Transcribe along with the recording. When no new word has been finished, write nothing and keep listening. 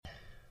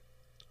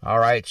All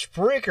right,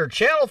 Spreaker,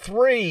 Channel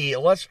 3.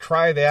 Let's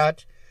try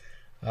that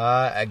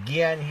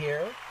again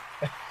here.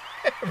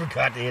 I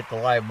forgot to hit the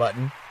live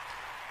button,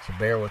 so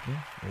bear with me.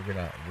 We're going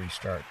to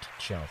restart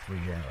Channel 3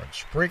 here on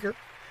Spreaker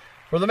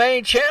for the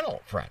main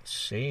channel,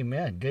 friends.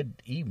 Amen.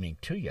 Good evening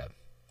to you.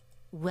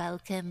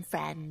 Welcome,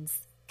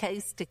 friends,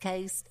 coast to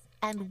coast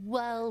and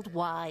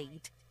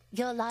worldwide.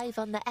 You're live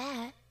on the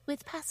air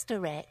with Pastor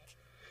Rick.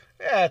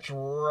 That's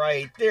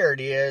right. There it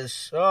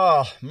is.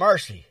 Oh,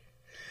 mercy.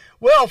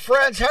 Well,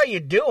 friends, how you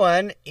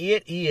doing?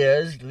 It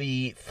is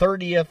the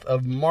 30th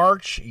of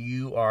March.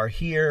 You are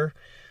here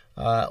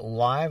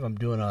live. I'm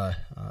doing a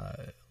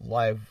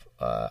live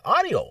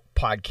audio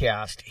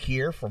podcast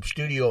here from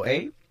Studio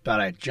A. Thought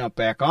I'd jump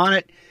back on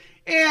it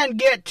and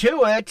get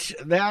to it.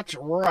 That's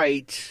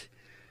right,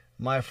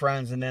 my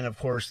friends. And then, of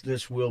course,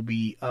 this will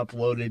be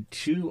uploaded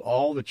to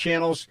all the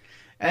channels,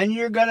 and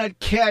you're going to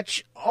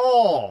catch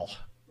all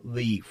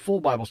the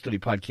full Bible study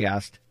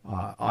podcast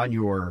on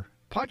your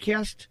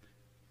podcast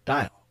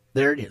dial.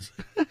 There it is.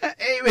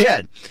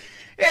 Amen.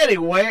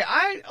 Anyway,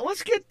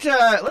 let's get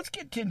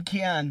Tin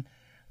Can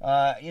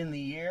in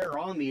the air,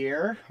 on the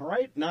air,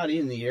 right? Not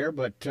in the air,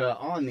 but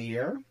on the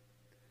air.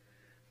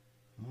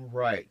 All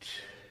right.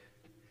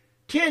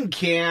 Tin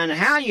Can,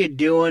 how you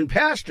doing?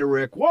 Pastor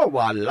Rick,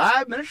 Worldwide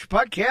Live Ministry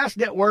Podcast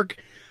Network.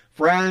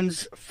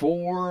 Friends,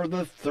 for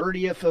the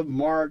 30th of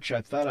March,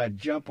 I thought I'd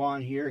jump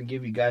on here and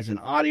give you guys an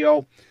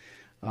audio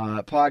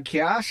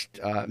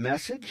podcast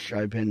message.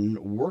 I've been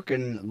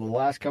working the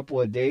last couple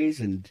of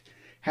days and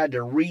had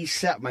to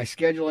reset my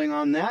scheduling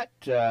on that.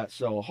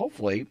 So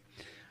hopefully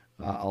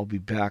I'll be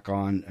back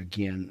on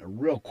again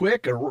real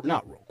quick, or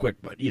not real quick,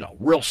 but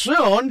real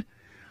soon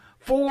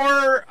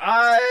for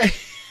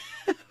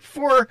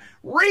for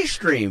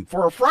Restream,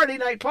 for a Friday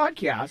night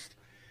podcast.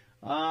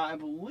 I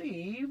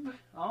believe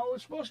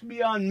it's supposed to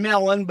be on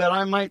Melon, but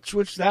I might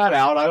switch that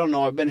out. I don't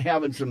know. I've been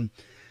having some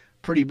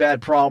pretty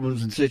bad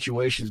problems and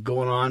situations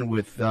going on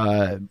with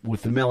the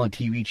Melon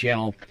TV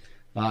channel.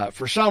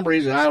 For some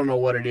reason, I don't know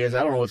what it is.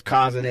 I don't know what's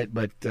causing it,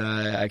 but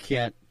I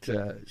can't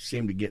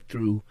seem to get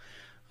through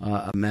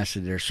a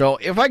message there. So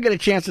if I get a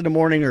chance in the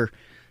morning or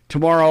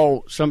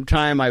tomorrow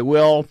sometime, I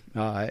will.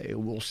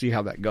 We'll see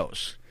how that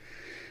goes.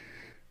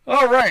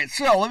 All right,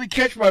 so let me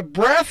catch my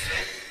breath.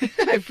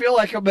 I feel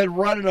like I've been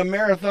running a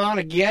marathon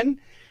again.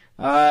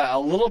 A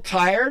little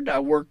tired. I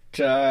worked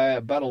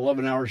about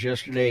 11 hours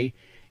yesterday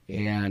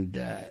and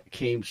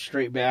came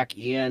straight back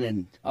in,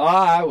 and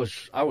I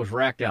was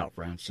racked out,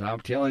 friends. So I'm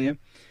telling you,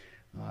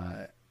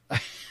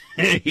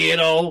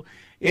 it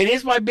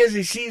is my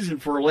busy season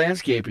for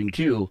landscaping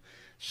too.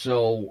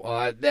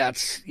 So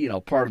that's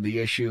part of the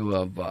issue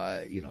of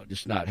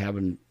just not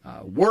having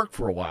work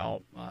for a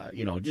while.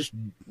 Just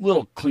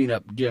little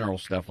cleanup, general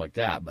stuff like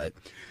that, but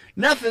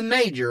nothing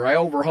major. I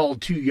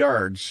overhauled 2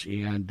 yards,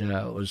 and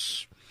it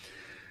was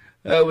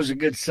a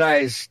good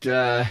sized.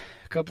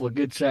 Couple of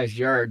good-sized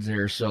yards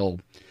there, so,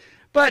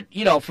 but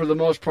for the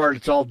most part,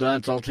 it's all done,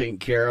 it's all taken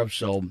care of.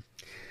 So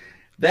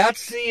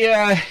that's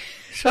the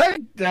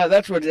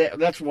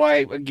that's why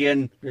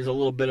again there's a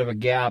little bit of a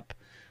gap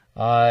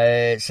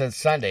since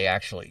Sunday,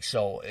 actually.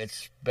 So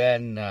it's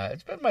been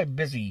my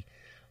busy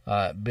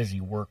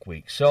work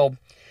week. So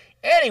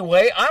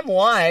anyway, I'm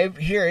live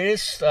here. It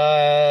is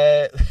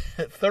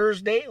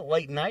Thursday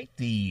late night,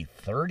 the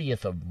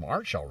 30th of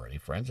March already,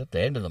 friends. At the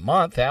end of the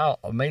month, how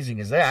amazing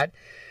is that?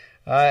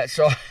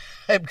 So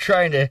I'm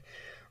trying to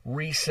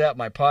reset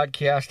my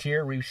podcast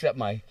here, reset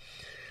my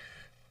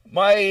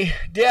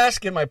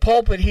desk and my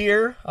pulpit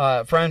here.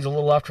 Friends, a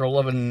little after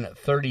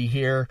 11:30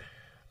 here.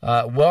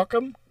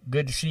 Welcome.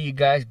 Good to see you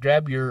guys.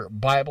 Grab your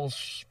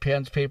Bibles,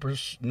 pens,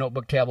 papers,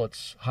 notebook,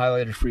 tablets,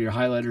 highlighters for your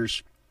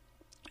highlighters,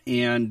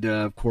 and,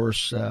 of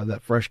course,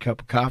 that fresh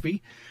cup of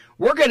coffee.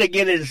 We're going to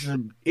get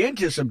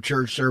into some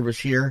church service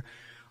here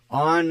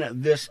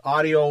on this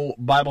audio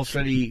Bible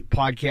study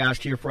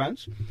podcast here,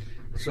 friends.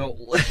 So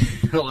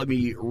let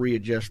me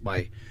readjust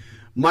my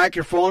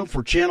microphone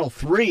for Channel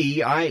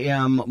 3. I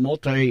am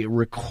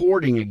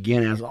multi-recording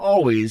again, as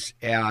always,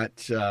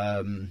 at,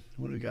 what do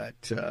we got?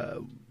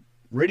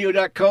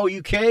 Radio.co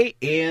UK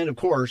and, of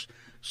course,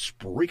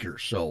 Spreaker.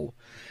 So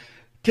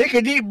take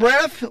a deep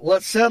breath.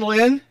 Let's settle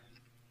in.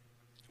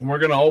 We're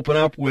going to open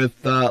up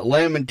with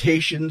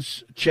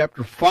Lamentations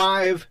chapter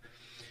 5,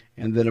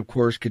 and then, of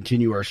course,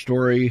 continue our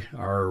story,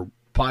 our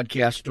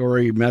podcast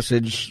story,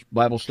 message,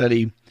 Bible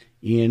study,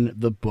 in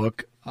the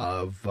book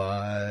of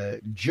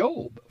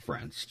Job,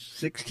 friends,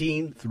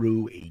 16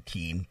 through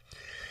 18.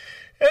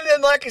 And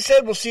then, like I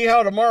said, we'll see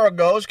how tomorrow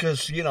goes,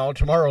 because,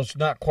 tomorrow's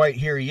not quite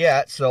here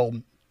yet,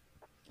 so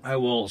I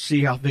will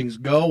see how things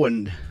go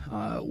and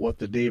what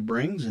the day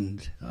brings,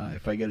 and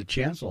if I get a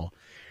chance, I'll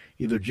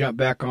either jump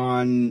back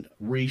on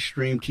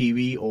Restream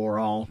TV, or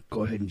I'll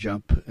go ahead and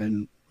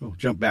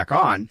jump back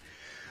on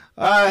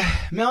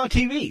Melon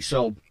TV,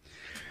 so...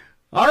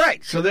 All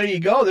right, so there you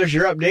go. There's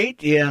your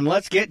update, and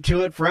let's get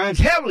to it, friends.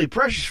 Heavenly,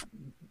 precious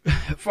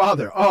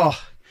Father,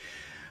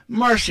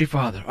 mercy,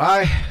 Father,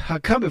 I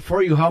come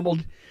before you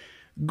humbled,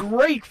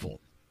 grateful,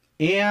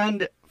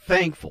 and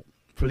thankful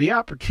for the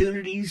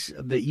opportunities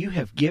that you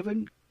have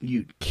given.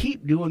 You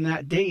keep doing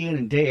that day in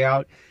and day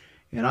out.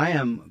 And I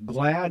am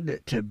glad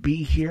to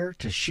be here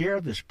to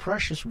share this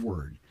precious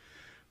word.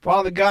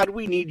 Father God,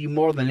 we need you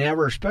more than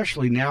ever,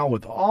 especially now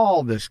with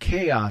all this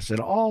chaos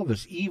and all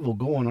this evil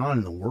going on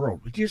in the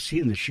world. We've just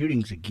seen the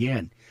shootings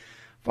again.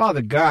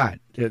 Father God,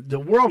 the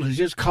world is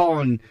just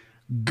calling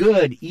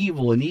good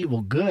evil and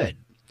evil good.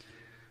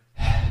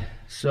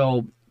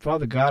 So,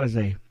 Father God, as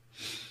I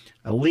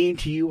lean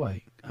to you,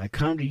 I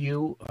come to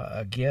you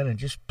again and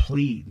just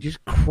plead,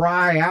 just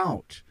cry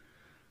out.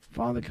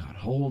 Father God,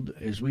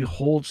 as we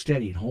hold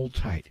steady and hold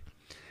tight.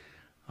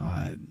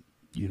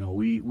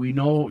 We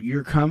know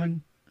you're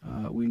coming.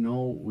 We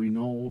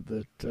know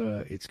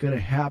that it's going to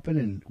happen,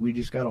 and we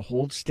just got to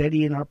hold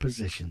steady in our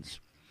positions.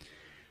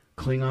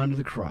 Cling on to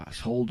the cross.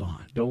 Hold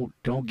on.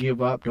 Don't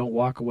give up. Don't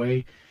walk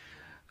away.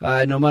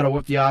 No matter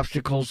what the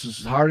obstacles,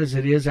 as hard as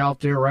it is out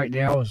there right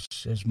now,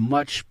 as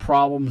much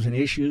problems and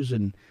issues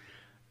and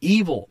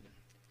evil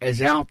as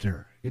out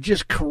there. It's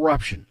just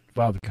corruption,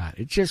 Father God.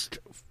 It's just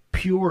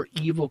pure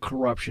evil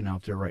corruption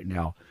out there right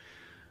now.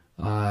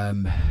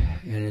 And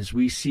as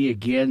we see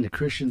again, the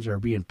Christians are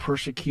being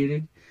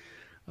persecuted.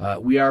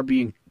 We are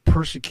being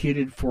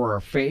persecuted for our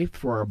faith,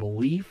 for our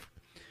belief,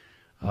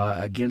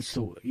 against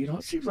the,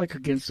 it seems like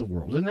against the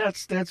world. And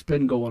that's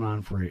been going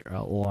on for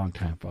a long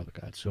time, Father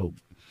God. So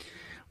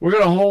we're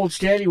going to hold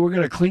steady. We're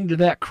going to cling to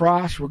that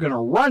cross. We're going to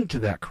run to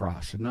that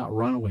cross and not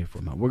run away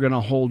from it. We're going to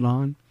hold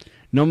on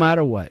no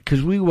matter what,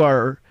 because we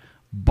were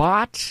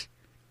bought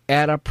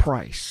at a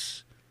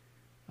price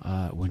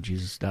when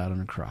Jesus died on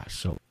the cross.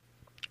 So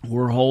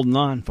we're holding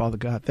on, Father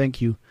God.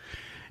 Thank you.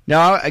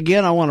 Now,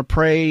 again, I want to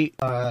pray,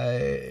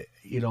 and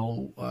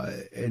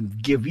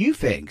give you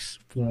thanks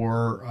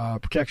for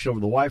protection over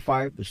the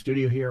Wi-Fi, the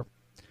studio here,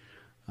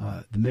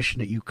 the mission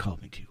that you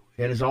called me to.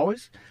 And as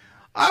always,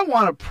 I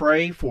want to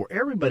pray for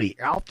everybody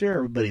out there,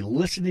 everybody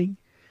listening,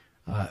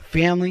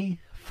 family,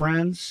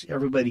 friends,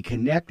 everybody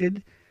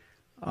connected,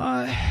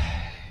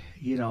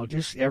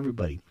 just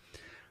everybody.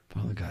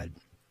 Father God,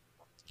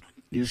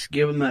 just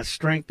give them that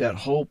strength, that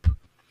hope,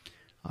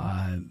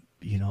 that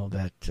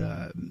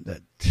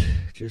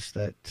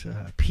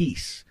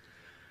peace,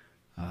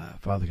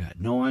 Father God,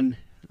 knowing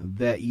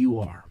that you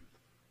are.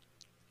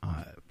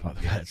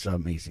 Father God, it's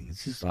amazing.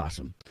 It's just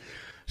awesome.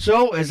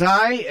 So as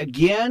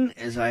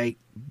I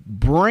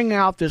bring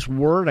out this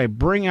word, I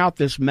bring out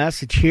this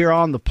message here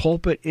on the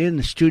pulpit in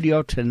the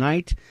studio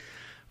tonight,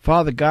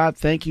 Father God,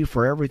 thank you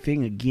for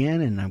everything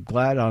again, and I'm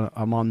glad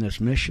I'm on this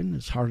mission,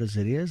 as hard as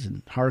it is,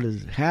 and hard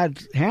as it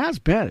has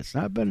been. It's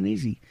not been an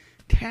easy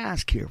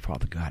task here,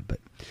 Father God, but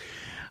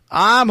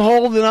I'm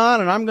holding on,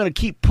 and I'm going to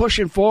keep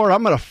pushing forward.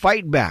 I'm going to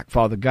fight back,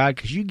 Father God,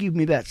 because you give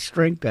me that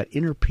strength, that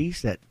inner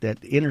peace, that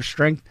inner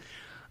strength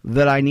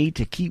that I need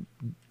to keep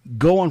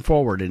going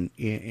forward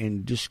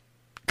and just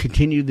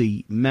continue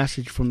the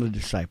message from the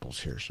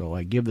disciples here. So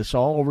I give this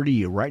all over to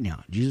you right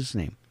now. In Jesus'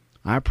 name,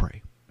 I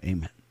pray.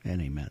 Amen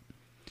and amen.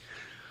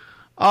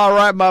 All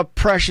right, my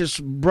precious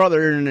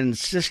brother and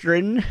sister,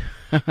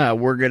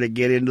 we're going to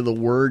get into the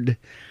Word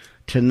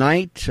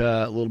tonight.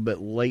 A little bit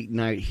late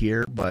night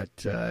here, but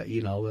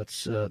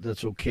that's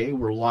okay.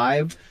 We're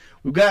live.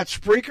 We've got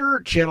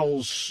Spreaker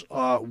channels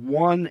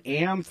 1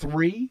 and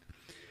 3.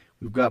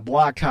 We've got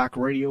Blog Talk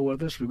Radio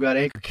with us. We've got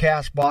Anchor,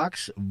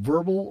 Castbox,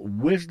 Verbal,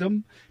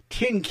 Wisdom,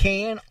 Tin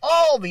Can,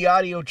 all the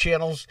audio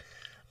channels.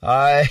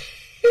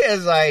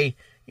 As I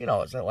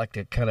like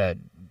to kind of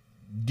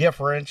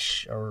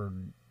differentiate, or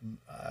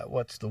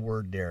what's the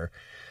word there?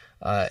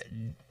 I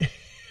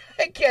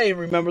can't even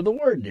remember the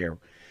word there.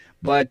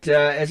 But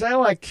as I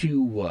like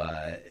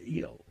to,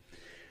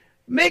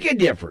 make it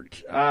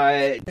different,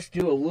 just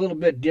do a little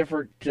bit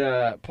different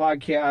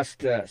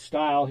podcast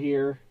style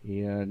here,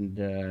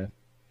 and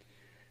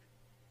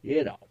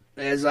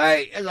as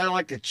I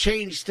like to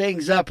change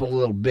things up a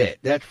little bit,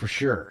 that's for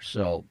sure.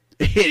 So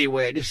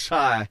anyway, I just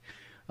saw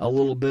a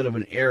little bit of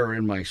an error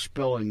in my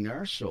spelling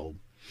there. So,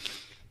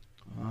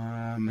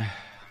 all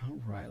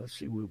right, let's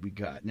see what we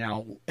got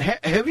now.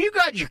 Have you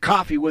got your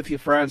coffee with you,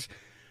 friends?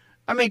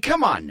 I mean,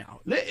 come on now.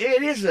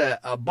 It is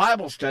a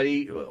Bible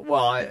study.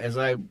 Well, as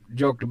I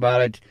joked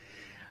about it,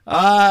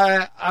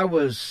 I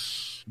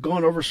was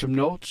going over some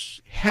notes,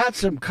 had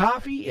some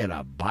coffee, and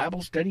a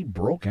Bible study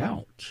broke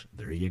out.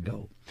 There you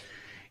go.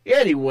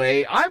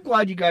 Anyway, I'm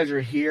glad you guys are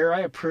here.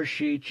 I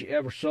appreciate you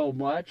ever so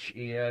much,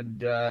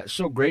 and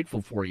so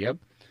grateful for you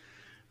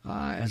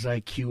as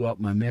I queue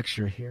up my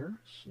mixer here.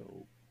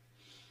 So,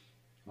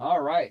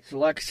 all right. So,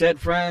 like I said,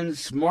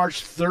 friends,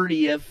 March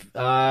 30th,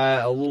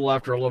 a little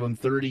after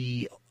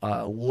 11:30,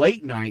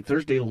 late night,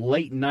 Thursday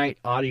late night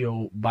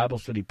audio Bible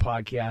study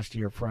podcast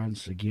here,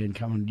 friends. Again,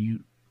 coming to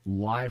you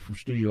live from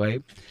Studio A.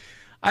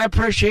 I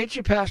appreciate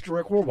you, Pastor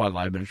Rick, Worldwide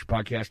Live Ministry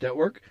Podcast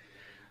Network.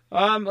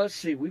 Let's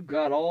see, we've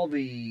got all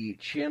the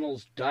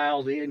channels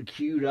dialed in,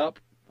 queued up,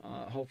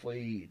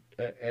 hopefully,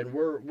 and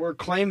we're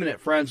claiming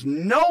it, friends.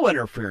 No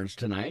interference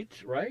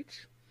tonight, right?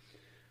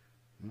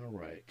 All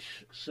right,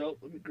 so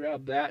let me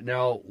grab that.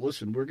 Now,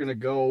 listen, we're going to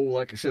go,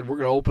 like I said, we're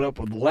going to open up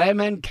with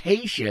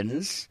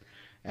Lamentations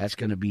That's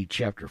going to be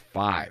chapter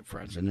 5,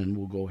 friends. And then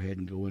we'll go ahead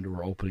and go into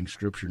our opening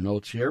scripture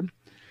notes here.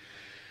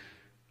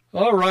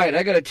 All right,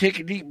 I got to take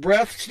a deep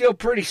breath. Still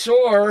pretty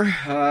sore.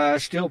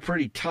 Still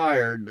pretty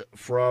tired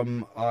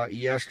from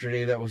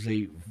yesterday. That was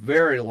a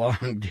very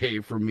long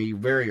day for me,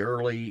 very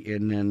early,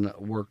 and then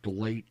worked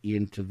late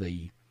into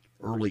the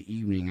early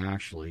evening,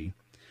 actually,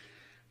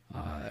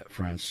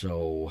 friends.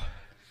 So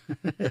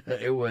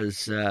it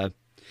was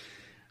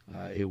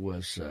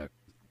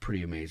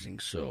pretty amazing.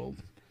 So,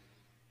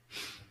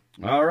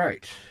 all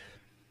right.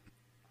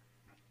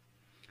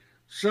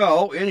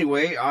 So,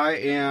 anyway, I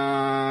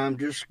am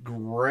just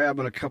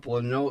grabbing a couple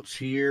of notes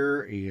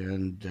here,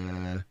 and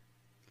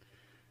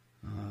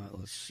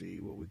let's see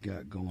what we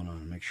got going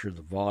on. Make sure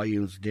the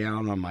volume's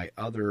down on my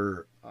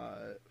other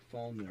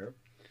phone there.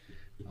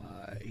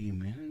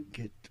 Amen.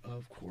 Get,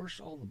 of course,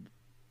 all the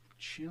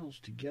channels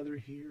together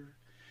here.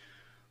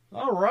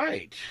 All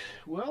right.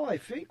 Well, I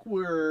think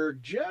we're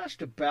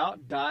just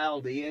about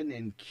dialed in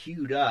and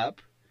queued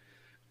up.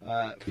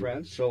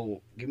 Friends,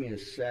 so give me a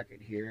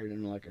second here, and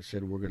then, like I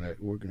said, we're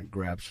gonna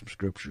grab some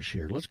scriptures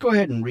here. Let's go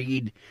ahead and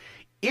read,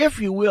 if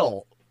you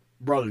will,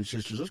 brothers and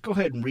sisters. Let's go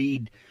ahead and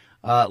read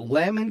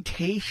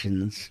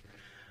Lamentations,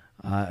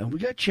 and we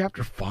got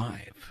chapter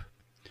 5.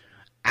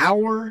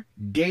 Our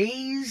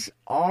days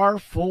are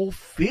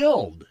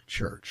fulfilled,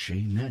 church.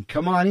 Amen.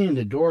 Come on in.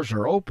 The doors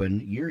are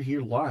open. You're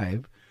here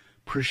live.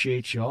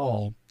 Appreciate you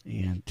all,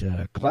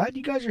 and glad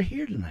you guys are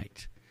here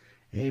tonight.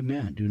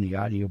 Amen. Doing the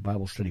audio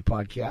Bible study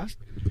podcast.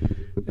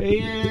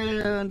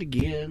 And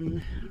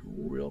again,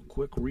 real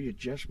quick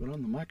readjustment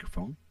on the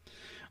microphone.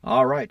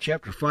 All right,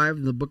 chapter 5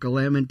 of the book of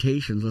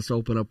Lamentations. Let's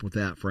open up with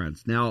that,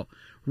 friends. Now,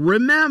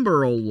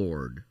 remember, O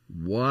Lord,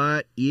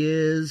 what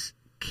is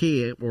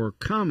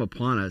come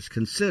upon us.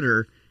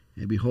 Consider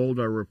and behold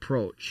our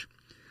reproach.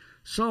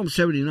 Psalm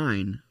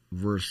 79,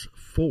 verse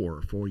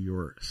 4 for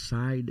your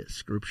side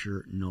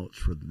scripture notes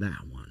for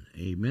that one.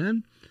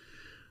 Amen.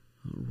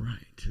 All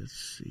right, let's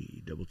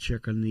see. Double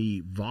check on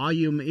the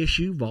volume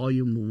issue,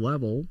 volume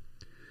level.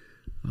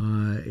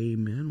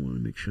 Amen. I want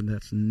to make sure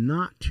that's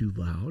not too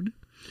loud.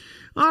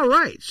 All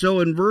right, so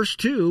in verse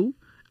 2,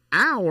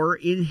 our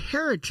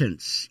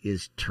inheritance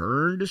is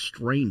turned to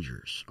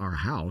strangers, our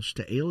house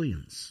to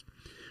aliens.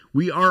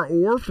 We are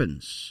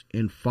orphans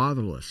and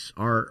fatherless.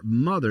 Our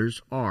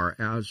mothers are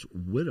as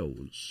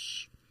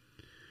widows.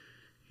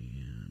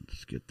 And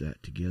let's get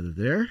that together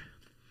there.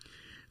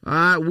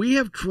 We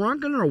have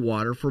drunken our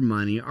water for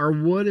money. Our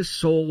wood is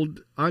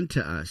sold unto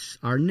us.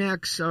 Our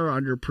necks are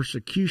under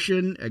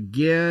persecution.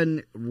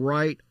 Again,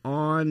 right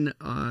on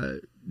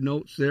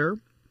notes there,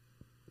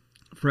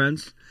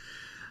 friends.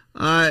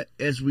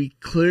 As we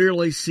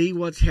clearly see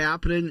what's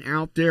happening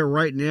out there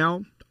right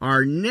now,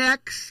 our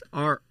necks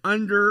are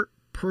under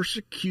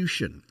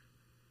persecution.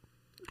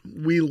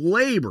 We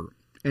labor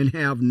and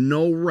have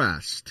no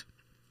rest.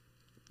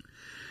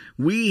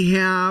 We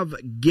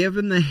have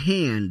given the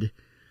hand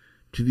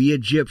to the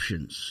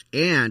Egyptians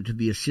and to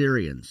the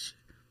Assyrians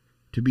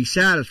to be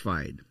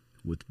satisfied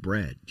with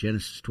bread.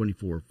 Genesis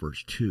 24,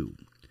 verse 2.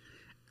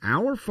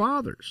 Our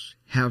fathers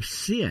have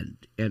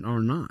sinned and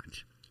are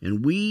not,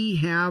 and we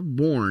have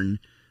borne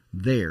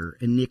their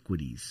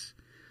iniquities.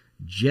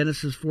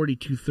 Genesis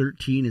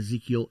 42:13,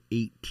 Ezekiel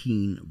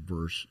 18,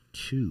 verse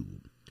 2.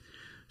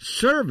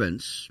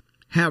 Servants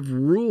have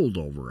ruled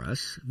over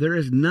us. There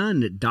is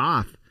none that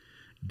doth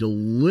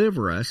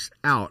deliver us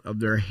out of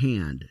their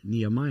hand.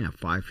 Nehemiah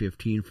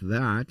 5:15 for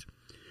that.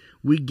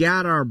 We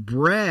got our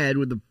bread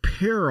with the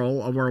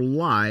peril of our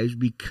lives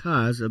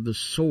because of the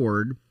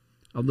sword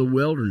of the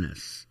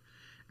wilderness.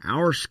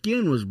 Our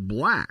skin was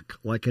black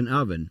like an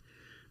oven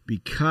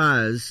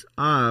because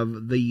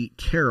of the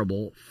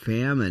terrible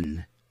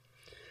famine.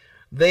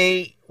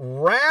 They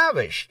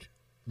ravaged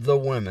the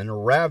women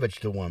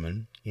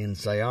in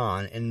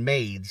Zion and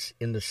maids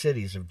in the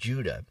cities of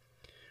Judah.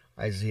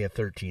 Isaiah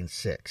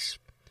 13:6.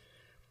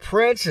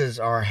 Princes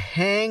are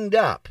hanged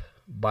up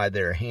by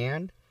their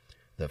hand.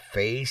 The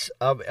face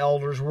of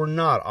elders were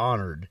not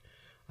honored.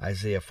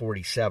 Isaiah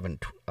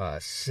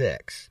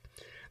 47:6.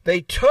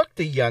 They took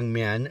the young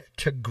men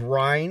to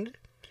grind,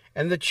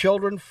 and the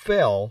children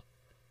fell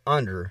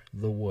under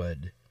the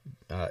wood.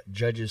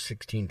 Judges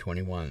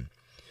 16:21.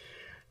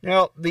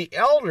 Now, the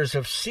elders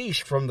have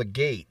ceased from the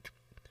gate,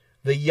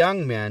 the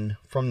young men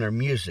from their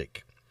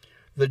music.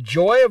 The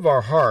joy of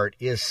our heart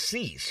is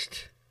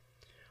ceased.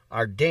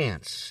 Our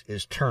dance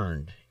is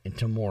turned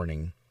into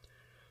mourning.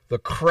 The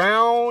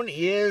crown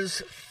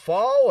is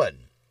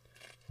fallen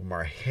from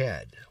our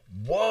head.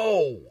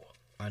 Woe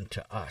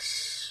unto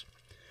us,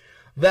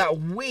 that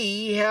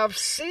we have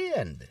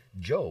sinned.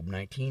 Job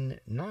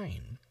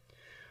 19:9.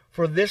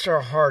 For this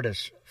our heart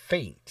is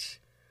faint.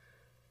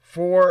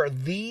 For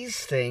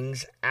these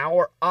things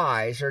our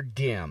eyes are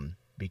dim,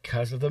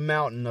 because of the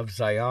mountain of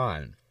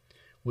Zion,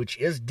 which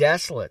is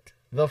desolate.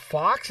 The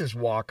foxes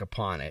walk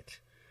upon it.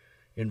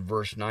 In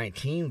verse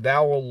 19,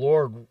 Thou, O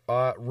Lord,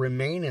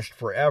 remainest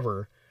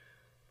forever,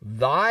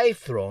 thy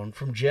throne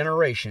from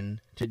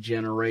generation to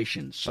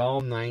generation.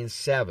 Psalm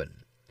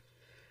 9:7.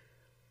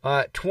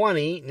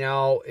 20,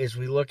 now, as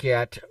we look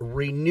at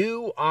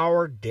renew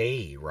our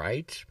day,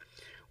 right?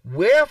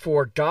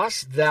 Wherefore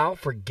dost thou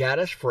forget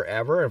us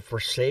forever and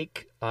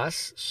forsake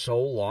us so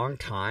long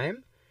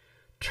time?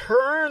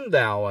 Turn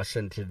thou us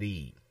unto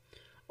thee,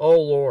 O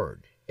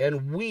Lord,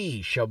 and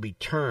we shall be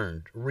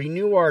turned.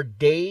 Renew our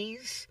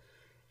days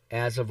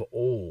as of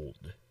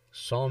old.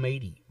 Psalm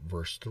 80,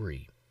 verse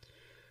 3.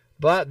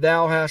 But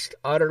thou hast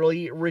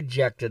utterly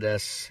rejected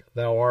us.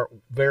 Thou art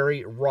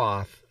very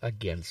wroth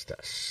against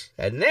us.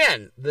 And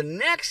then the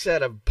next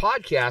set of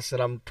podcasts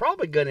that I'm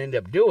probably going to end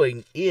up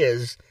doing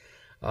is,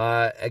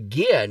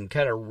 again,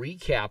 kind of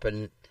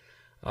recapping,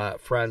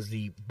 friends,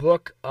 the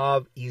book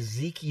of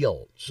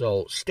Ezekiel.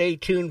 So stay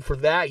tuned for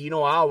that. You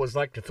know, I always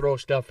like to throw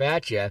stuff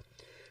at you.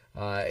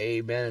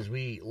 Amen, as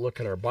we look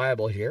at our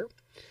Bible here.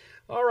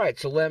 All right,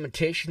 so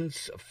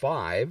Lamentations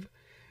 5.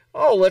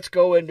 Oh, let's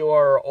go into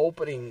our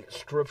opening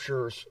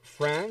scriptures,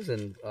 friends.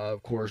 And,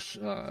 of course,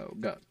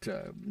 got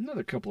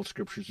another couple of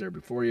scriptures there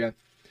before you,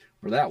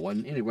 or that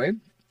one. Anyway,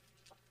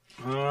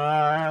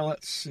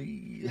 let's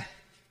see.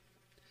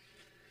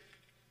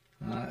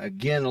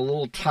 Again, a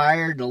little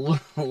tired, a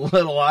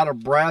little out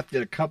of breath.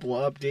 Did a couple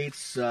of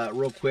updates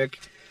real quick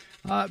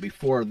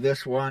before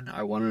this one.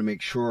 I wanted to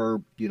make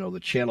sure, the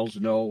channels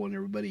know and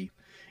everybody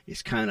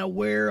is kind of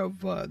aware of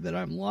that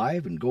I'm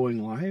live and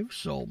going live.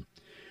 So,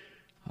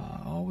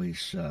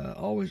 always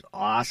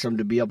awesome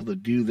to be able to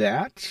do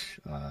that.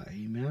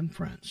 Amen,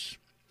 friends.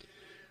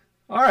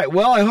 All right,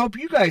 well, I hope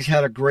you guys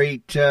had a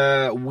great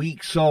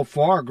week so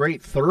far.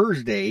 Great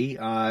Thursday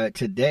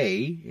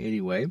today,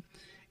 anyway.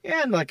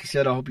 And like I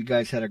said, I hope you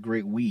guys had a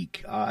great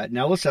week.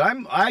 Now,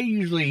 listen, I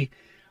usually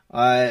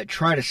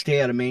try to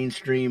stay out of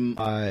mainstream,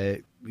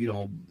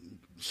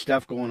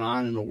 stuff going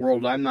on in the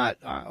world. I'm not.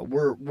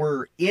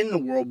 We're in the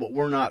world, but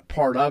we're not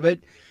part of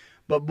it.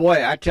 But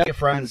boy, I tell you,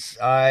 friends,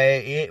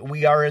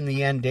 we are in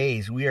the end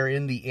days. We are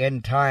in the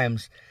end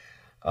times.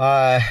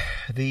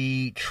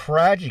 The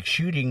tragic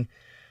shooting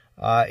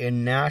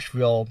in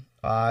Nashville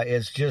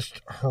is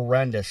just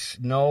horrendous.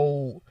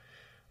 No,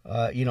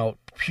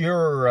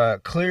 pure,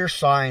 clear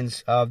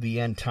signs of the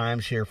end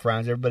times here,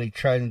 friends. Everybody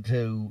trying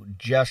to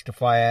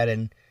justify it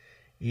and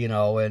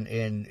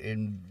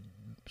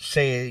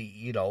say,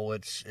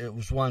 it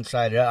was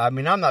one-sided. I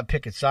mean, I'm not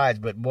picking sides,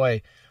 but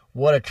boy,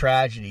 what a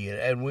tragedy.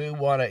 And we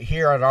want to,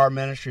 here at our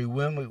ministry,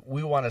 when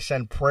we want to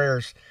send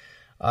prayers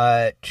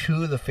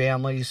to the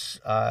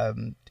families,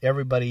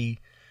 everybody,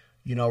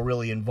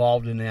 really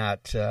involved in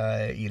that,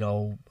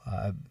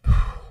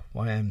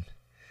 man.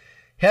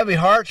 Heavy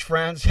hearts,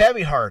 friends,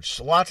 heavy hearts,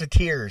 lots of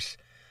tears,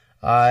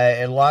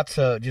 and lots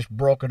of just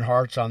broken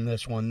hearts on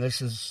this one. This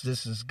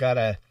has got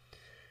to,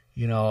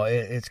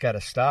 it's got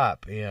to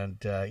stop. And,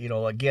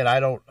 again, I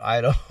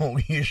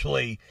don't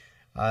usually,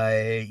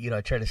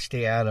 I try to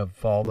stay out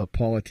of all the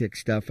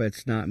politics stuff.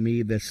 That's not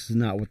me. This is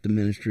not what the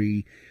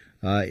ministry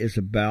is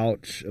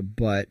about.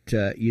 But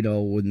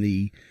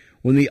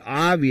when the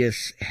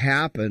obvious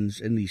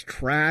happens and these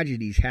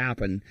tragedies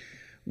happen,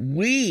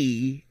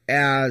 we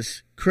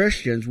as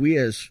Christians, we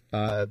as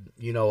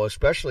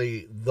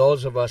especially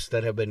those of us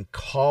that have been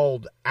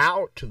called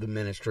out to the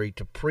ministry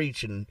to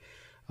preach and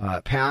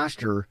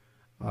pastor,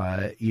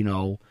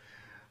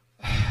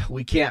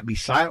 we can't be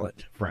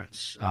silent,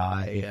 friends.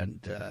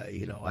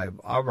 I've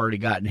already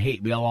gotten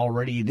hate mail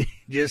already.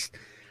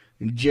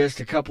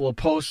 just a couple of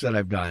posts that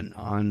I've done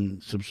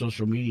on some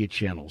social media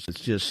channels.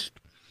 It's just,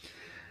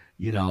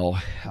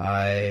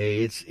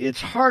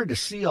 it's hard to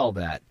see all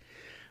that.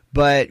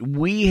 But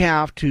we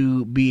have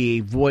to be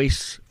a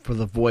voice for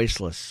the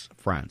voiceless,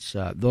 friends.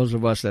 Those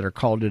of us that are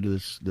called into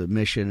the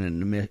mission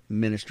and the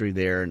ministry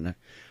there and the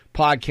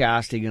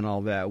podcasting and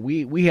all that,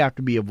 we have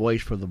to be a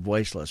voice for the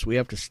voiceless. We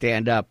have to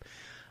stand up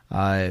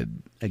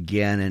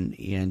again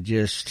and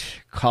just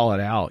call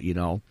it out,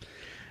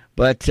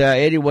 But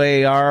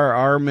anyway,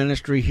 our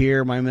ministry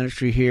here, my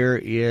ministry here,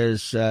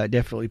 is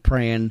definitely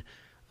praying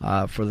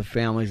for the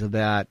families of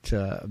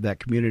that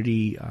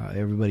community,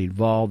 everybody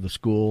involved, the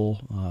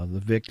school, the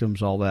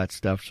victims, all that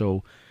stuff.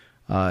 So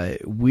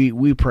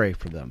we pray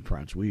for them,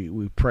 friends.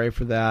 We pray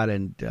for that,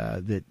 and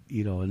that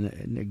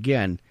and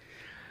again,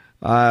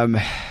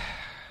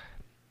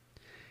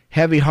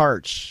 heavy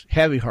hearts,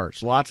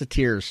 lots of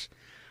tears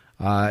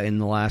in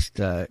the last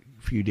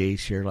few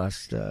days here,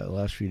 last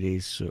few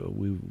days.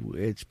 So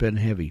it's been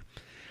heavy.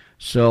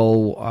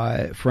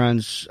 So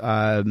friends,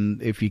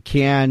 if you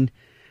can.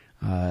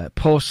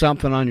 Post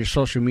something on your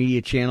social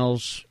media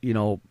channels,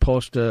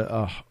 post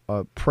a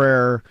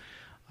prayer,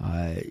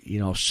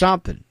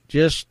 something,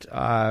 just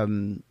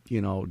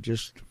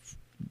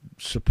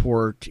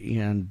support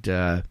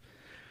and,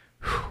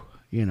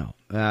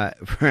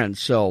 friends.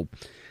 So,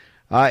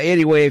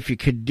 anyway, if you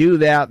could do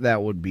that,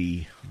 that would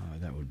be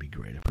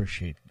great. I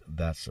appreciate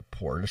that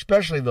support,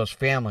 especially those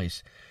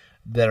families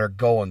that are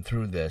going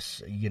through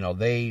this.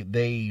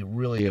 They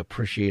really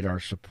appreciate our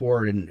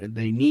support and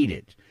they need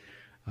it.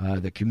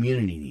 The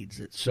community needs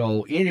it.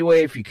 So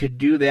anyway, if you could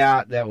do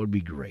that, that would be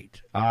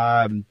great.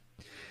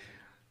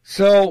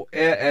 So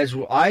as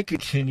I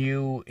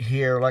continue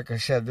here, like I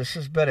said, this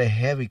has been a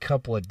heavy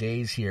couple of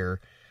days here.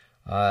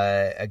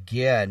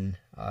 Again,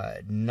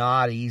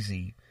 not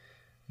easy,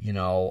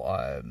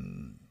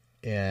 and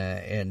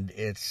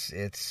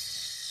it's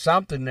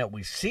something that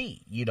we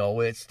see,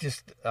 it's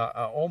just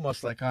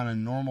almost like on a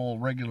normal,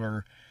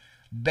 regular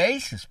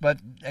basis. But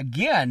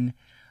again,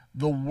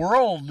 the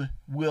world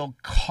will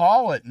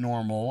call it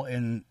normal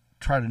and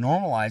try to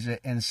normalize it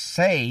and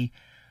say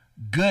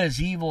good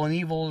is evil and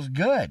evil is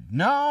good.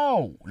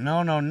 No.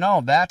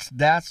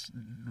 That's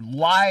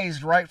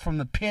lies right from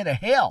the pit of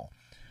hell.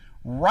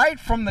 Right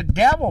from the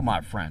devil,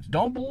 my friends.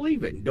 Don't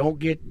believe it. Don't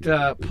get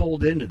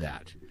pulled into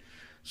that.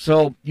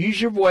 So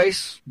use your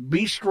voice.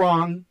 Be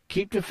strong.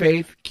 Keep the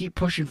faith. Keep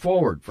pushing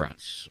forward,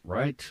 friends.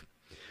 Right?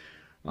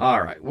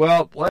 All right.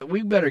 Well,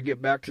 we better get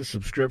back to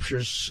some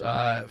scriptures,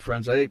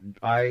 friends.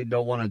 I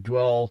don't want to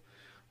dwell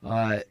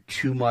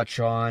too much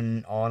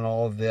on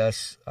all of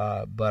this,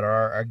 but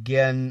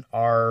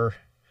our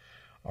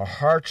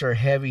hearts are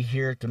heavy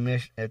here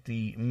at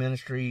the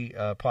ministry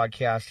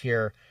podcast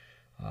here.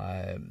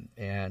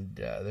 And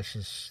this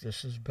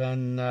has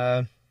been,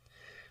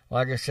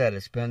 like I said,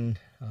 it's been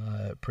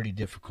pretty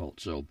difficult.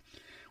 So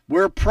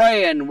we're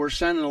praying. We're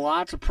sending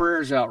lots of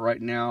prayers out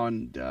right now,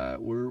 and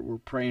we're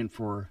praying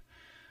for,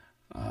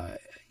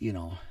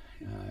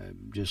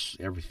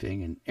 just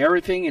everything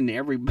and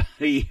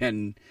everybody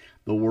in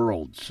the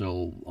world.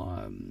 So,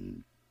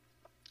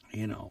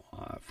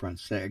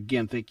 friends,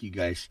 again, thank you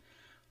guys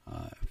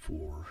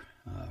for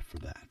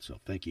that. So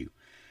thank you.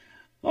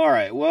 All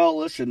right. Well,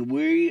 listen,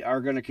 we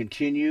are going to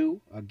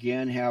continue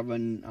again,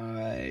 having,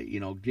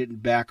 getting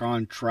back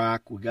on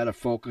track. We got to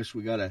focus.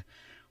 We got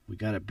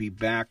to be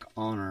back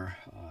on our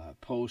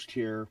post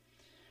here.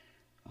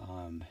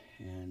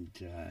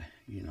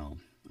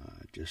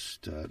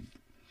 Just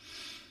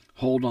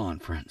hold on,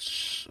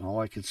 friends.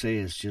 All I can say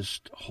is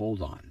just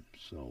hold on.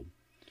 So,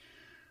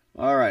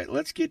 all right,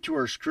 let's get to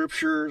our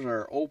scriptures,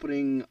 our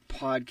opening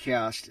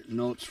podcast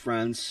notes,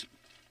 friends.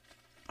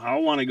 I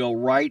want to go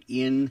right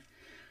in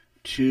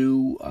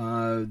to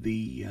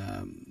the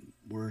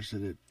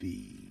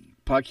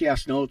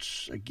podcast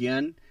notes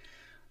again.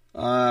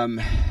 I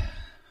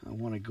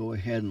want to go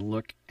ahead and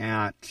look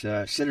at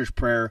Sinner's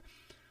Prayer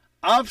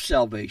of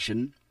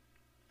Salvation.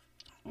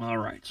 All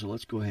right, so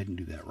let's go ahead and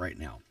do that right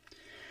now.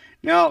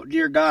 Now,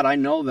 dear God, I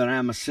know that I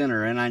am a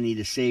sinner and I need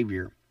a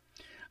Savior.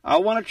 I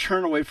want to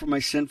turn away from my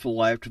sinful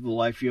life to the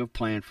life you have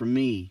planned for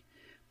me.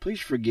 Please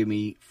forgive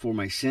me for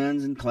my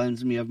sins and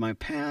cleanse me of my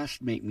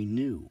past. Make me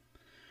new.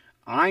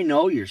 I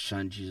know your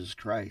Son, Jesus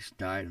Christ,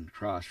 died on the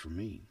cross for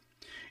me,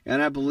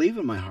 and I believe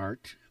in my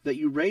heart that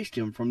you raised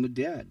him from the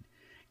dead.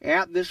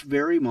 At this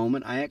very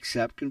moment, I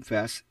accept,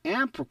 confess,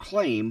 and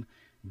proclaim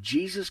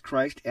Jesus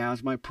Christ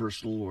as my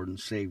personal Lord and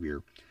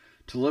Savior,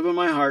 to live in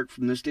my heart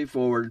from this day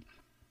forward.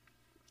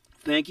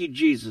 Thank you,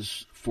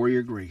 Jesus, for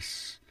your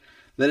grace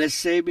that has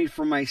saved me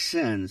from my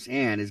sins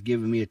and has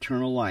given me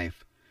eternal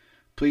life.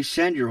 Please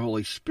send your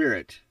Holy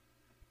Spirit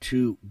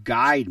to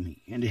guide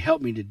me and to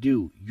help me to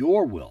do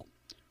your will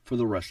for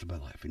the rest of my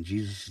life. In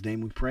Jesus'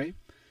 name we pray.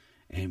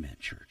 Amen,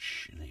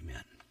 church, and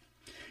amen.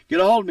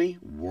 Get a hold of me,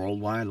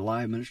 Worldwide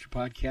Live Ministry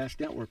Podcast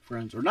Network,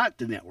 friends. Or not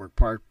the network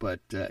part, but,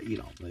 the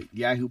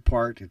Yahoo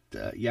part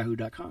at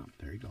yahoo.com.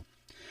 There you go.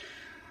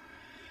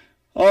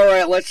 All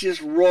right, let's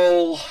just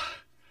roll.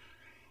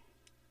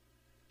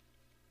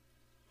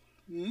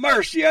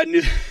 Mercy, I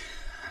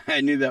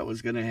knew that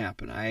was going to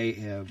happen. I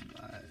have,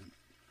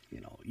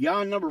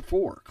 yawn number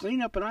 4.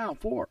 Clean up in aisle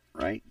 4,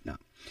 right? No.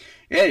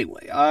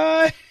 Anyway,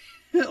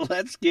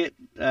 let's get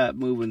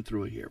moving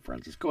through it here,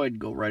 friends. Let's go ahead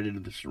and go right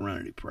into the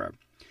serenity prayer.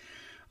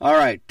 All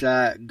right,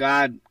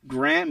 God,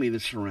 grant me the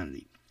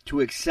serenity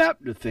to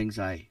accept the things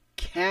I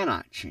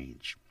cannot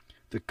change,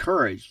 the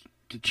courage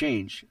to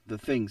change the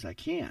things I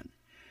can,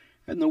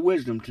 and the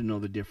wisdom to know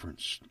the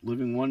difference,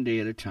 living one day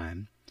at a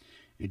time,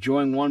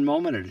 enjoying one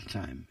moment at a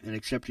time, and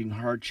accepting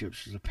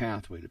hardships as a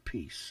pathway to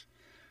peace,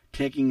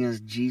 taking as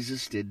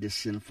Jesus did this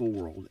sinful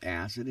world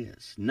as it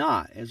is,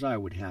 not as I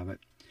would have it,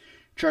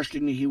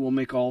 trusting that he will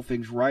make all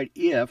things right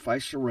if I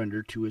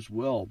surrender to his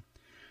will.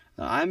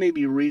 I may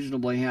be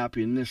reasonably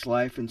happy in this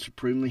life and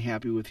supremely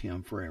happy with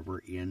him forever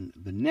in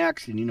the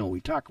next. And,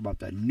 we talk about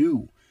that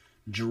new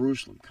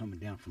Jerusalem coming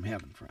down from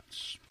heaven,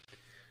 friends.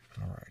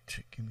 All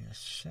right, give me a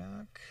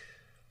sec.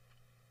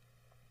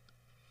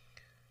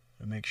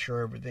 To make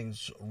sure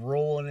everything's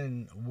rolling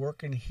and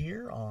working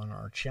here on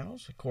our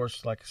channels. Of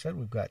course, like I said,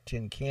 we've got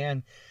Tin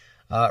Can,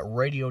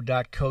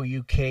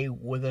 radio.co.uk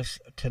with us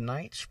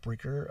tonight,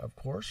 Spreaker, of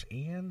course,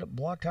 and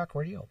Blog Talk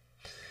Radio.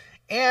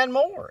 And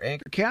more.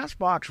 Anchor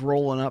Castbox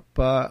rolling up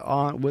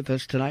on with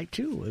us tonight,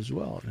 too, as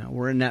well. Now,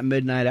 we're in that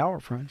midnight hour,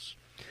 friends.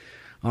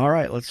 All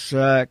right, let's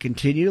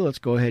continue. Let's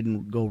go ahead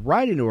and go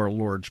right into our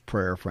Lord's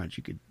Prayer, friends.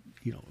 You could,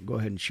 go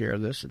ahead and share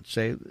this and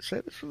say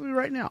this with me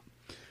right now.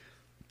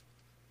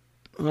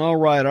 All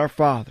right, our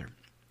Father,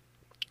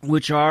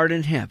 which art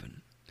in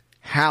heaven,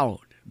 hallowed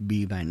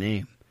be thy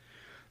name.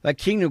 Thy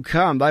kingdom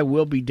come, thy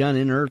will be done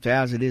in earth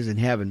as it is in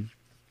heaven.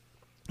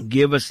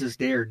 Give us this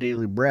day our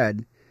daily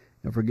bread,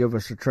 And forgive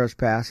us our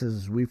trespasses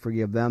as we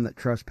forgive them that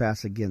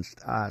trespass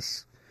against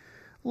us.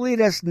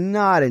 Lead us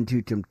not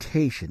into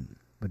temptation,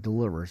 but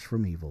deliver us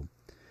from evil.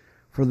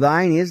 For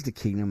thine is the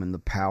kingdom and the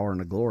power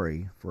and the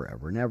glory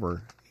forever and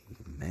ever.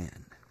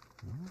 Amen.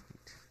 All right.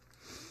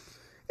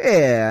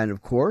 And,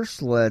 of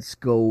course, let's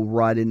go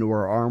right into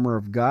our armor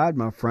of God,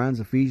 my friends.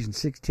 Ephesians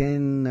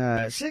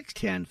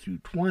 6:10 through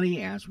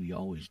 20, as we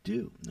always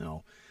do.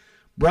 Now,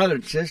 brothers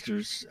and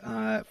sisters,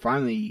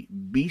 finally,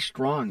 be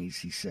strong, as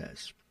he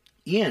says,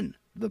 in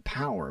the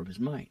power of his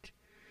might.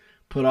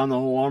 Put on the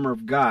whole armor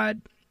of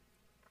God,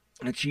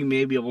 that ye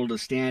may be able to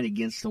stand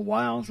against the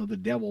wiles of the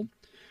devil.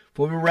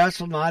 For we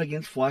wrestle not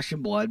against flesh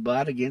and blood,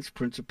 but against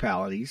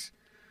principalities,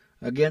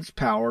 against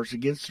powers,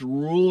 against the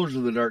rulers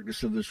of the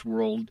darkness of this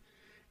world,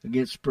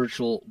 against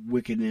spiritual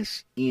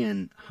wickedness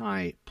in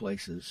high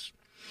places.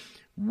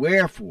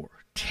 Wherefore,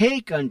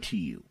 take unto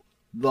you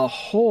the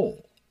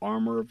whole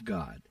armor of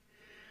God,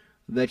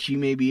 that ye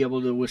may be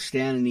able to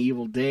withstand an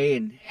evil day,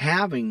 and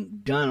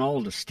having done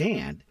all to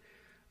stand,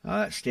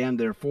 stand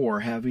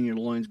therefore, having your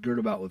loins girt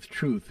about with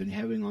truth, and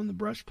having on the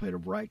breastplate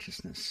of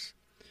righteousness,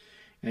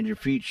 and your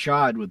feet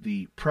shod with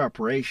the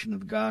preparation of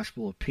the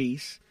gospel of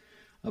peace,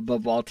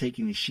 above all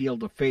taking the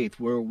shield of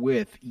faith,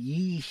 wherewith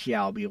ye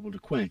shall be able to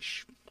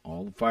quench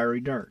all the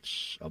fiery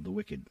darts of the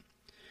wicked.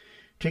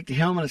 Take the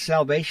helmet of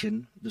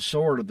salvation, the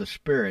sword of the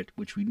Spirit,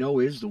 which we know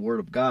is the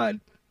word of God,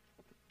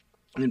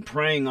 and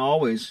praying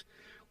always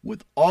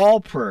with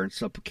all prayer and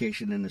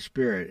supplication in the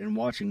Spirit, and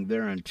watching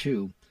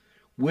thereunto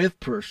with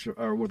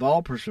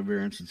all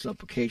perseverance and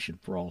supplication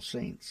for all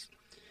saints.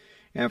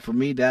 And for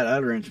me that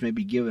utterance may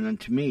be given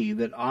unto me,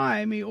 that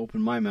I may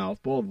open my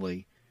mouth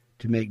boldly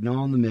to make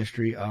known the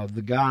mystery of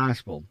the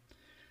gospel,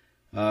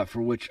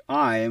 for which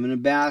I am an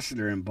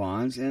ambassador in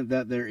bonds, and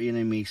that therein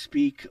I may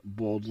speak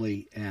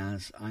boldly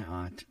as I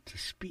ought to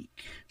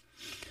speak.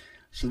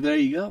 So there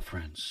you go,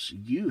 friends.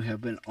 You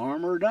have been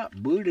armored up,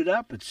 booted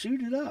up, and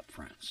suited up,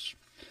 friends.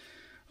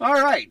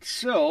 All right,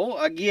 so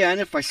again,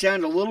 if I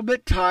sound a little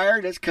bit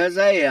tired, that's because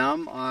I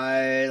am.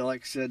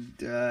 Like I said,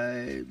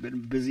 been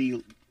a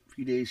busy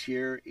few days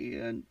here,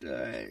 and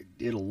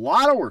did a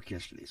lot of work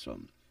yesterday, so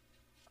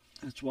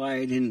that's why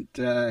I didn't,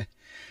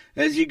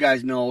 as you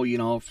guys know,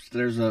 if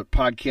there's a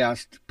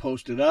podcast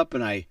posted up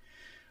and I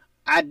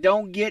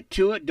don't get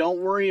to it, don't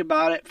worry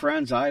about it,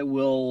 friends. I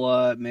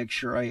will make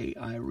sure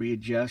I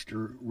readjust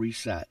or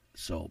reset.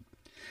 So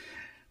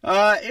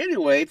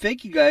anyway,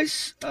 thank you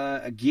guys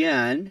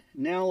again.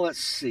 Now let's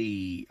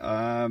see.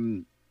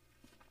 I'm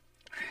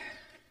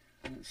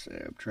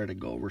trying to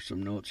go over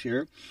some notes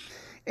here.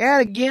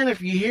 And again,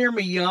 if you hear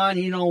me yawn,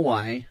 you know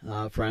why,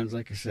 friends.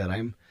 Like I said,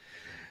 I'm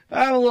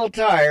a little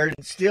tired.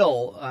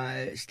 Still,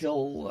 I'm just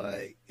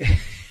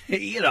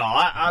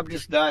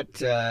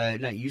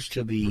not used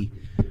to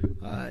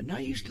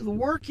the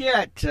work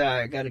yet.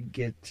 I got to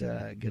get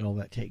all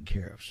that taken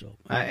care of. So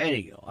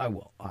anyhow, I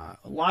will.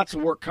 Lots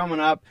of work coming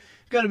up.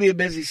 It's going to be a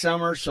busy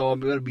summer, so I'm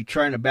going to be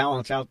trying to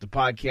balance out the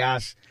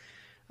podcast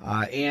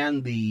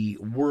and the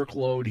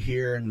workload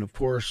here. And of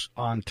course,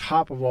 on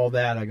top of all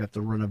that, I got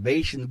the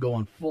renovations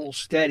going full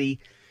steady.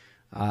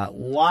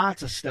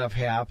 Lots of stuff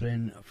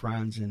happening,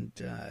 friends, and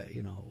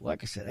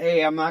like I said,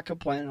 hey, I'm not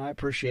complaining. I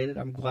appreciate it.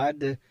 I'm glad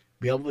to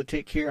be able to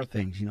take care of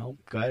things.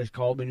 God has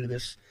called me to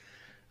this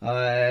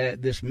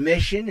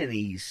mission, and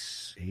he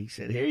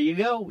said, here you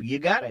go, you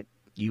got it.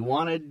 You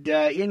wanted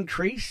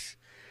increase,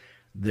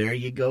 there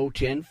you go,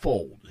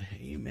 tenfold.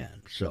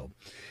 Amen. So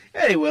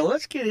anyway,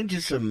 let's get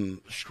into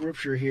some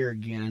scripture here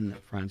again,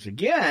 friends.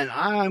 Again,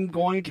 I'm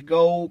going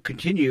to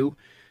continue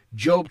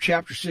Job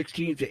chapter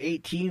 16 to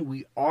 18.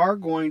 We are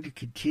going to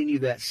continue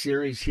that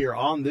series here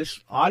on this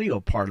audio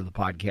part of the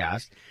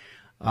podcast.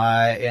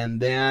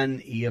 And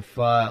then if,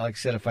 like I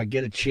said, if I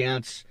get a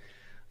chance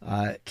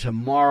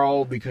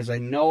tomorrow, because I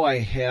know I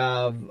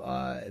have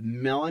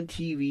Melon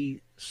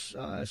TV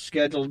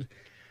scheduled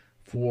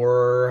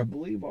for, I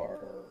believe,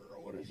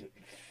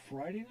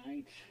 Friday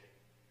night?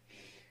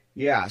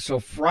 Yeah, so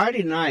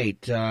Friday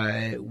night,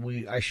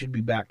 I should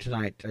be back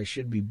tonight. I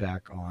should be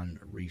back on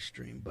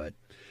Restream, but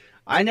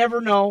I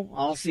never know.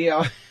 I'll see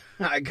how.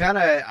 I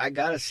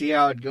gotta see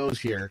how it goes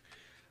here,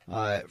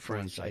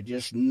 friends. I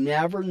just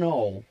never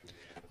know,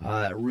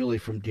 really,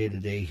 from day to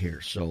day here.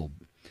 So,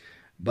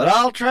 but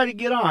I'll try to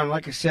get on.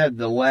 Like I said,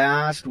 the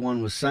last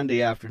one was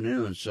Sunday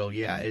afternoon. So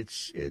yeah,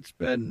 it's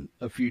been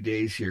a few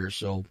days here.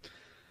 So,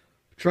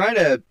 try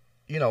to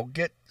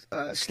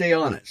stay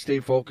on it, stay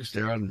focused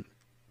there on.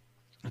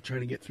 I'm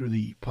trying to get through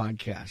the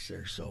podcast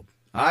there. So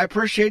I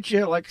appreciate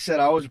you. Like I said,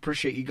 I always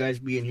appreciate you guys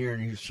being here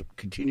and your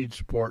continued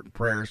support and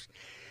prayers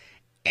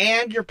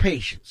and your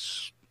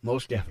patience,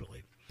 most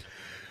definitely.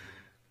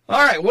 All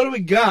right, what do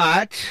we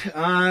got?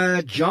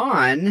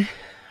 John,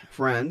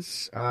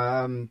 friends.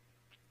 John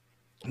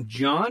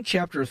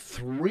chapter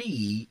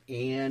 3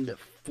 and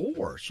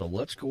 4. So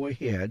let's go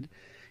ahead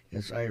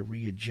as I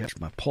readjust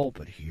my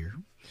pulpit here.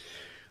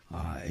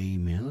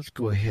 Amen. Let's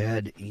go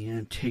ahead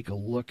and take a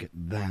look at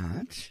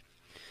that.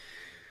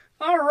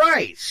 All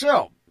right,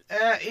 so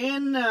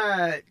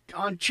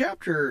on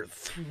chapter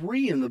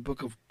 3 in the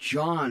book of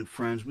John,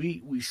 friends,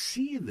 we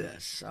see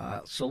this.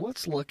 So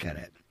let's look at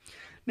it.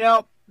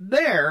 Now,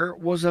 there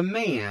was a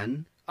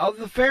man of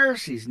the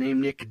Pharisees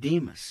named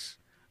Nicodemus,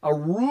 a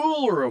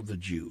ruler of the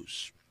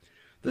Jews.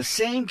 The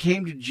same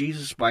came to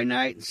Jesus by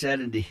night and said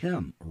unto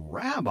him,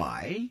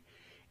 Rabbi,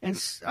 and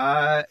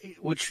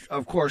which,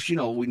 of course,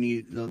 we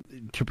need the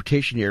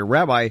interpretation here.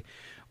 Rabbi,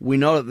 we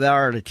know that thou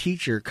art a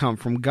teacher come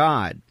from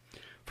God.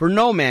 For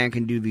no man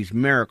can do these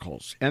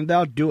miracles, and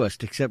thou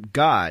doest, except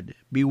God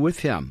be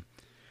with him.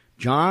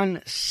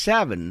 John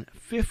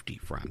 7:50,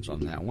 friends,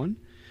 on that one.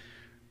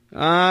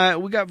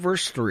 We got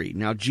verse 3.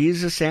 Now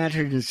Jesus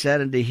answered and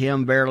said unto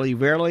him, Verily,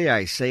 verily,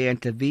 I say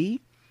unto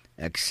thee,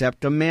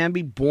 except a man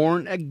be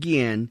born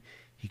again,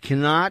 he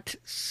cannot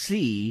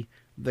see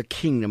the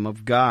kingdom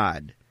of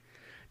God.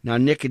 Now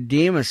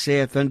Nicodemus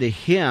saith unto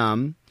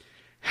him,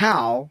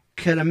 How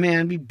can a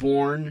man be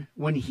born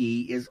when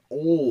he is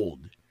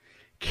old?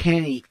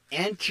 Can he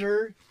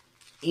enter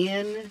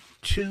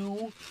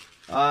into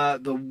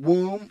the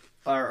womb,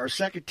 or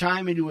second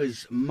time into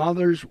his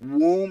mother's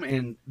womb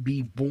and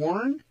be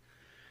born?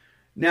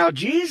 Now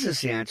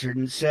Jesus answered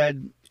and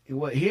said,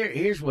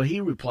 here's what he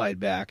replied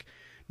back.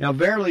 Now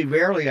verily,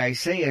 verily, I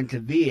say unto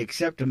thee,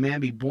 except a man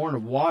be born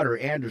of water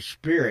and of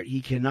spirit,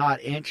 he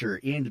cannot enter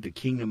into the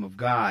kingdom of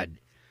God.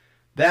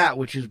 That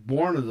which is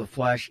born of the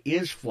flesh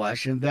is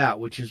flesh, and that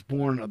which is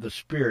born of the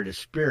spirit is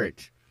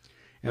spirit.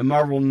 And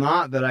marvel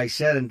not that I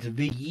said unto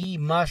thee, Ye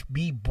must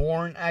be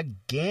born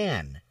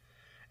again.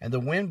 And the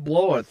wind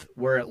bloweth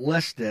where it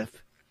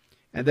listeth,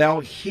 and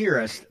thou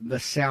hearest the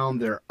sound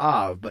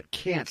thereof, but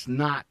canst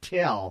not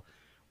tell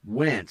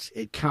whence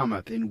it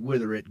cometh and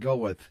whither it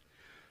goeth.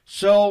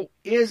 So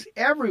is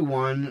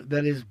everyone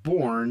that is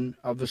born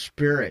of the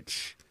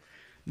Spirit.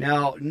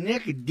 Now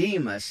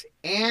Nicodemus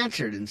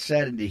answered and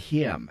said unto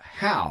him,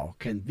 How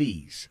can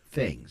these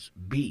things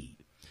be?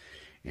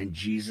 And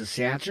Jesus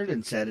answered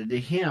and said unto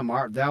him,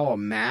 Art thou a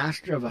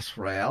master of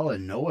Israel,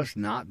 and knowest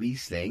not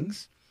these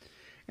things?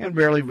 And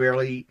verily,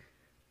 verily,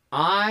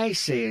 I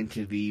say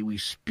unto thee, we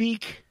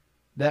speak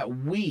that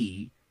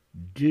we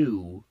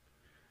do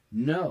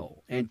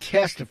know, and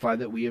testify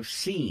that we have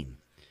seen,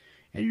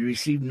 and you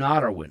receive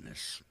not our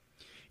witness.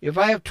 If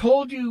I have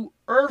told you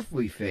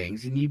earthly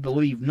things, and ye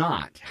believe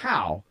not,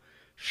 how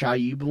shall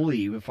ye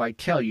believe if I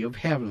tell you of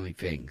heavenly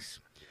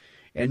things?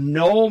 And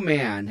no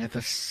man hath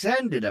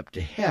ascended up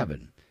to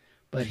heaven,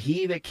 but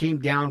he that came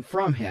down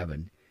from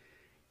heaven,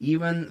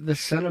 even the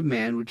Son of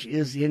Man which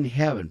is in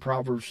heaven.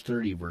 Proverbs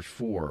 30, verse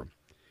 4.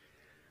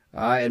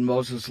 And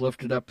Moses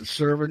lifted up the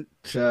serpent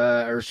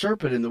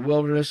in the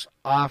wilderness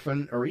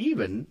often, or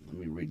even, let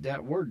me read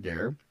that word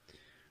there,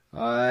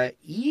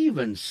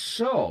 even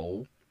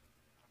so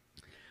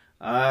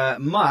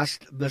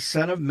must the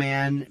Son of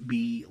Man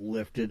be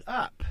lifted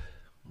up.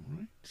 All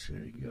right, so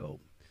there you go.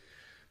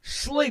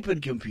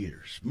 Sleeping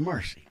computers,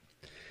 mercy.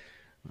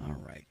 All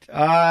right.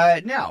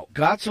 Now,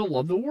 God so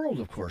loved the world,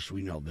 of course,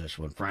 we know this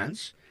one,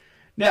 friends.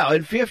 Now,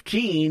 in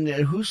 15,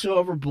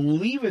 whosoever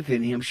believeth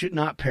in him should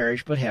not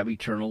perish, but have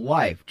eternal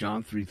life.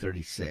 John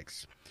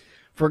 3:36.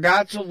 For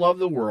God so loved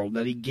the world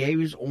that he gave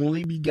his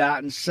only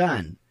begotten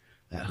Son,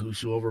 that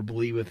whosoever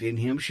believeth in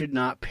him should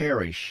not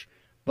perish,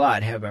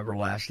 but have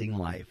everlasting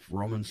life.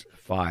 Romans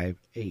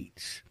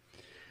 5:8.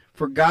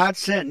 For God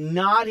sent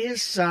not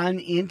his Son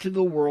into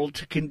the world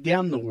to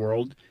condemn the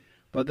world,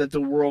 but that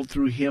the world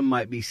through him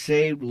might be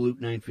saved. Luke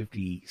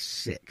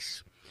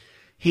 9:56.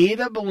 He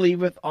that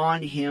believeth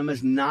on him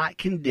is not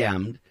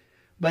condemned,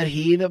 but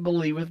he that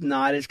believeth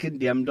not is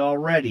condemned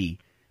already,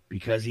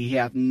 because he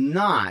hath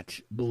not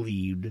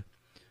believed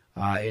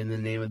in the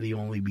name of the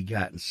only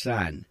begotten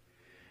Son.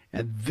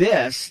 And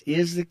this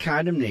is the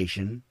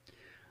condemnation,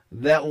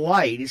 that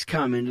light is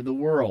come into the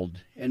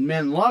world, and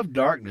men love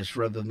darkness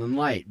rather than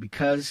light,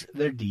 because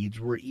their deeds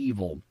were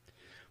evil.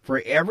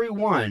 For every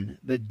one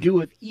that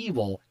doeth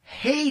evil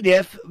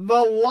hateth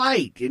the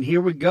light. And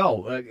here we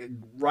go,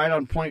 right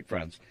on point,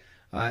 friends.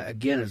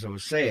 Again, as I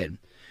was saying,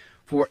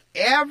 for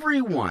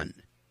everyone.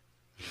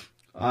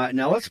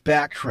 Now let's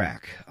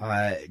backtrack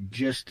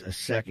just a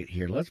second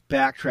here. Let's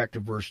backtrack to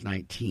verse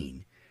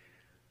 19.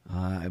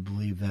 I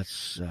believe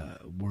that's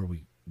where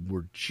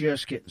we're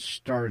just getting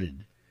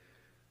started.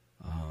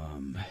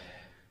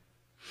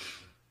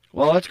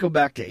 Well, let's go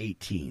back to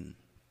 18.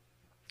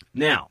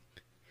 Now,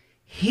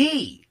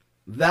 he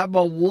that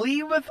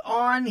believeth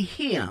on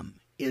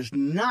him is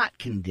not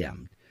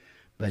condemned,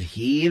 but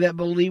he that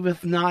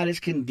believeth not is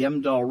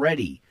condemned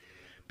already,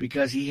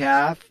 because he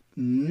hath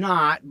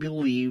not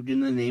believed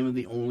in the name of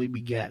the only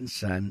begotten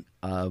Son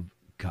of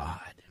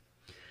God.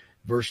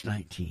 Verse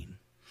 19.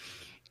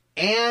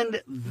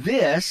 And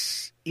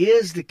this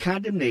is the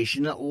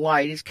condemnation, that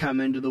light is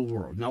come into the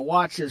world. Now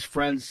watch this,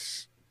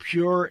 friends.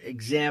 Pure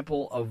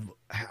example of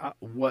how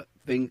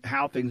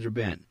things have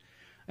been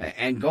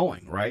and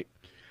going, right?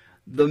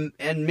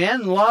 And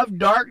men love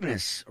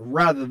darkness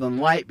rather than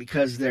light,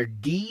 because their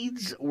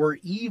deeds were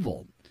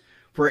evil.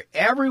 For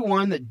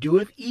everyone that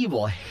doeth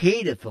evil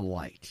hateth the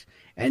light,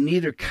 and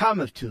neither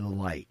cometh to the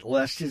light,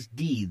 lest his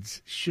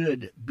deeds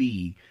should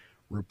be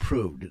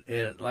reproved.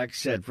 And like I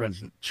said,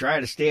 friends, try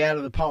to stay out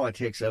of the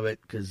politics of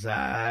it, because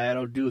I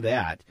don't do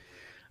that.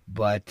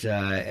 But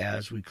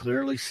as we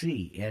clearly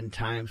see, end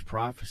times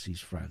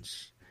prophecies,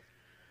 friends,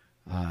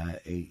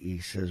 he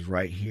says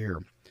right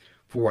here,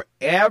 for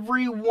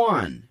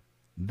everyone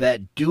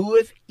that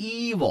doeth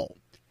evil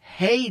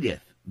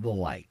hateth the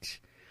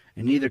light,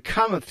 and neither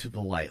cometh to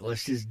the light,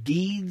 lest his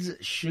deeds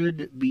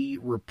should be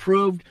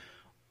reproved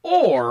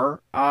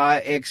or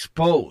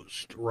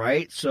exposed,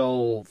 right?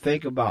 So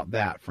think about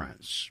that,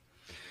 friends.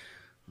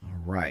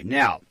 All right.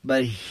 Now,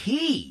 but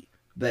he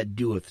that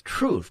doeth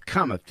truth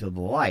cometh to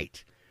the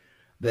light,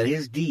 that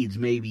his deeds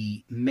may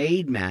be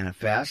made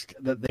manifest,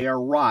 that they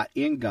are wrought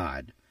in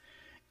God.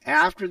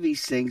 After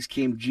these things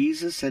came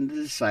Jesus and the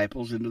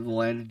disciples into the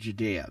land of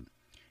Judea,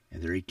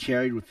 and there he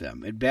tarried with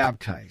them, and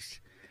baptized.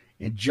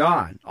 And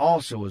John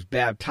also was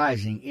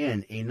baptizing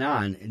in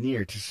Aenon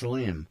near to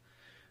Salim,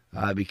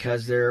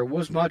 because there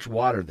was much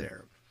water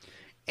there.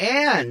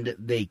 And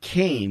they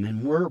came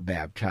and were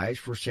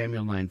baptized, 1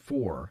 Samuel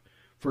 9:4.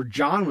 For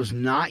John was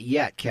not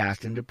yet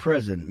cast into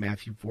prison,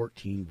 Matthew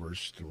 14,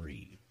 verse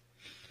 3.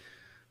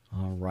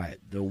 All right,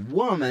 the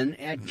woman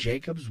at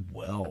Jacob's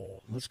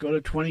well. Let's go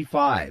to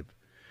 25.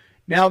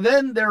 Now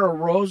then there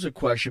arose a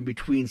question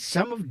between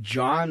some of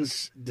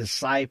John's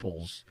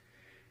disciples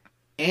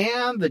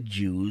and the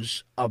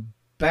Jews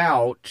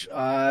about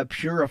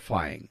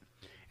purifying.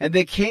 And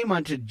they came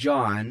unto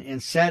John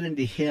and said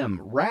unto him,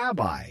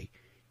 Rabbi,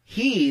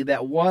 he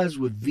that was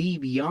with thee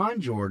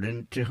beyond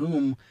Jordan, to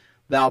whom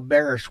thou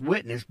bearest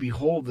witness,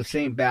 behold, the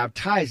same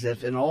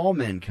baptizeth, and all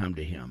men come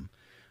to him.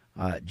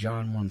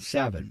 John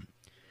 1:7.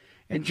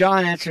 And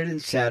John answered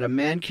and said, a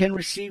man can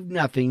receive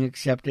nothing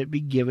except it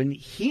be given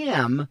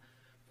him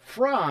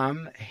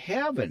from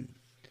heaven.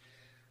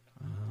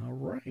 All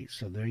right,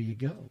 so there you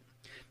go.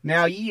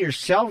 Now ye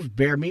yourselves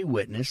bear me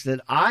witness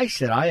that I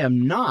said I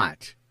am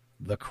not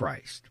the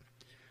Christ,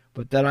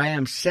 but that I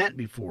am sent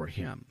before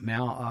him.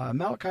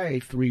 Malachi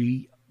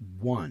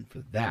 3:1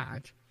 for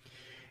that.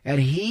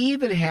 And he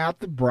that hath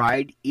the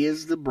bride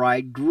is the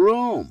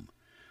bridegroom.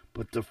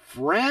 But the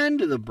friend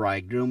of the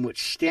bridegroom,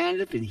 which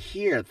standeth and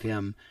heareth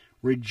him,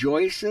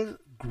 rejoiceth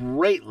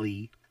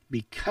greatly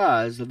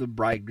because of the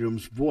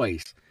bridegroom's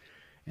voice.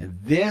 And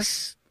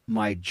this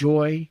my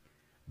joy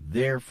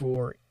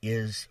therefore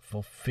is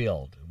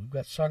fulfilled. We've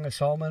got Song of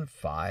Solomon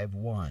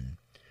 5:1.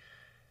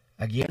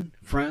 Again,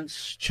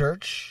 friends,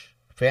 church,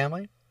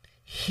 family,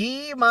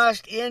 he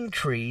must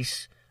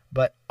increase,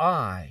 but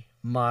I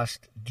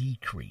must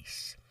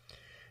decrease.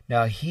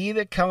 Now he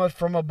that cometh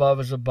from above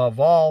is above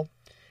all,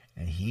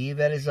 and he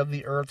that is of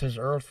the earth is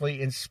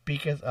earthly, and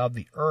speaketh of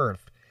the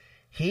earth.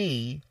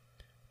 He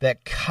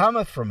that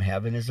cometh from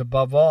heaven is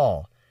above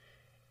all,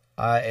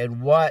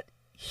 and what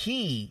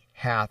he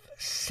hath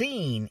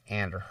seen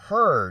and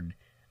heard,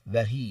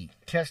 that he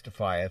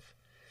testifieth.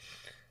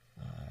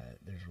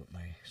 There's what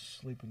my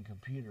sleeping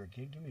computer.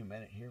 Okay, give me a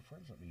minute here,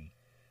 friends.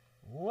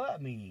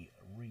 Let me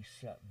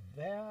reset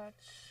that.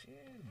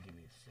 Give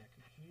me a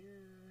second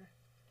here.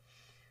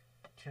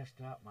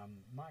 Test out my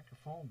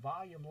microphone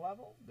volume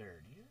level. There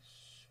it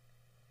is.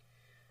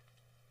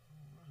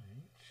 All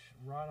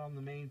right, right on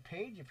the main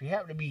page. If you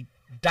happen to be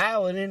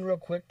dialing in real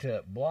quick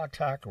to Blog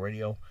Talk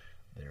Radio,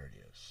 there it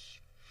is.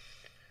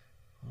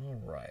 All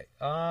right.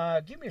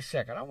 Give me a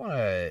second. I want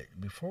to,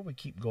 before we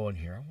keep going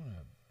here, I want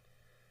to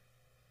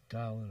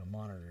dial in a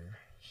monitor,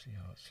 see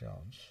how it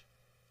sounds.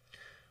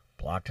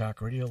 Blog Talk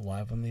Radio,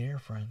 live on the air,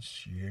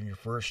 friends. You're in your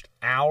first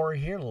hour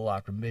here, a little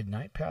after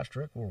midnight.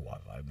 Pastor Rick,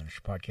 Worldwide Live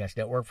Ministry Podcast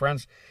Network,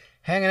 friends.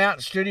 Hanging out in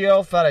the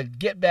studio. Thought I'd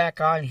get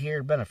back on here.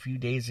 It's been a few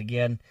days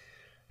again.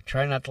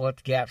 Try not to let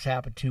the gaps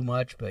happen too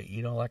much, but,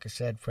 like I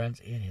said, friends,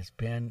 it has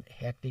been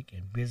hectic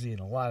and busy and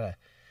a lot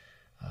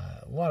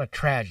of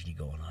tragedy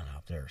going on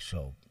out there.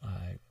 So,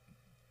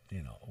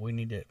 we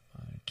need to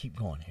keep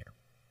going here.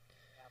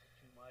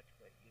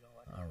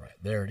 All right,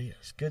 there it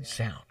is. Good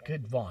sound,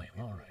 good volume.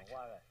 All right.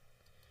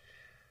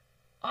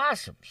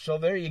 Awesome. So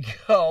there you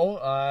go.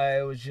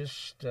 I was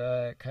just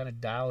kind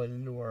of dialing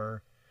into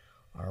our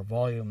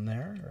volume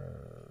there,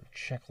 our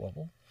check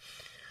level.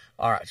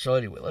 All right. So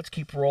anyway, let's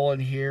keep rolling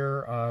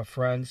here,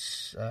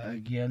 friends.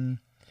 Again,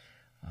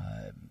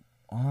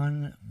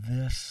 on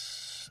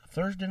this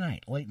Thursday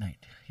night, late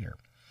night here,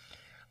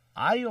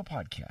 audio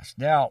podcast.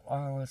 Now,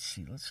 let's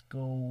see. Let's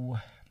go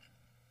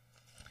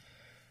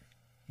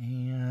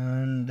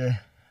and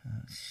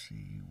let's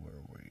see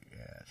where we're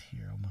at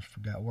here. I almost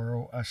forgot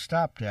where I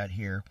stopped at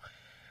here.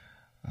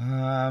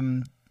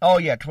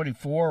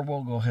 24.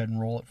 We'll go ahead and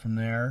roll it from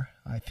there.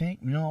 I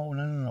think no.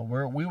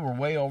 We were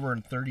way over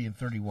in 30 and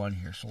 31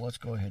 here, so let's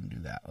go ahead and do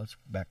that. Let's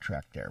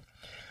backtrack there.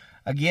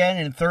 Again,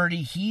 in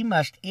 30, he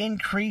must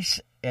increase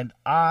and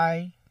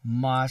I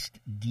must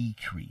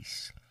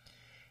decrease.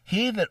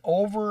 He that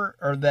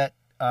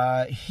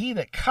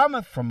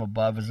cometh from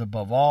above is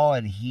above all,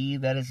 and he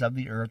that is of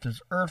the earth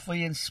is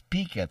earthly, and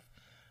speaketh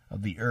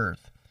of the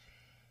earth.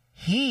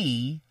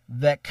 He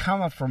that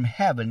cometh from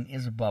heaven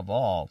is above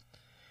all,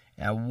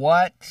 And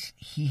what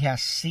he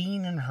has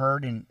seen and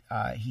heard, and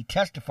he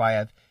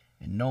testifieth,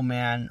 and no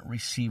man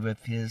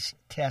receiveth his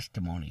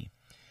testimony.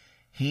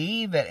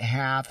 He that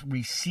hath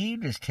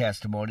received his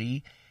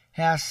testimony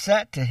has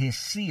set to his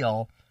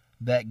seal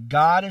that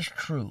God is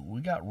true.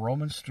 We got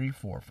Romans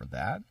 3:4 for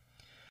that.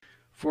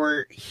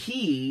 For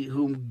he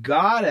whom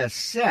God hath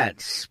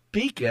sent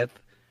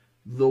speaketh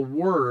the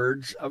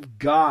words of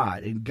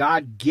God, and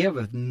God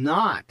giveth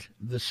not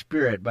the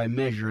Spirit by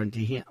measure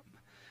unto him.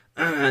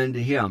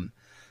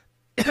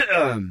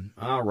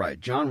 All right,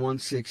 John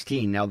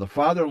 1:16. Now the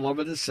Father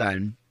loveth the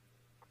Son,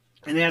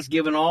 and hath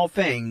given all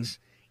things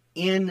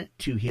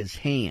into his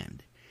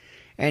hand.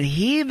 And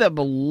he that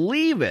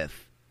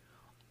believeth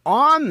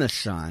on the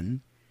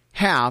Son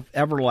hath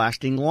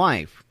everlasting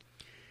life.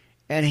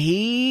 And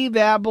he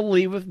that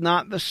believeth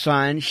not the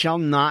Son shall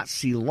not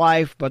see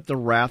life, but the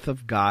wrath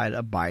of God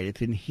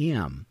abideth in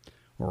him,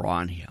 or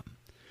on him.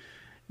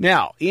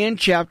 Now, in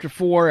chapter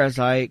 4, as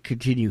I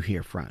continue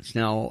here, friends.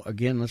 Now,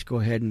 again, let's go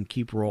ahead and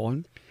keep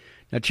rolling.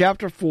 Now,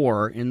 chapter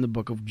 4 in the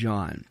book of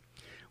John.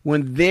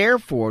 When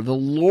therefore the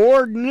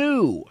Lord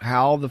knew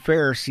how the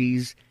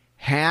Pharisees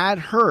had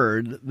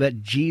heard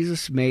that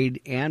Jesus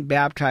made and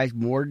baptized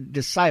more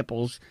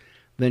disciples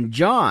than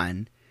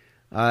John,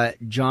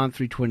 John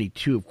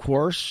 3:22, of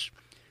course,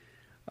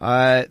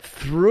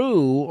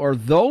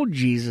 though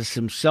Jesus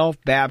himself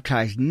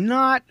baptized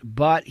not,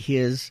 but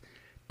his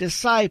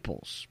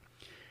disciples,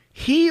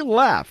 he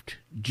left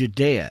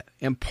Judea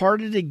and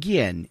parted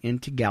again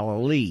into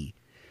Galilee.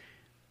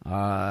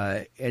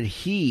 And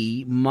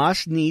he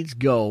must needs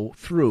go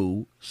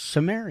through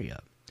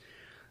Samaria.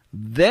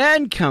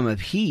 Then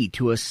cometh he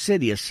to a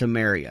city of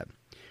Samaria,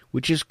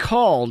 which is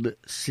called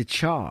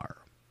Sychar,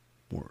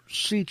 or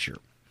Secher,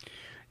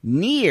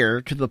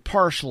 near to the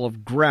parcel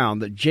of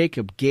ground that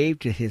Jacob gave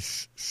to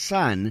his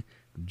son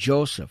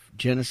Joseph.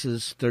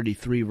 Genesis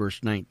 33,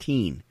 verse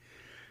 19.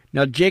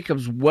 Now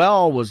Jacob's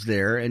well was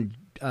there, and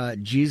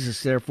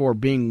Jesus, therefore,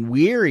 being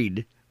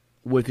wearied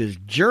with his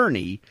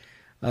journey,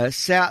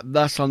 sat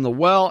thus on the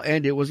well,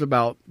 and it was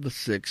about the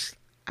 6th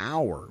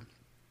hour.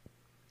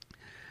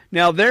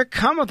 Now there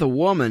cometh a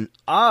woman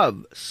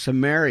of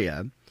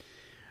Samaria,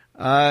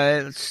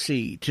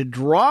 to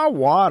draw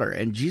water,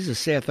 and Jesus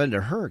saith unto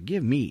her,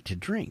 Give me to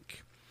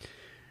drink.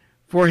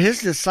 For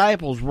his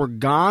disciples were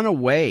gone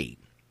away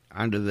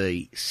unto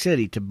the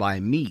city to buy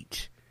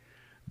meat.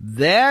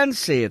 Then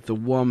saith the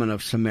woman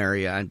of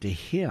Samaria unto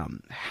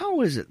him,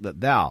 How is it that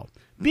thou,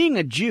 being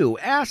a Jew,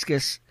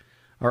 askest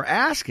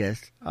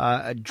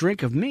a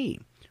drink of me,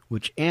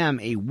 which am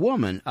a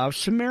woman of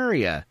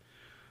Samaria?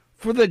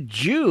 For the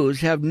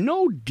Jews have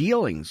no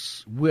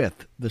dealings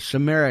with the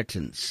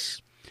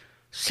Samaritans.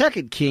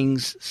 2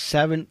 Kings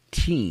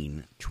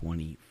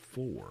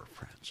 17:24,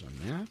 friends, on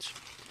that.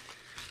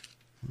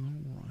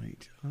 All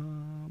right.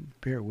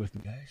 Bear with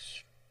me,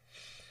 guys.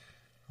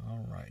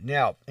 All right.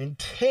 Now, in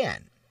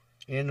 10,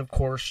 in, of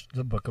course,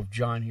 the book of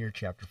John here,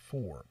 chapter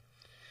 4.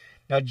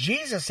 Now,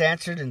 Jesus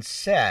answered and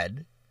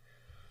said,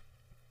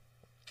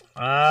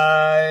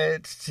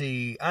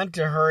 unto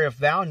her, If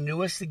thou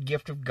knewest the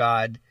gift of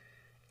God,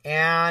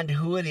 and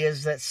who it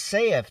is that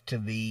saith to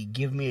thee,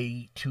 Give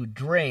me to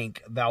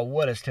drink, thou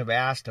wouldest have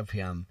asked of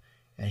him,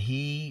 and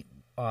he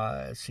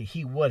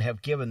would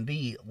have given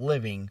thee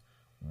living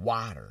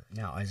water.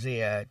 Now,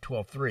 Isaiah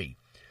 12:3.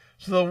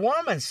 So the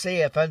woman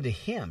saith unto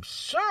him,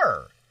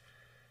 Sir,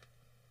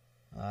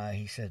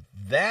 he said,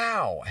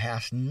 Thou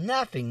hast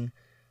nothing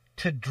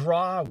to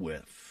draw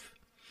with,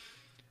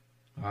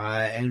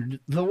 and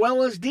the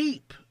well is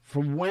deep.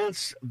 From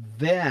whence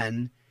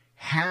then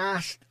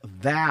hast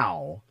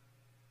thou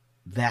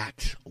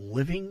that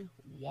living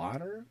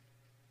water?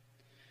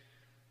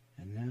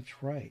 And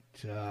that's right.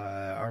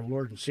 Our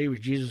Lord and Savior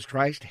Jesus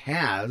Christ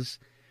has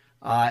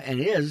and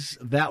is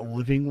that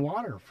living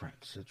water,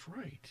 friends. That's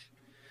right.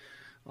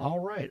 All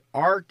right.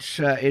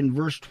 In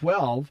verse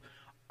 12,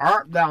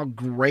 art thou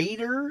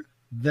greater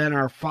than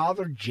our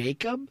father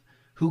Jacob,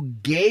 who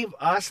gave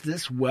us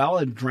this well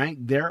and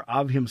drank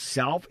thereof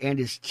himself and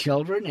his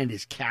children and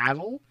his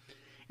cattle?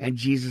 And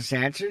Jesus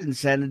answered and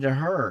said unto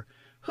her,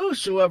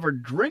 Whosoever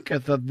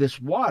drinketh of this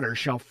water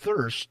shall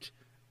thirst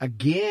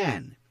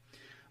again.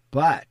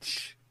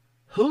 But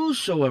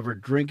whosoever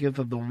drinketh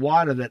of the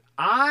water that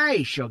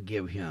I shall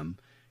give him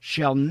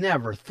shall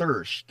never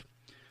thirst.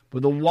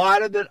 But the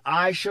water that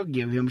I shall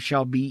give him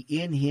shall be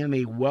in him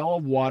a well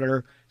of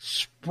water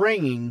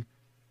springing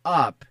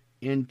up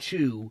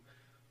into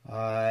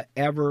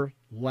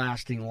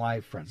everlasting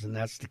life, friends. And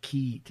that's the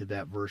key to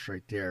that verse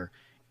right there.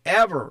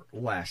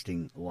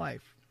 Everlasting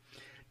life.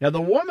 Now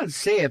the woman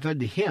saith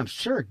unto him,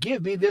 Sir,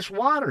 give me this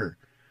water,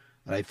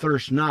 that I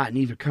thirst not,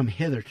 neither come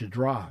hither to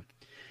draw.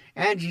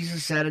 And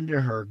Jesus said unto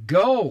her,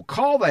 Go,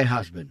 call thy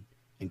husband,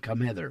 and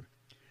come hither.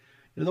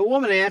 Now the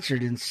woman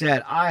answered and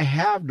said, I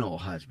have no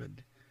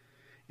husband.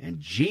 And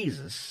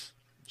Jesus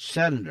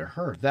said unto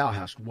her, Thou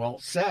hast well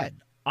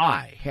said,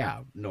 I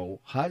have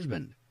no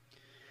husband.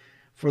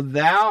 For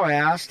thou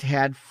hast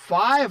had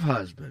 5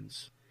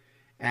 husbands,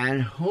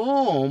 and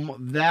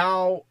whom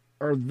thou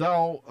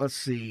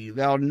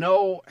thou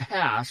now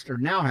hast,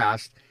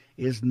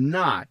 is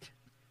not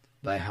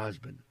thy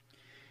husband.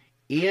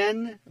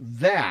 In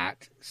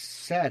that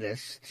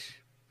saidest,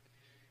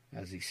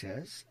 as he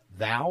says,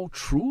 thou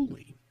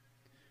truly.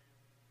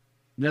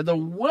 Now the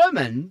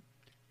woman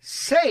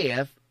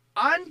saith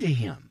unto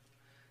him,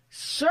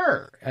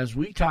 Sir, as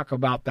we talk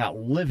about that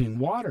living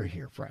water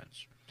here,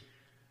 friends.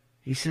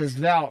 He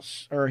says,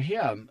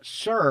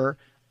 Sir,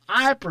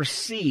 I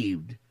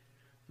perceived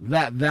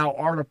that thou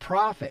art a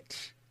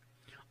prophet.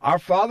 Our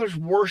fathers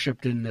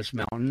worshipped in this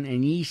mountain,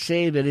 and ye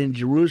say that in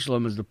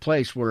Jerusalem is the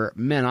place where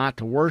men ought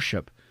to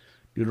worship.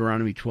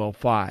 Deuteronomy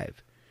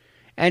 12:5.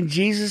 And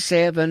Jesus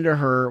saith unto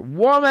her,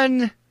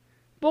 Woman,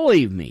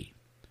 believe me,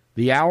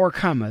 the hour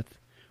cometh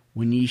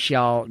when ye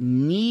shall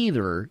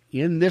neither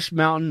in this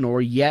mountain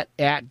nor yet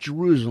at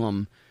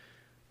Jerusalem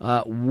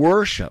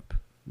worship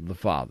the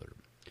Father.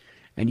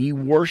 And ye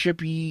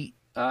worship ye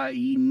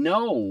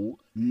know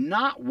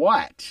not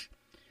what.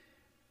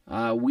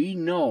 We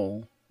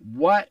know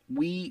what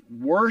we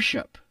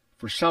worship,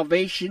 for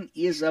salvation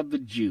is of the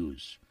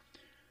Jews.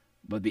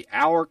 But the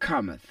hour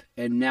cometh,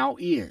 and now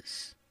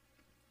is,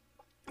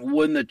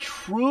 when the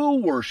true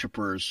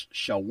worshipers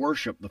shall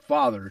worship the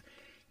Father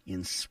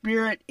in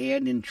spirit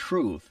and in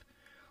truth,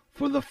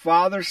 for the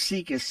Father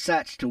seeketh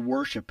such to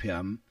worship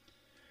him.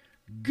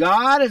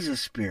 God is a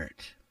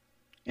spirit,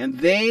 and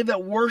they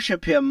that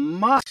worship him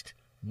must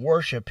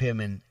worship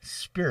him in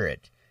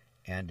spirit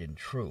and in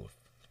truth.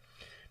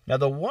 Now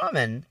the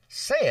woman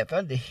saith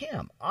unto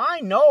him,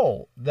 I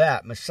know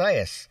that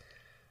Messiah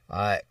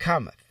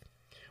cometh,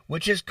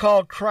 which is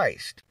called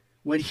Christ.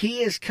 When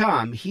he is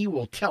come, he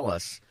will tell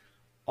us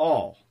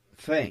all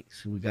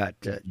things. We got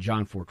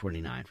John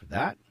 4:29 for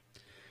that.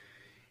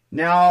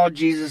 Now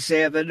Jesus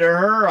saith unto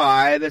her,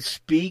 I that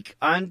speak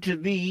unto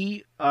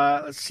thee,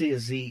 let's see,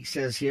 as he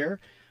says here,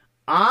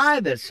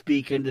 I that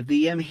speak unto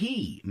thee am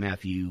he.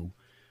 Matthew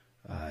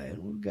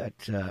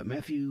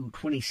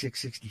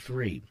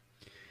 26:63.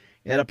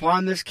 And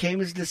upon this came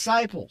his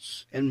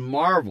disciples, and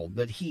marveled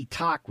that he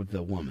talked with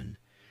the woman.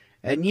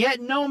 And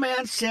yet no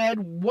man said,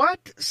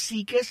 What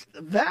seekest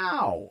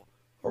thou?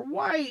 Or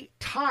why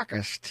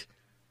talkest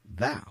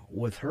thou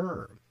with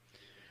her?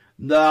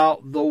 The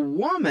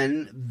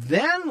woman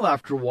then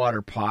left her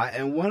water pot,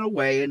 and went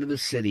away into the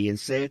city, and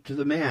saith to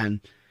the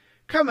man,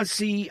 Come and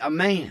see a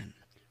man,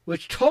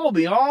 which told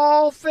me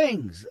all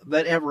things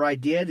that ever I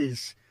did.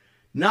 Is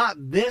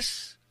not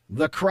this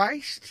the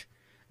Christ?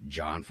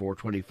 John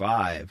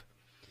 4:25.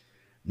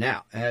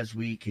 Now, as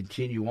we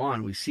continue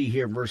on, we see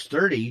here in verse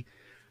 30,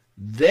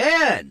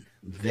 Then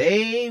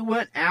they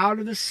went out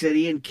of the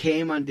city and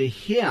came unto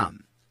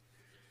him.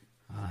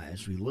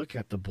 As we look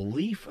at the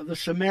belief of the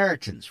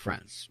Samaritans,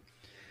 friends.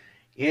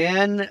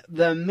 In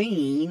the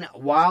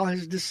meanwhile,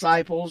 his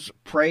disciples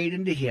prayed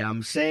unto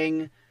him,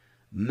 saying,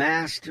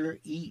 Master,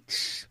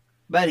 eat.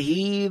 But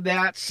he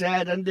that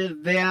said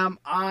unto them,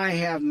 I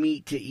have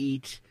meat to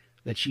eat,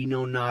 that ye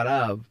know not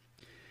of.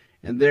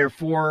 And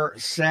therefore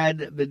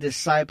said the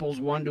disciples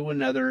one to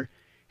another,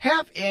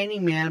 Hath any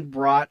man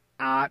brought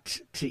aught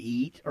to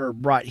eat, or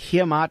brought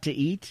him aught to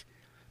eat?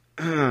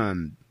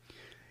 And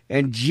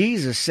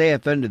Jesus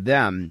saith unto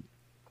them,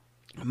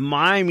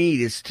 My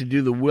meat is to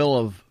do the will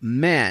of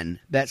men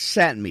that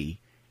sent me,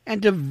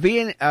 and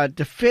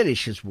to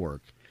finish his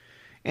work.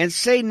 And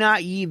say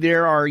not ye,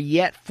 There are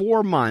yet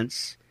 4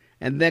 months,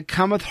 and then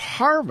cometh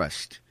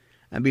harvest.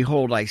 And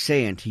behold, I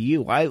say unto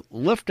you, I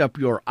lift up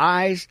your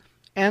eyes,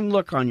 and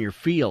look on your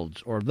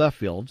fields, or the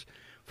fields,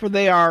 for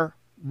they are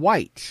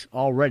white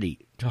already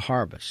to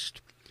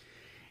harvest.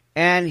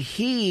 And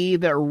he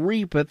that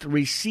reapeth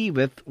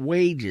receiveth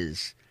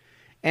wages,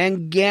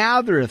 and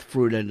gathereth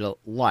fruit unto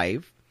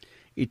life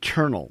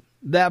eternal,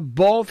 that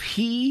both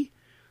he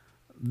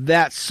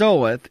that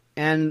soweth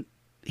and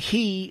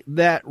he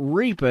that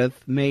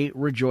reapeth may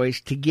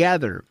rejoice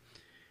together.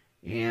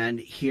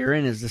 And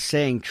herein is the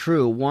saying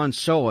true, one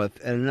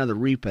soweth and another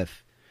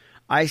reapeth.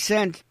 I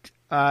sent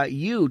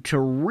you to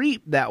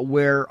reap that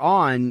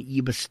whereon ye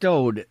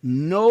bestowed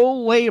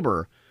no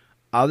labor.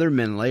 Other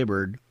men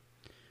labored,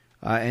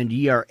 and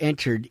ye are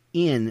entered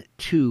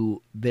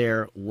into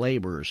their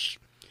labors.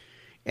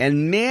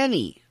 And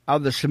many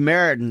of the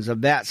Samaritans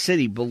of that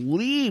city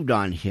believed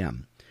on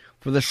him,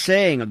 for the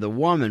saying of the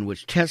woman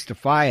which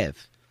testified,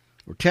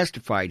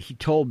 he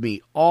told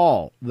me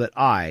all that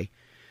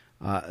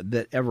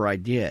that ever I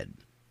did.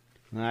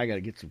 I got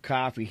to get some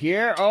coffee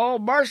here. Oh,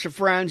 Marcia,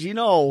 friends, we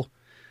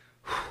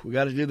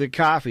got to do the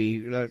coffee.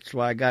 That's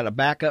why I got a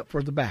backup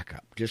for the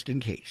backup, just in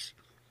case.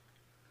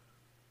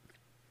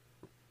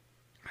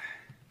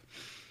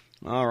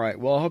 All right.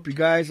 Well, I hope you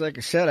guys, like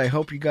I said, I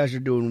hope you guys are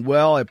doing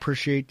well. I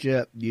appreciate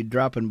you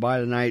dropping by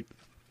tonight.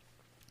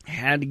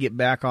 Had to get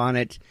back on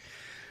it.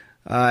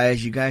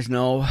 As you guys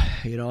know,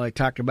 I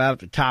talked about at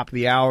the top of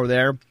the hour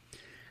there.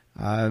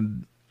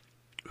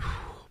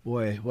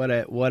 Boy,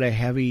 what a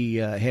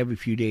heavy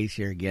few days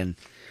here again.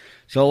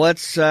 So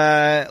let's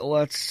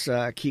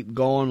keep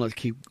going. Let's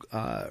keep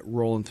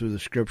rolling through the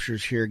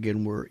scriptures here.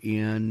 Again, we're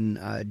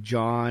in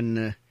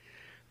John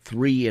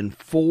 3 and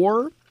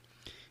 4.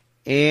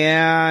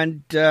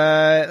 And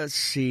let's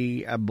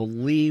see, I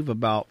believe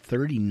about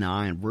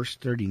 39, verse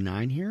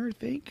 39 here, I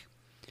think.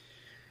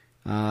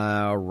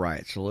 All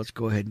right, so let's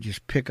go ahead and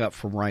just pick up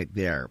from right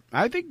there.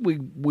 I think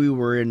we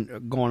were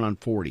going on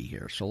 40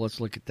 here, so let's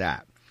look at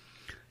that.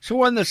 So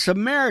when the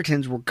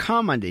Samaritans were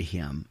come unto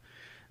him,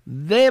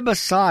 they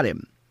besought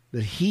him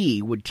that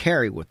he would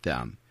tarry with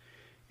them.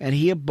 And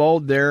he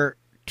abode there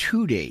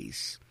 2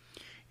 days.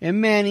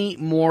 And many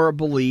more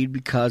believed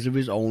because of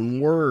his own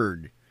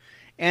word.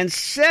 And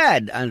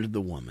said unto the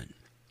woman,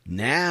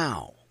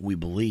 Now we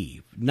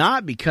believe,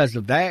 not because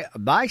of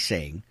thy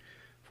saying,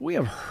 for we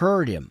have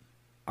heard him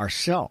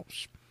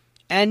ourselves,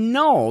 and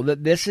know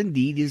that this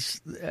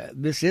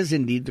is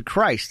indeed the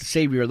Christ, the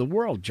Savior of the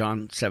world.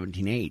 John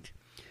 17:8.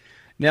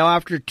 Now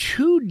after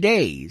 2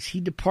 days he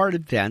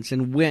departed thence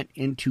and went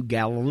into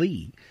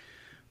Galilee.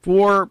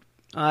 For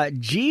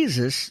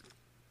Jesus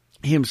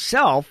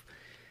himself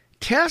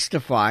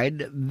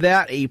testified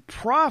that a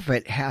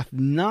prophet hath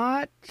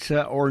not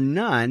or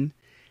none.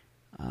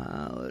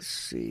 Let's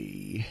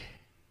see.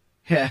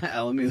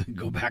 Let me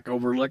go back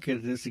over and look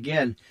at this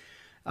again.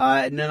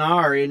 None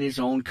are in his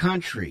own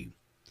country.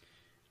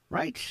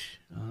 Right?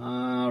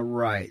 All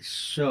right.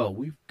 So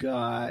we've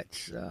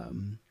got.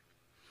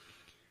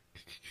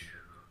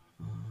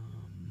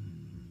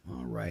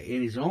 All right.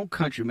 In his own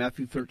country,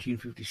 Matthew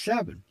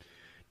 13:57.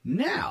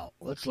 Now,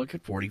 let's look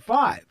at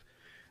 45.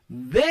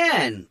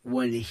 Then,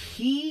 when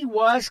he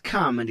was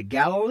come into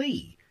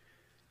Galilee,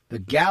 the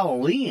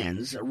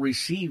Galileans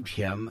received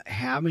him,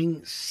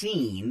 having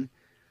seen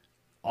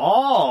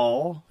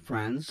all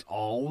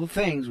the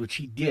things which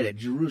he did at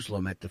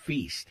Jerusalem at the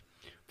feast.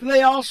 For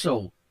they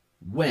also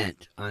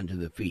went unto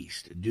the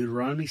feast.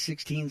 Deuteronomy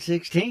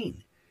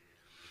 16:16.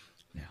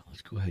 Now,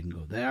 let's go ahead and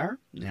go there.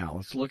 Now,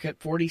 let's look at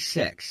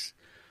 46.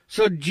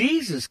 So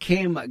Jesus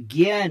came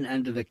again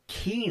into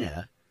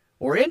Cana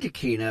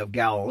of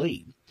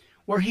Galilee,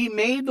 where he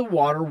made the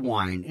water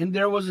wine. And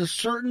there was a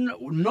certain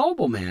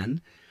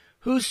nobleman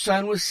whose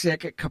son was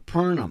sick at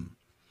Capernaum.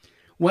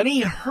 When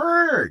he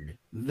heard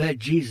that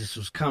Jesus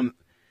was come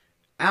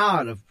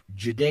out of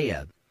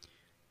Judea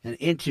and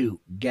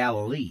into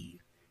Galilee,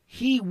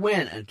 he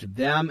went unto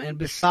them and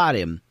besought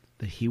him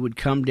that he would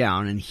come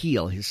down and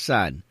heal his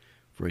son,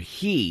 for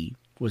he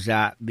was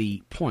at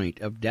the point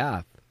of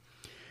death.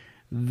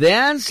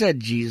 Then said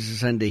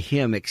Jesus unto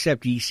him,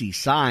 Except ye see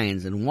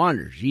signs and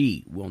wonders,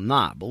 ye will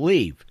not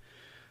believe.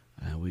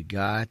 We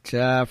got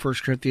 1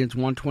 Corinthians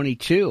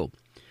 1:22.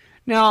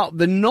 Now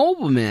the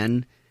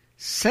nobleman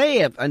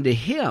saith unto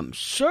him,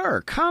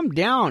 Sir, come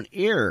down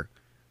ere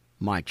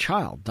my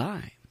child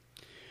die.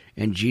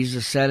 And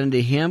Jesus said unto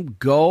him,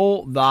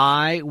 Go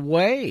thy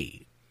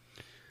way.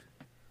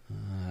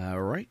 All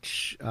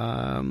right.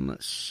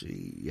 Let's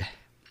see.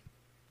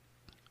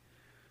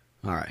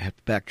 All right, I have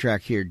to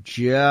backtrack here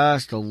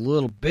just a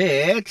little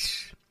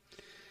bit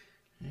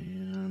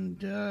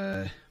and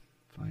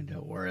find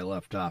out where I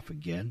left off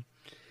again.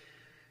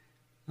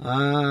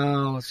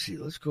 Let's see.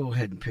 Let's go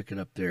ahead and pick it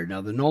up there. Now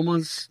the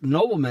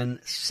nobleman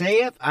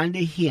saith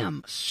unto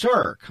him,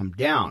 Sir, come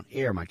down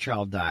ere my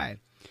child die.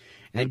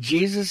 And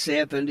Jesus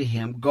saith unto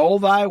him, Go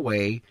thy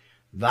way,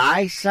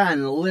 thy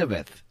son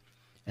liveth.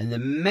 And the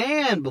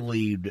man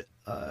believed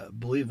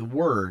the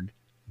word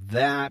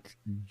that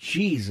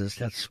Jesus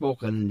hath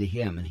spoken unto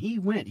him, and he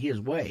went his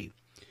way.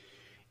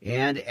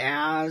 And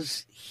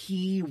as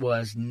he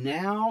was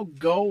now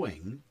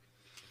going,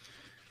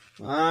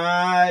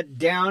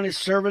 down his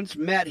servants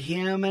met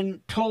him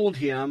and told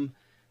him,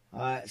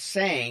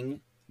 saying,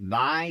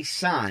 Thy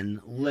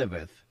son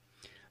liveth.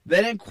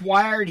 Then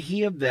inquired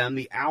he of them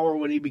the hour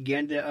when he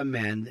began to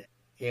amend,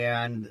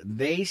 and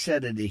they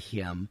said unto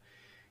him,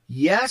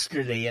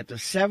 Yesterday at the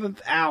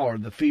 7th hour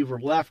the fever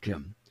left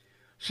him.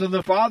 So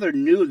the father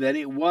knew that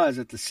it was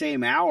at the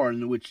same hour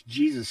in which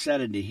Jesus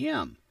said unto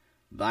him,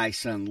 Thy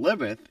son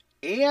liveth,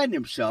 and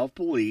himself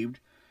believed,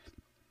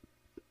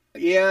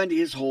 and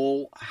his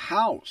whole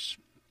house.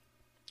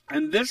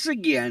 And this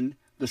again,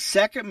 the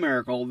second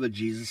miracle that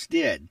Jesus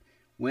did,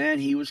 when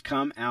he was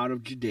come out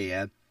of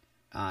Judea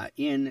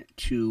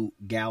into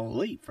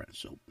Galilee, friends.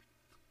 So,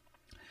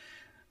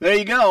 there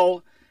you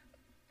go.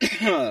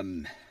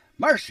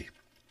 Mercy.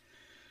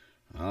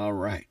 All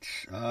right.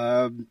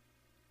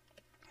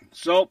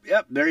 So,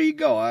 yep, there you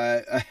go.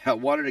 I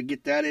wanted to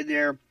get that in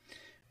there.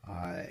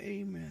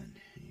 Amen.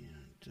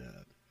 And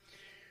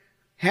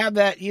have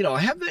that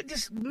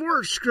just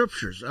more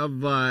scriptures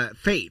of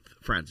faith,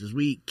 friends, as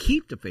we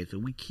keep the faith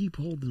and we keep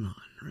holding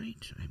on,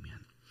 right?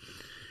 Amen.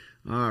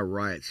 All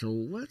right, so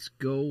let's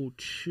go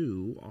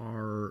to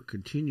our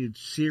continued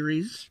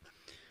series.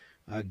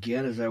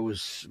 Again, as I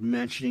was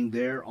mentioning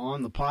there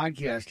on the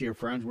podcast here,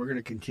 friends, we're going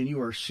to continue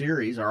our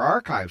series, our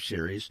archive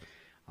series,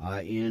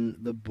 in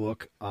the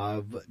book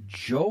of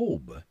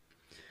Job.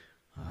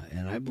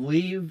 And I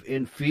believe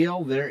and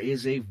feel there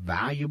is a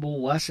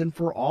valuable lesson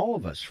for all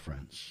of us,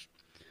 friends,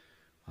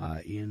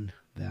 in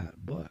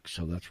that book.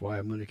 So that's why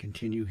I'm going to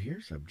continue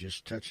here. So I've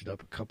just touched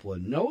up a couple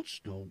of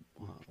notes. No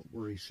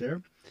worries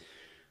there.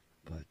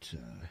 But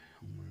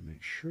I want to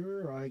make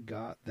sure I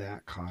got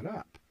that caught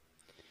up.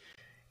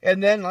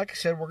 And then, like I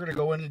said, we're going to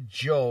go into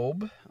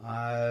Job.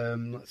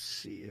 Let's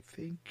see, I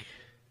think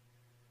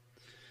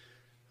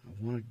I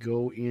want to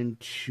go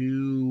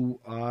into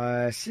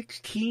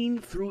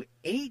 16 through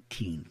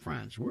 18,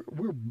 friends.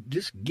 We're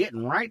just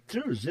getting right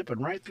through,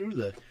 zipping right through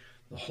the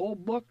whole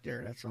book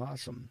there. That's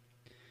awesome.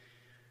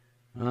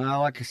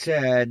 Like I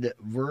said,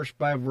 verse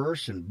by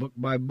verse and book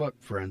by book,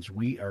 friends,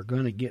 we are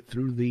going to get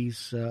through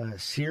these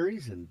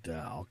series, and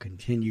I'll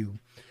continue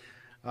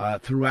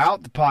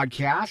throughout the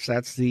podcast.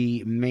 That's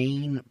the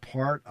main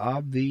part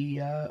of the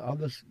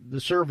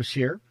service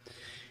here,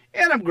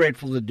 and I'm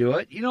grateful to do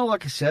it. You know,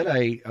 like I said,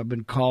 I've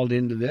been called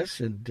into this,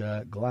 and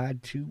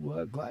glad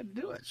to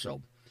do it.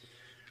 So,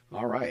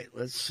 all right,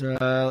 let's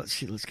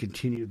see. Let's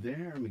continue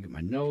there. Let me get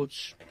my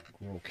notes.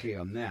 We're okay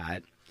on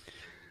that.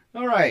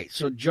 All right,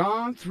 so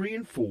John 3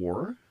 and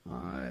 4,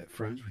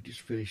 friends, we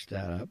just finished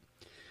that up.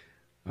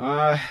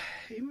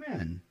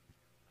 Amen.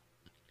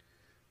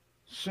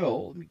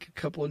 So, let me get a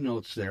couple of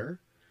notes there.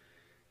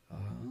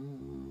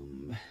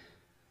 Amen.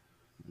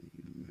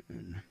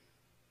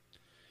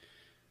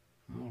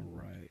 All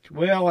right.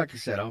 Well, like I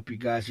said, I hope you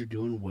guys are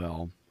doing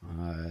well.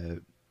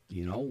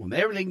 You know, with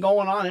everything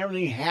going on,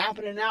 everything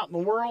happening out in the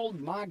world,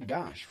 my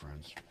gosh,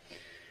 friends.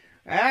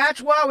 That's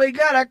why we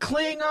gotta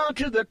cling on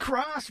to the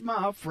cross,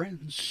 my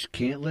friends.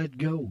 Can't let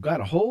go.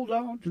 Gotta hold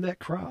on to that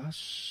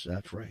cross.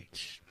 That's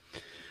right.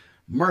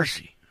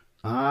 Mercy.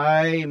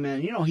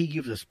 Amen. You know, he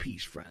gives us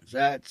peace, friends.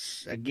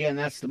 That's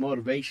the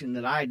motivation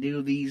that I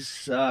do these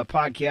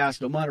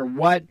podcasts, no matter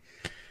what.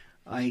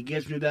 He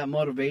gives me that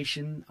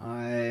motivation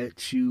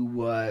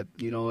to,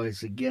 you know,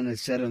 as I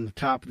said on the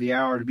top of the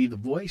hour, to be the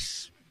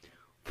voice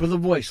for the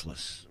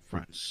voiceless,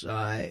 friends.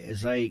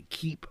 As I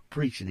keep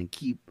preaching and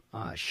keep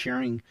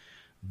sharing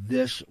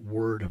this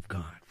word of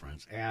God,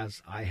 friends,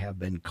 as I have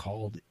been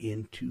called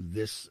into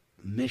this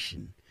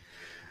mission.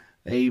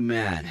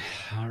 Amen.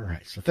 All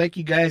right. So thank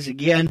you guys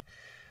again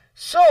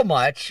so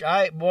much.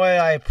 I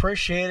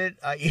appreciate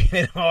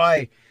it.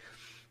 I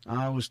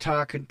was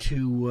talking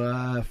to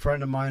a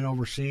friend of mine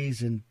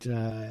overseas, and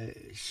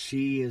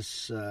she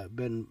has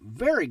been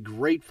very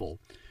grateful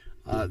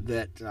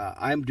that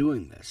I'm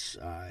doing this.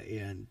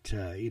 And,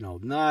 you know,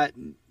 not,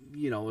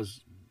 you know, as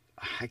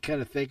I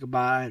kind of think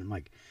about it, I'm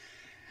like,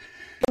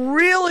 I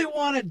really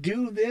want to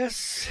do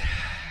this,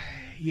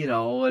 you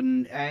know,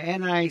 and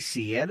I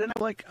see it, and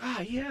I'm like,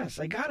 yes,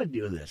 I got to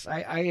do this.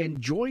 I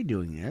enjoy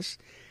doing this,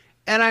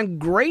 and I'm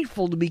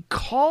grateful to be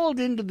called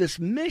into this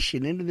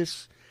mission, into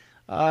this,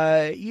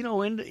 you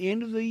know,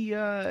 into the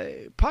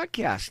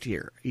podcast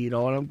here, you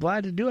know, and I'm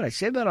glad to do it. I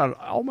say that on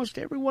almost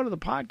every one of the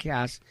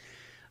podcasts.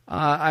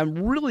 I'm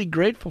really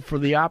grateful for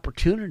the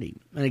opportunity.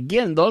 And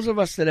again, those of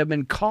us that have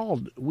been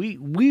called, we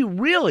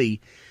really,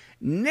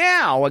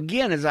 now,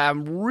 again, as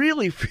I'm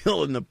really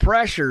feeling the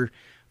pressure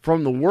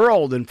from the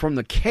world and from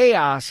the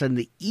chaos and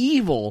the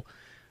evil,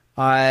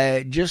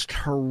 just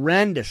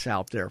horrendous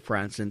out there,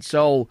 friends. And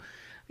so,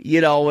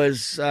 you know,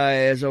 as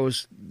I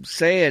was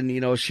saying,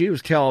 you know, she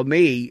was telling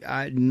me,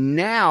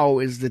 now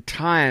is the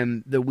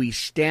time that we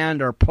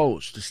stand our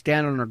post, to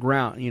stand on our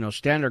ground, you know,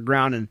 stand our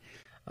ground and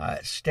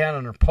stand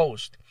on our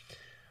post.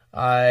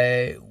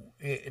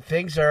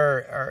 Things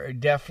are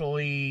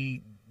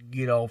definitely,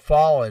 you know,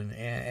 falling,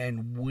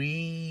 and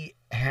we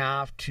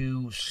have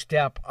to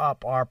step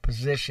up our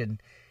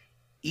position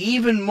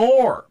even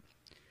more.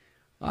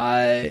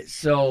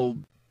 So,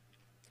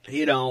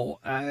 you know,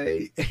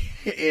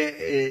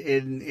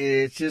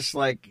 it's just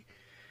like,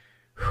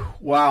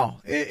 wow,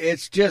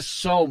 it's just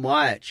so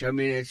much. I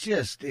mean, it's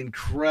just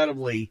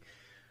incredibly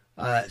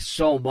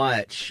so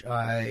much,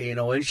 you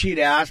know, and she'd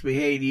ask me,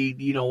 hey, do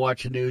you know,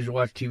 watch the news or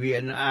watch TV?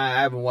 And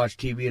I haven't watched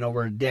TV in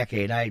over a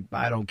decade. I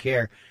don't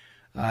care.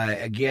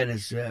 Again,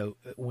 is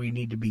we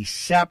need to be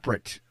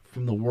separate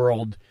from the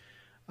world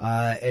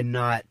and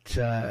not,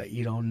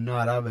 you know,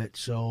 not of it.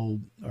 So,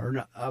 or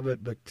not of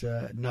it, but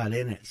not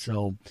in it.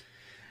 So,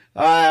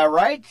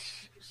 right.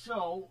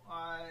 So,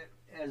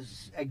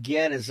 as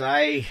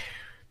I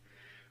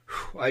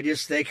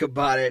just think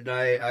about it,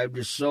 and I'm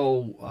just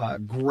so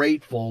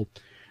grateful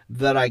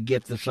that I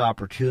get this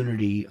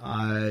opportunity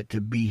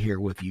to be here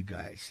with you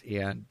guys.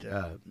 And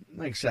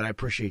like I said, I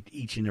appreciate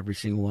each and every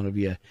single one of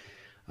you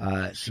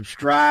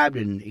subscribed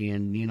and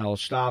you know,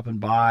 stopping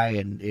by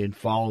and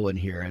following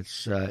here.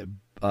 It's a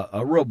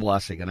real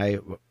blessing, and I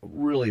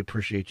really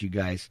appreciate you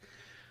guys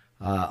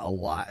a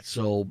lot.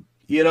 So,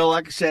 you know,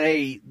 like I said,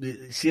 hey,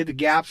 see the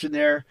gaps in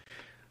there?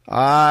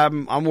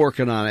 I'm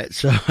working on it.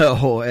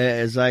 So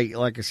as I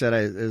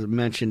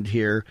mentioned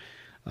here,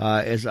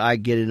 as I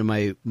get into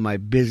my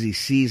busy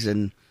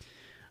season,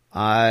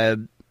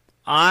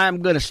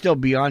 I'm going to still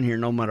be on here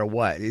no matter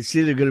what. It's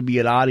either going to be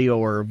an audio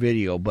or a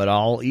video, but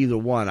either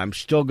one. I'm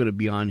still going to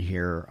be on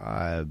here,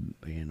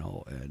 you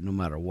know, no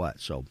matter what.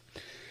 So,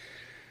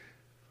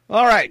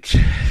 all right.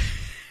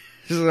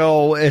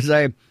 So as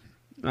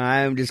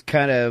I'm just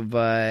kind of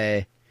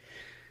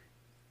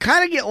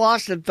get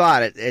lost in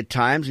thought at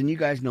times, and you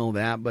guys know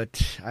that,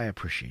 but I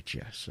appreciate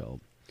you.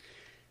 So,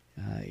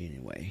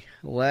 Anyway,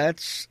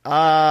 let's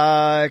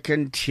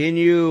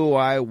continue.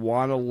 I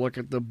want to look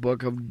at the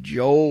book of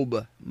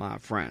Job, my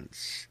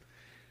friends.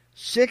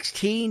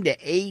 16 to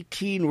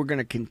 18, we're going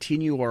to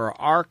continue our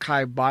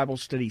archive Bible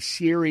study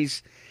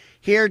series.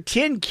 Here,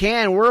 Tin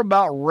Can, we're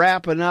about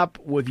wrapping up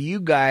with you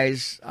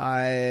guys,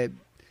 just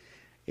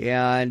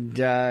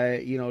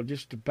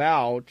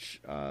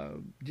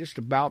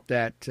about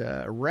that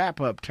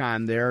wrap-up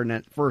time there in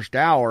that first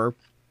hour.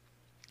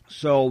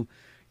 So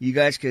you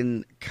guys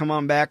can come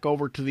on back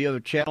over to the other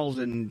channels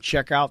and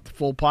check out the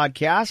full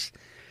podcast.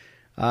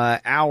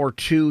 Hour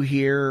 2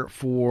 here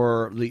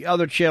for the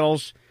other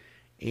channels,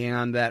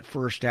 and that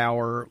first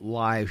hour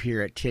live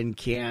here at Tin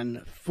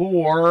Can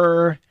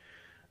for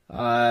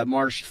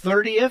March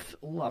 30th,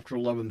 after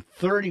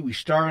 11:30. We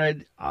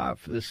started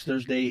for this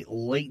Thursday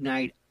late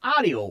night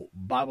audio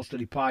Bible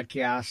study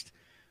podcast.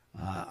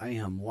 I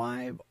am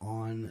live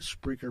on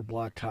Spreaker,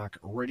 Blog Talk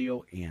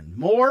Radio, and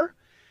more.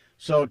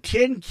 So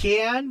Tin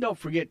Can, don't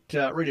forget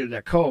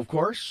radio.co, of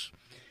course.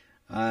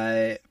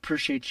 I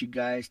appreciate you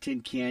guys.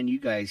 Tin Can, you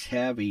guys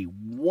have a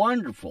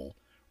wonderful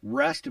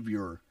rest of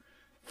your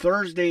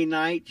Thursday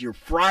night, your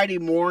Friday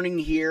morning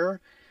here.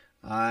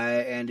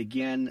 And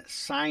again,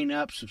 sign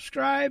up,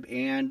 subscribe,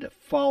 and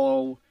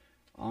follow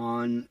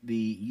on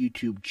the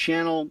YouTube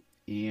channel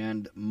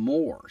and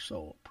more.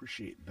 So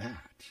appreciate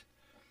that.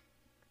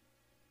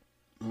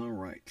 All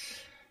right.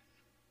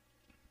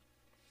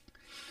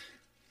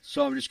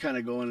 So I'm just kind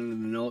of going into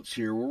the notes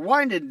here. We're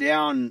winding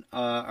down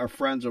our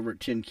friends over at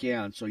Tin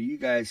Can. So you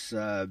guys,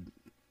 like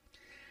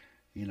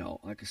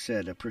I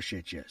said, I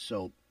appreciate you.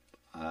 So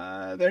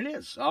there it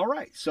is. All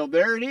right. So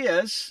there it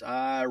is.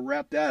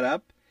 Wrap that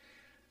up.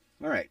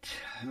 All right.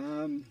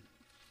 Let's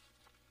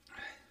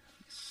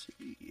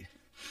see.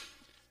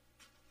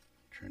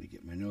 Trying to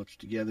get my notes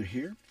together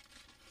here.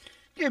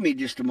 Give me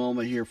just a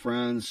moment here,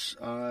 friends.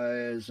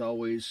 As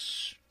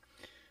always.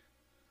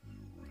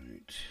 All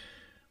right.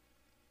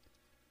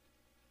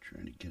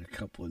 Trying to get a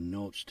couple of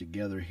notes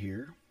together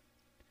here.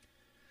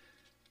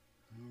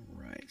 All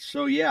right.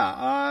 So,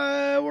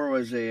 yeah, where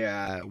was I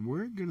at?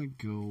 We're going to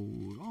go,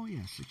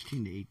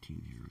 16 to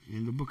 18 here.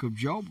 In the book of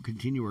Job,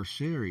 continue our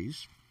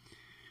series.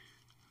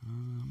 All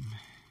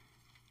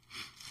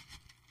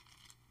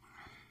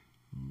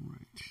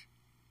right.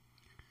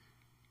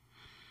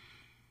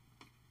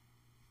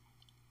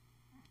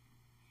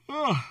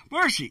 Oh,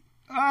 mercy.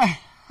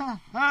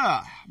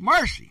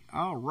 Mercy.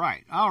 All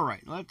right.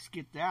 Let's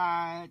get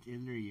that.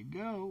 And there you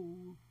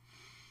go.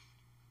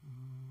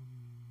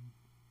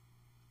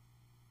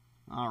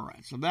 All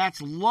right. So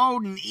that's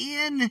loading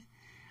in.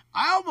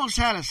 I almost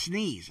had a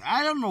sneeze.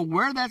 I don't know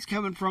where that's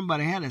coming from,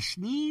 but I had a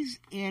sneeze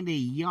and a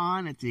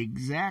yawn at the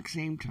exact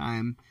same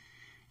time.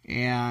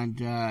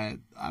 And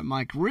I'm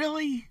like,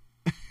 really?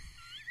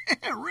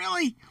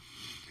 Really?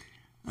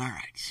 All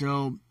right.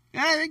 So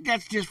I think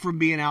that's just from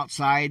being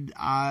outside.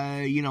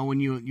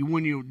 When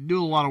you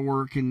do a lot of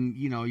work and,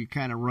 you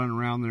kind of run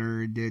around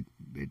there,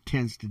 it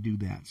tends to do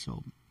that.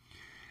 So,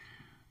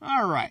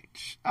 all right.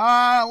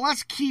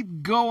 Let's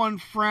keep going,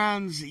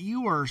 friends.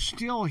 You are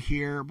still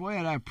here. Boy,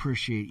 I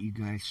appreciate you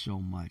guys so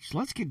much.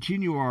 Let's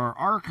continue our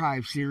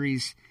archive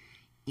series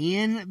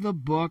in the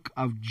book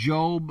of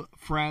Job,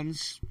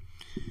 friends.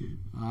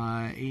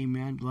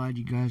 Amen. Glad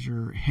you guys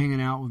are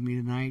hanging out with me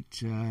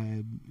tonight.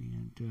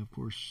 And of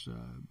course,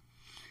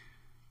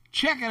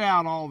 check it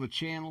out, all the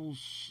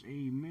channels.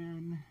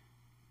 Amen.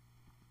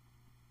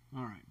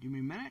 All right, give me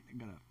a minute. I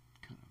gotta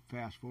kind of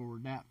fast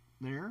forward that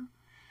there.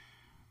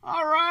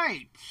 All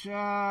right,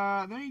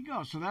 there you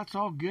go. So that's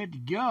all good to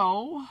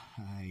go.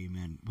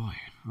 Amen. Boy,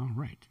 all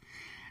right.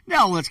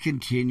 Now let's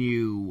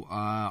continue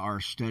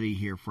our study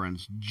here,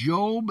 friends.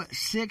 Job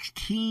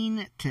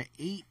 16 to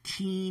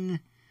 18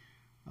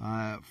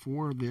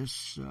 for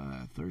this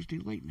Thursday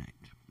late night.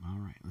 All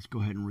right, let's go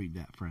ahead and read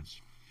that,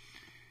 friends.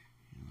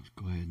 Let's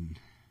go ahead and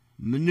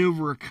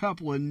maneuver a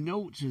couple of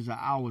notes as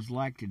I always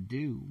like to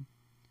do.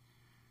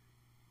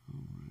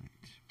 All right.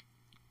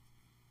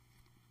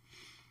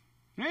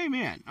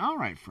 Amen. All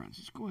right, friends.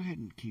 Let's go ahead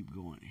and keep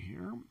going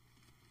here.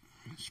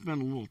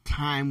 Spend a little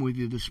time with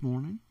you this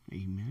morning.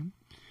 Amen.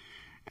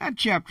 At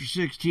chapter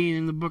 16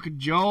 in the book of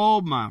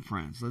Job, my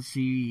friends. Let's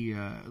see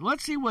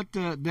what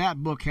that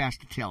book has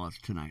to tell us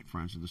tonight,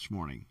 friends, this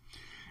morning.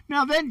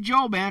 Now then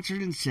Job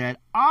answered and said,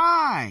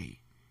 I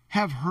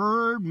have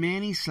heard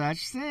many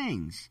such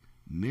things.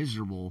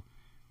 Miserable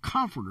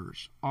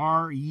comforters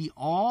are ye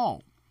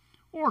all,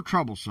 or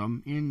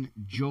troublesome, in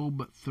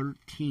Job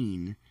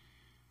 13,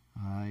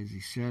 as he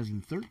says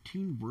in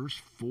 13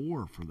 verse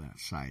 4 for that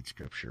side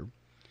scripture.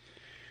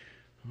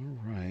 All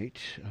right,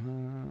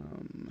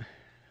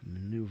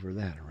 maneuver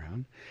that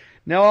around.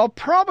 Now I'll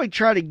probably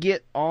try to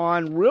get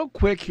on real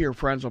quick here,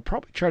 friends. I'll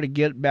probably try to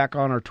get back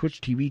on our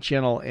Twitch TV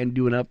channel and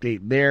do an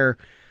update there.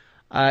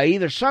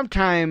 Either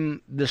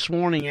sometime this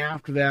morning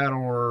after that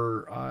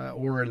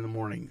or in the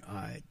morning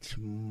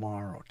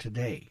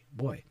today.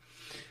 Boy.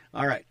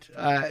 All right.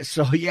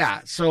 So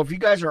if you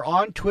guys are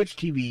on Twitch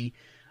TV,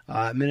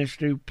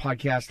 Ministry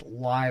Podcast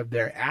Live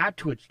there at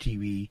Twitch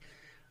TV,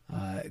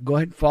 go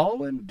ahead and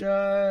follow and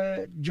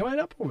join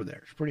up over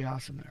there. It's pretty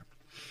awesome there.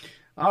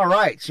 All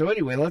right, so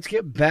anyway, let's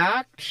get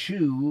back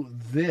to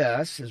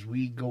this as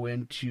we go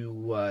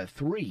into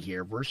 3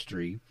 here, verse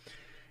 3,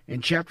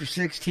 in chapter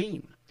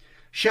 16.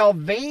 Shall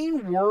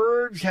vain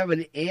words have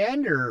an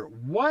end, or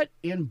what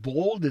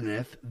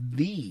emboldeneth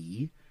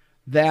thee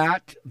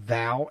that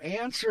thou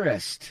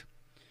answerest?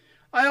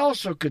 I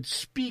also could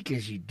speak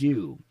as ye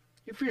do.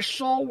 If your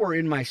soul were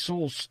in my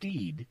soul's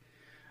stead,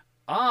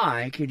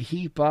 I could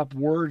heap up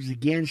words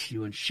against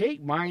you and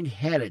shake mine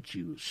head at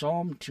you.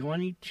 Psalm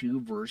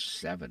 22, verse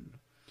 7.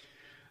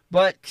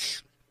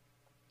 But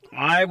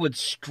I would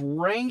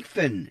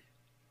strengthen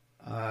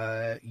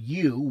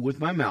you with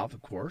my mouth,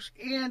 of course.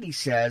 And he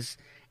says,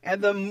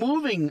 and the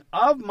moving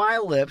of my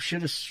lips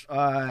should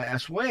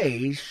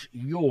assuage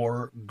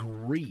your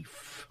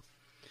grief.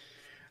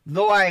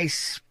 Though I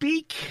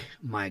speak,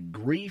 my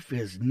grief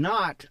is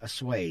not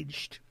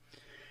assuaged.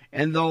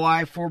 And though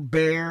I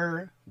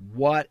forbear,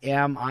 what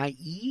am I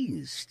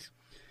eased?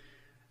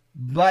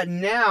 But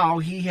now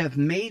he hath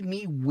made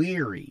me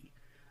weary.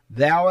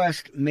 Thou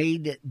hast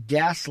made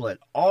desolate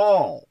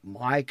all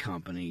my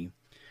company,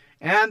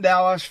 and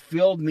thou hast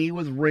filled me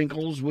with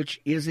wrinkles,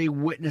 which is a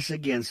witness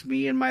against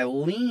me, and my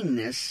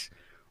leanness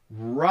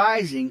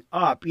rising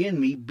up in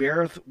me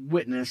beareth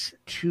witness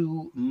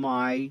to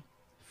my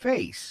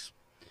face.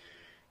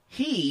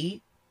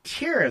 He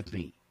teareth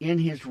me in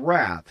his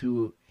wrath,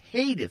 who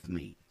hateth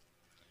me.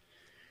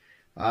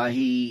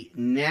 He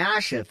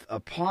gnasheth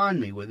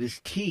upon me with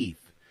his teeth.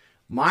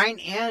 Mine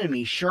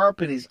enemy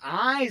sharpen his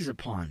eyes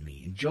upon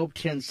me. In Job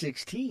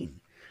 10:16.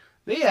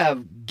 They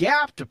have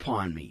gaped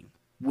upon me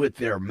with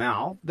their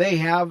mouth. They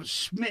have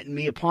smitten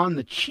me upon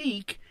the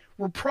cheek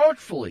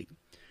reproachfully.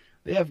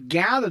 They have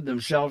gathered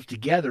themselves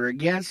together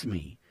against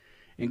me.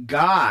 And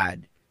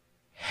God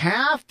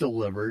hath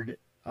delivered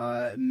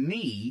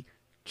me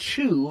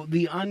to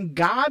the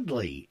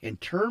ungodly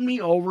and turned me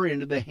over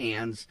into the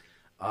hands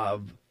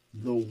of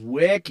the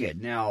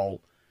wicked. Now,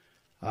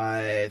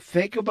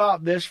 think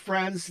about this,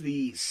 friends,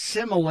 the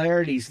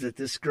similarities that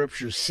this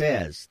scripture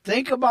says.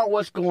 Think about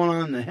what's going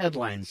on in the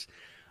headlines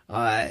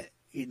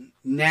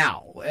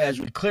now, as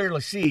we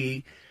clearly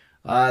see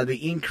the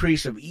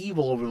increase of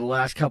evil over the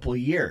last couple of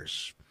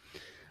years.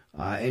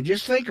 And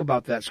just think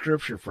about that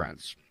scripture,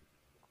 friends.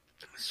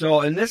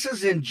 So, and this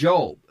is in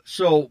Job.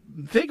 So,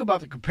 think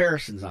about the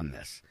comparisons on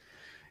this.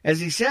 As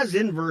he says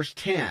in verse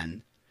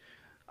 10,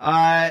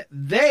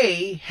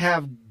 they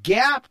have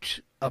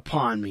gaped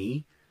upon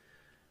me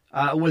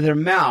with their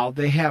mouth.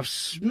 They have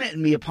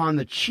smitten me upon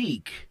the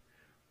cheek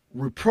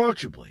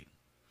reproachably.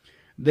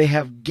 They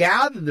have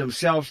gathered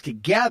themselves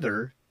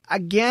together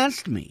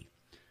against me.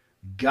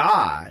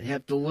 God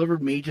hath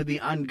delivered me to the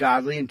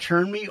ungodly and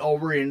turned me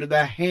over into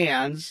the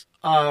hands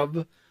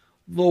of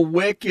the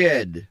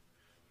wicked.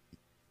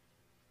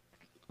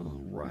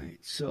 All right,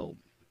 so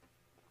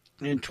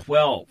in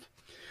 12,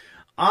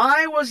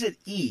 I was at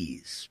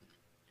ease,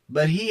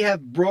 but he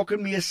hath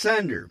broken me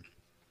asunder.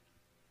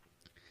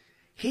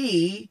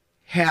 He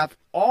hath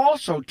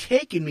also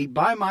taken me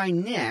by my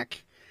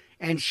neck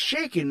and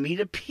shaken me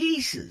to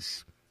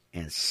pieces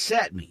and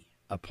set me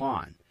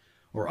upon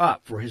or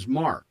up for his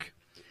mark.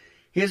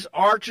 His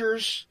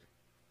archers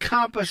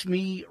compass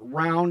me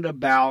round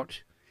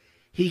about.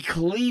 He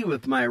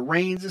cleaveth my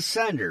reins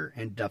asunder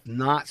and doth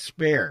not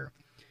spare.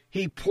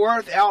 He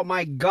poureth out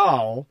my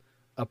gall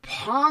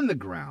upon the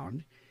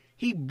ground.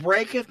 He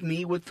breaketh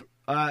me with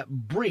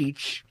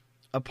breach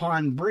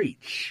upon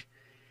breach.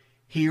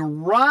 He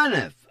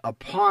runneth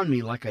upon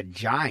me like a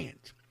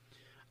giant.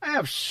 I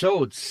have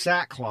sewed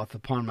sackcloth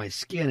upon my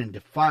skin and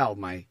defiled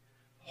my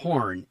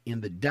horn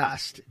in the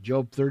dust.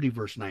 Job 30,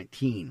 verse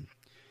 19.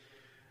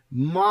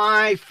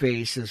 My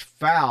face is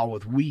foul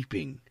with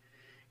weeping,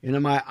 and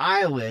in my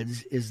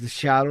eyelids is the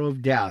shadow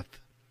of death.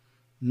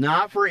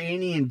 Not for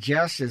any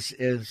injustice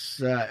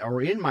is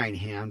or in mine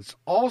hands.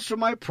 Also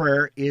my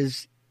prayer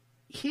is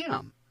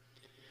him.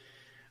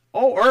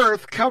 O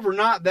earth, cover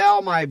not thou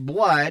my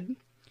blood,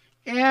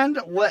 and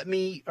let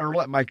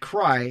my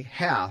cry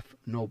hath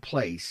no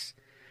place.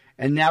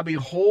 And now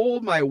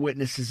behold, my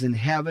witness is in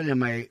heaven, and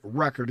my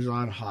record is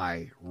on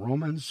high.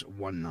 Romans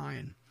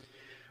 1:9.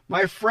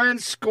 My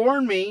friends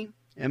scorn me,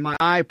 and my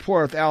eye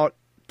poureth out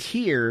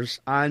tears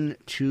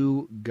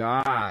unto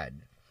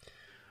God.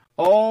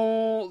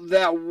 Oh,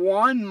 that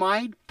one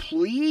might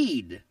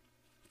plead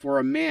for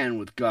a man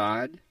with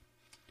God.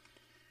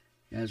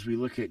 As we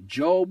look at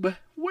Job,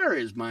 where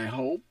is my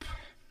hope?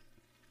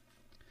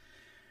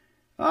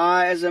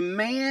 As a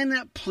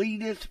man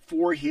pleadeth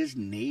for his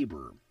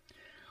neighbor.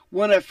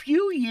 When a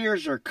few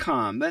years are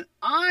come, then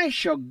I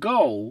shall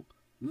go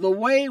the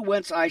way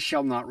whence I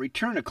shall not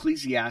return.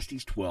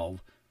 Ecclesiastes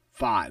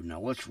 12:5. Now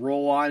let's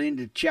roll on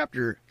into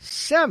chapter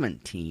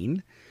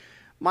 17.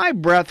 My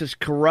breath is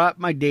corrupt,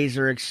 my days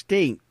are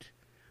extinct.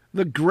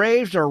 The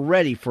graves are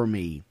ready for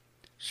me.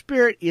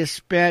 Spirit is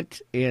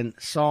spent in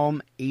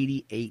Psalm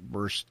 88,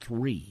 verse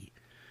 3.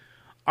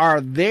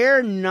 Are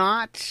there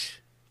not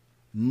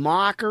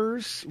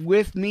mockers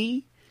with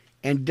me?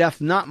 And doth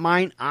not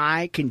mine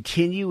eye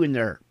continue in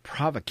their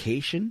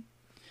provocation?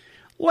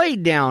 Lay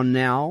down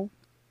now,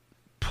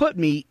 put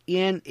me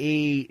in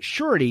a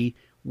surety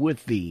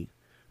with thee.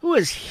 Who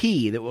is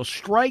he that will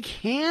strike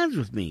hands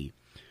with me?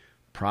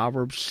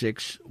 Proverbs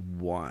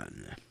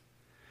 6:1.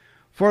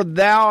 For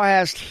thou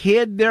hast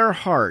hid their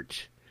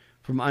heart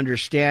from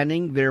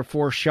understanding,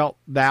 therefore shalt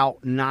thou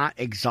not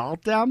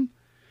exalt them.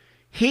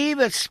 He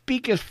that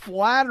speaketh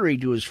flattery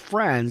to his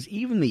friends,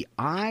 even the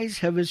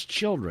eyes of his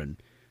children,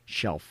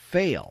 shall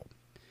fail.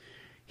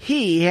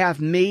 He hath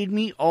made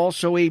me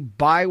also a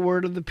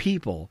byword of the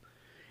people,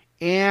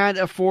 and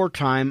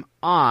aforetime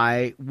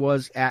I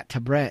was at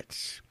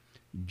tabrets.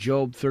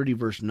 Job 30,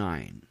 verse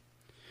 9.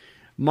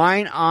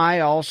 Mine eye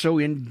also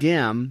is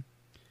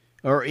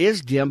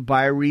dim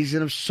by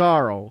reason of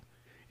sorrow,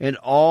 and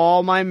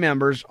all my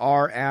members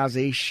are as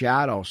a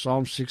shadow.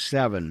 Psalm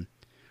 6:7.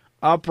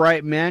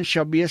 Upright men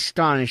shall be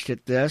astonished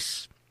at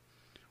this,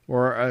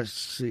 or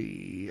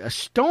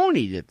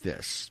astonied at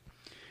this,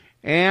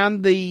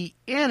 and the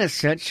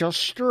innocent shall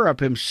stir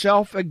up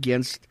himself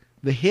against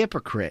the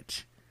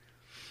hypocrite.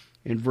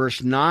 In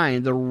verse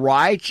 9, the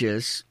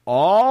righteous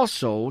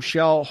also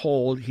shall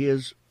hold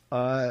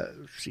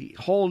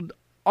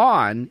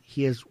on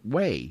his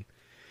way,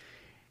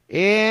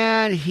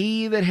 and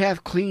he that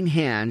hath clean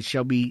hands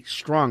shall be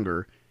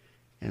stronger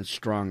and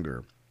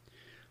stronger.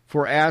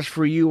 For as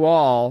for you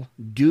all,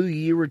 do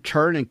ye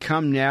return and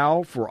come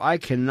now, for I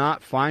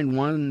cannot find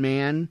one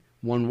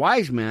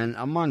wise man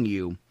among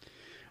you.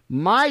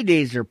 My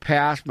days are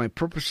past, my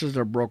purposes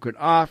are broken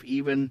off,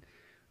 even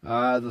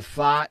the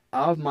thought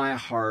of my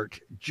heart.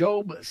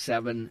 Job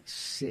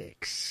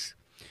 7:6.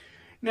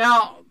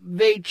 Now,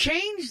 they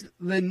changed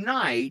the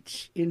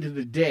night into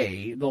the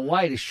day. The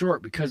light is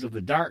short because of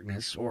the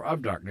darkness, or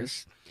of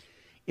darkness.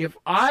 If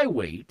I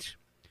wait,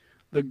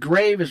 the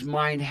grave is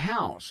mine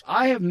house.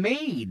 I have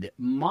made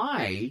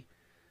my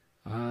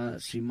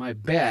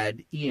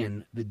bed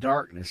in the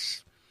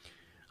darkness.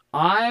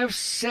 I have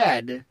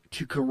said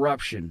to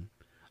corruption,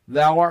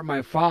 thou art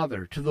my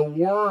father, to the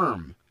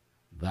worm,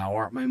 thou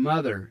art my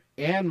mother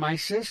and my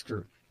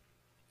sister.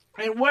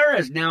 And where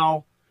is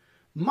now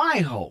my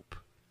hope?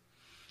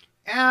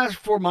 As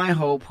for my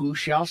hope, who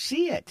shall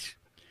see it?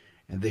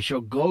 And they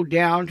shall go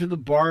down to the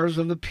bars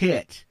of the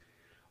pit,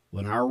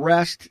 when our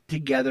rest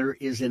together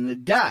is in the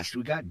dust.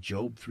 We got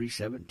Job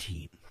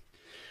 3:17.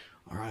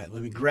 All right,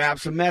 let me grab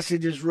some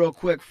messages real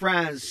quick,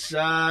 friends.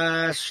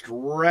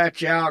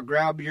 Stretch out,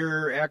 grab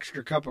your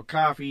extra cup of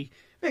coffee.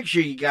 Make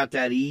sure you got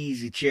that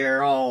easy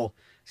chair all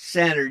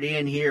centered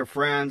in here,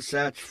 friends.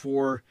 That's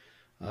for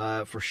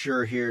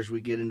sure here as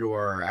we get into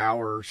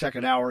our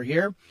second hour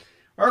here.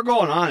 Or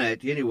going on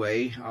it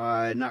anyway.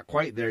 Not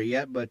quite there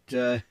yet, but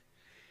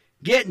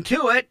getting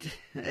to it.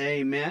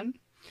 Amen.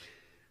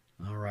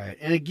 All right.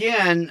 And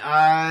again,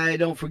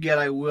 don't forget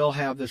I will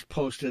have this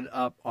posted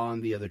up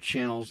on the other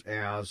channels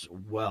as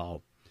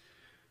well.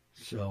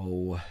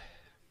 So,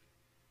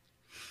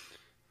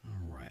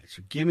 all right.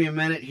 So give me a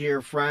minute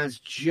here, friends.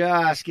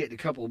 Just getting a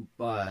couple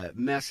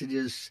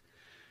messages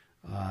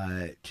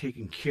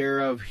taken care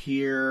of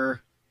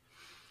here.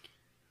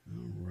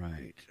 All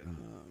right.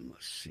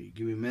 Let's see.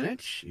 Give me a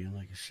minute.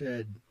 Like I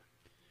said,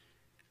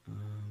 let's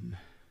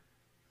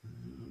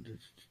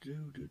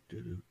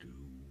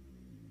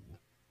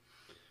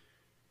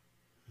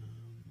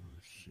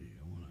see.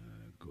 I want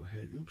to go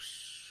ahead.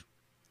 Oops.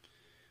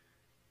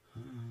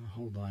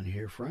 Hold on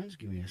here, friends.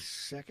 Give me a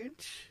second.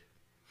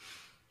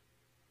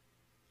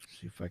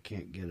 See if I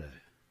can't get a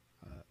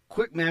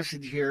quick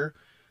message here.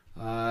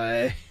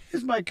 As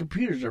my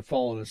computers are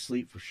falling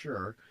asleep for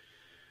sure.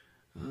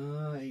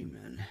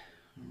 Amen.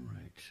 All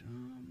right.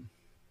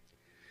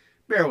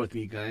 Bear with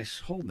me, guys.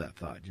 Hold that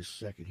thought just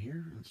a second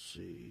here. Let's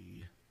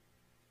see.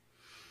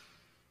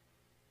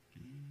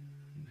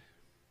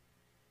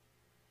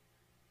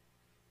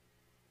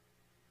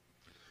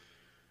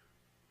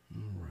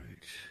 All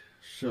right.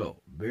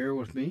 So bear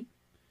with me,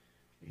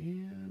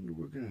 and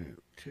we're gonna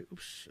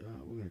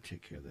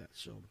take care of that.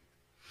 So.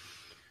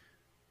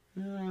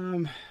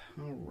 All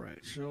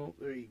right, so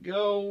there you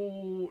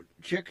go.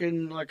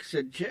 Checking, like I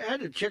said, I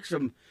had to check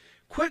some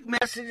quick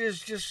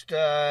messages. Just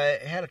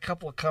had a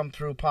couple come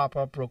through, pop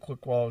up real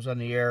quick while I was on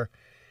the air.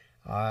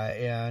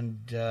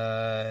 And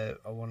I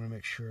want to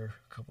make sure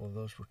a couple of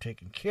those were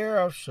taken care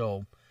of.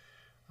 So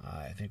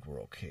I think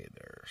we're okay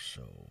there.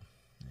 So,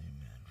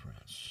 amen,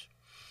 friends.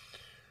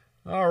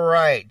 All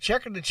right,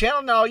 checking the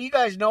channel now. You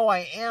guys know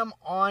I am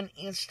on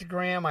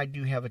Instagram. I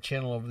do have a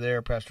channel over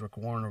there, Pastor Rick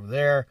Warren over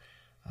there.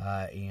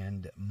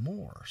 And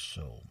more.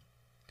 So,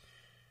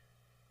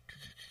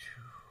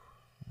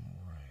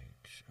 all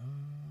right.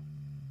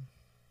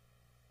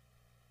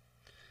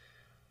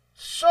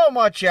 So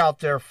much out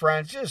there,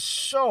 friends. Just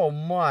so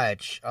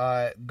much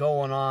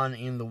going on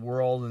in the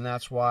world, and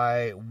that's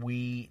why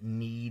we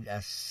need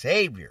a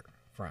Savior,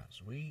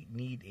 friends. We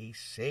need a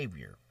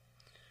Savior.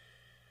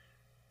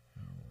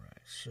 All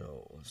right.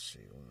 So let's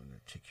see. We're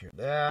going to take care of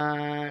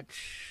that.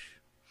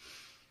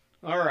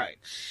 All right.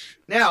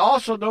 Now,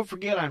 also, don't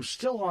forget, I'm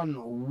still on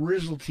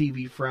Rizzle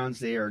TV, friends.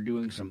 They are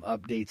doing some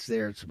updates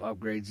there, some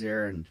upgrades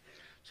there, and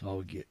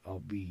so I'll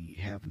be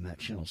having that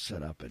channel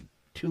set up and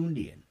tuned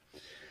in.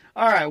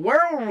 All right,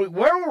 where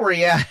were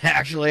we at?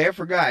 Actually, I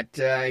forgot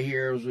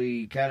here as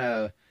we kind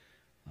of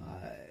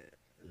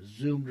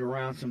zoomed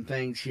around some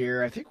things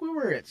here. I think we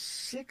were at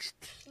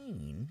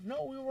 16.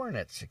 No, we weren't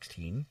at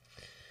 16.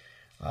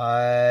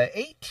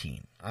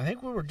 18. I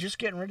think we were just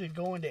getting ready to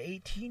go into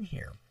 18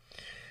 here.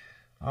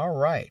 All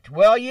right.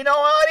 Well, you know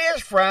how it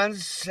is,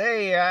 friends.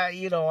 Hey,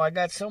 I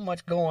got so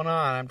much going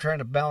on. I'm trying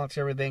to balance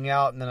everything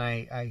out, and then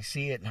I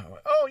see it, and I'm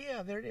like, oh,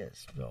 yeah, there it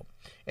is. So,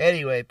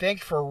 anyway,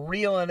 thanks for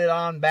reeling it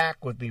on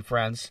back with me,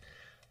 friends,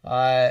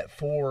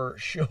 for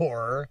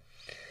sure.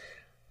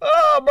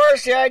 Oh,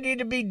 mercy, I need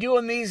to be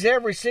doing these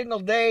every single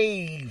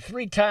day,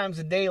 3 times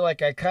a day,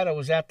 like I kind of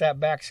was at that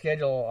back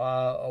schedule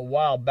a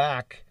while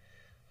back,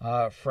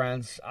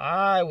 friends.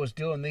 I was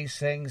doing these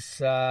things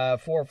 4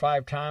 or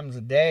 5 times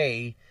a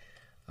day.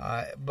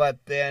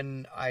 But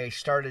then I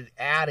started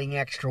adding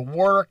extra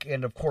work,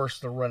 and of course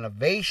the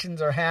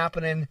renovations are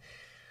happening.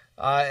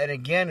 And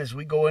again, as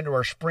we go into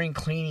our spring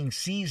cleaning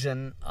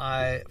season,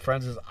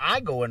 friends, as I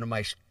go into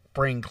my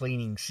spring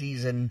cleaning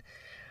season,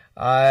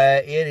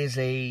 it is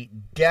a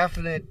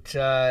definite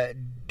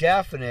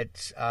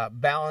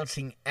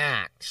balancing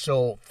act.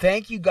 So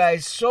thank you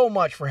guys so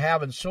much for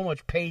having so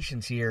much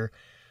patience here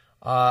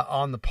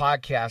on the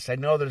podcast. I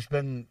know there's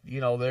been,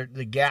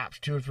 the gaps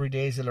 2 or 3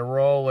 days in a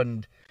row,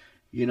 and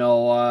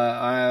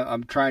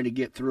I'm trying to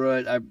get through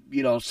it.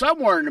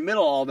 Somewhere in the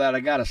middle of all that, I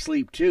got to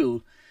sleep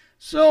too.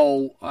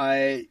 So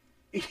like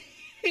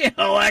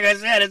I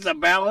said, it's a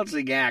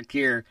balancing act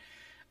here.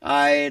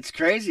 It's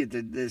crazy,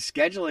 the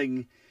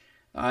scheduling.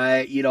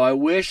 I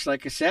wish,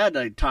 like I said,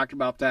 I talked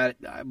about that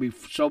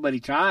so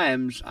many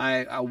times.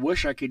 I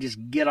wish I could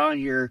just get on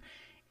here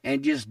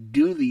and just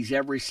do these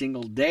every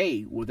single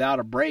day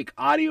without a break,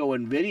 audio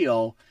and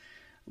video.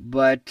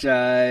 But,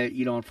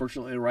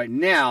 unfortunately right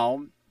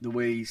now, the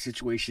way the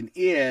situation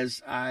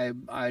is, I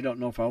don't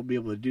know if I'll be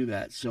able to do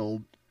that.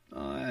 So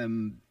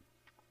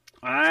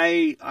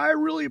I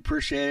really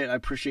appreciate it. I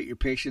appreciate your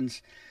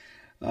patience,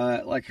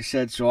 like I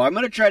said. So I'm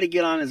going to try to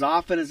get on as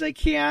often as I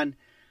can.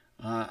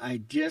 I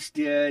just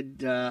did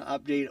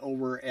update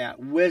over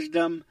at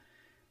Wisdom,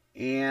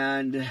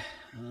 and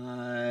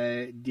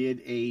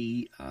did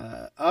a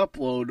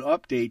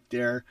update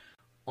there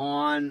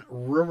on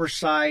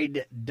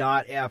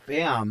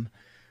Riverside.fm.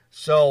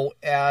 So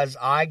as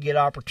I get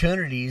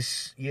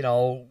opportunities,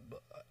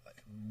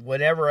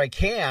 whenever I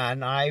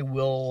can,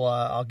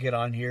 I'll get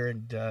on here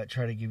and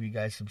try to give you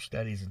guys some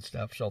studies and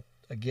stuff. So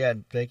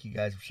again, thank you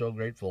guys. I'm so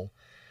grateful.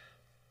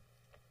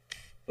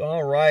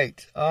 All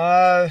right.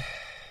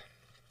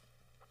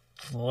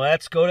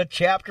 Let's go to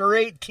chapter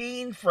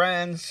 18,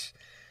 friends,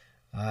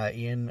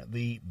 in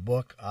the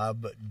book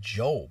of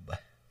Job.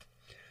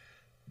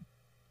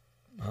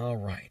 All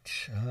right.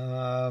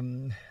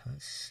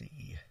 Let's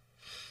see.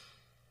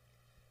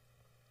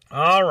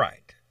 All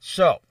right,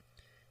 so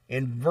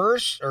in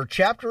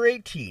chapter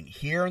 18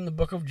 here in the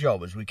book of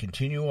Job, as we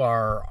continue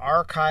our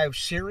archive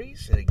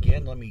series, and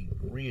again, let me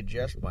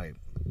readjust my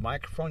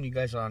microphone. You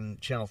guys on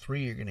channel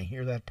 3, you're going to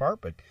hear that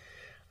part, but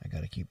I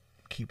got to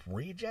keep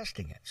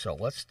readjusting it. So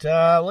let's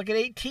look at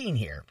 18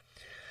 here.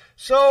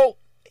 So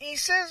he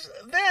says,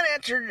 then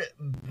answered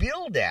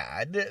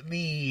Bildad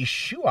the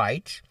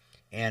Shuhite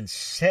and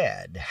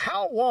said,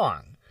 how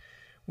long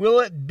will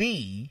it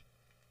be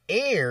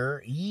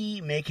ere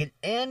ye make an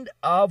end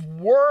of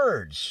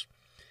words?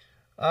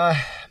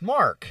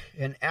 Mark,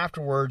 and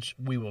afterwards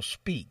we will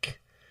speak.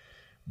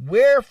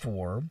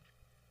 Wherefore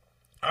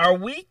are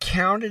we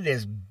counted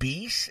as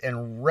beasts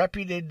and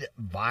reputed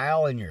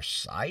vile in your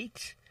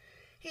sight?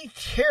 He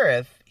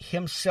teareth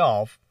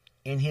himself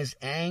in his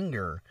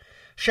anger.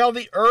 Shall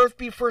the earth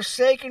be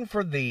forsaken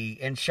for thee,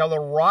 and shall the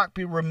rock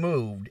be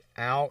removed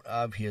out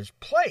of his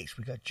place?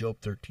 We got Job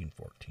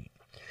 13:14.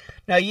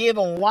 Now, yea,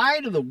 the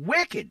light of the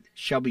wicked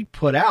shall be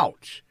put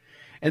out,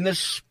 and the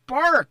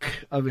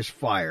spark of his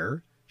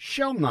fire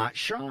shall not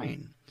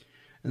shine.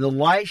 And the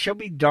light shall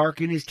be dark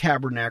in his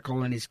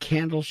tabernacle, and his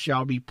candle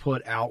shall be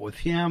put out with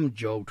him.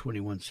 Job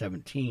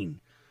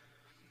 21:17.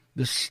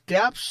 The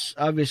steps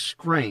of his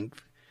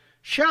strength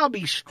shall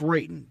be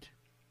straitened,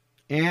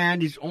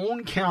 and his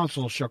own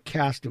counsel shall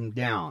cast him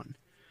down.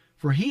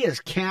 For he is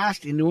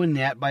cast into a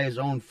net by his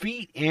own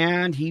feet,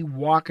 and he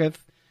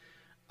walketh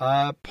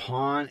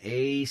upon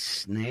a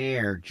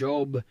snare.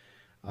 Job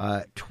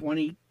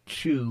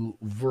 22,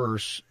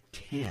 verse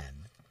 10.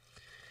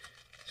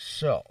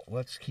 So,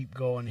 let's keep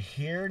going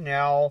here.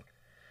 Now,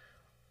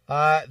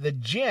 the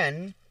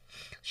jinn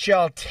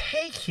shall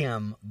take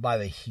him by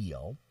the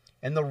heel,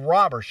 and the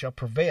robber shall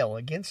prevail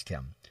against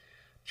him.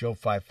 Job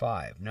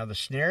 5:5. Now the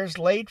snare is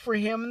laid for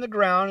him in the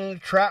ground, and a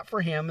trap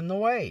for him in the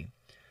way.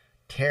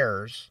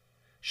 Terrors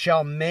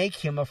shall make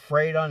him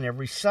afraid on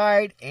every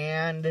side,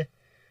 and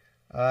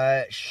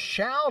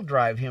shall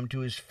drive him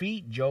to his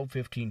feet. Job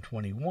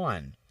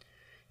 15:21.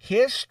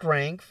 His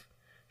strength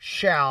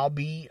shall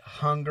be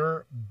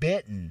hunger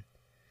bitten,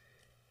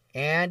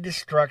 and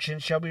destruction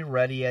shall be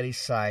ready at his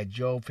side.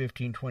 Job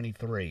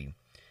 15:23.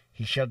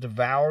 He shall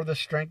devour the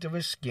strength of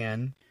his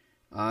skin.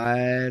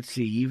 Let's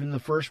see. Even the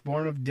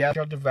firstborn of death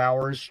shall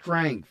devour his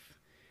strength.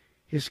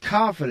 His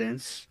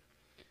confidence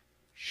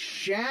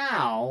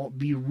shall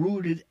be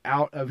rooted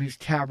out of his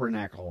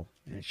tabernacle,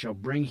 and it shall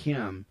bring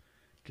him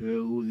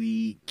to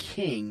the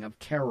king of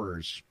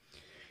terrors.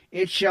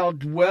 It shall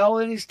dwell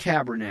in his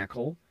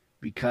tabernacle,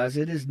 because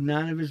it is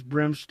none of his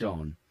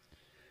brimstone.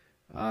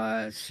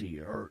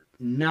 Or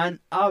none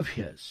of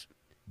his.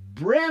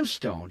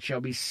 Brimstone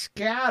shall be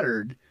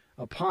scattered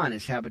upon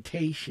his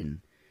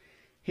habitation.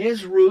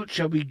 His root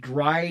shall be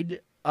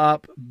dried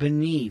up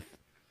beneath,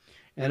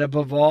 and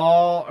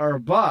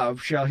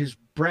above shall his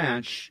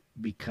branch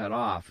be cut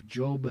off.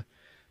 Job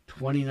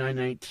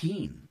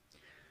 29:19.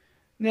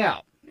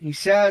 Now, he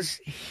says,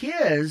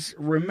 his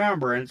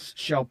remembrance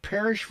shall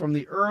perish from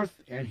the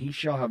earth, and he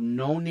shall have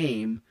no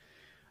name.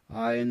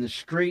 In the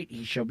street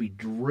he shall be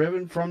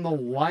driven from the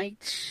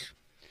light.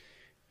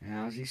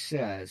 As he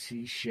says,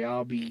 he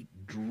shall be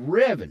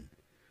driven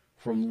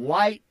from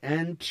light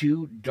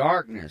into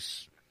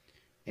darkness,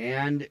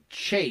 and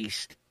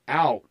chased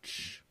out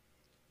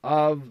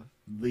of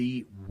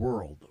the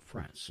world,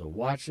 friends. So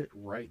watch it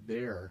right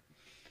there.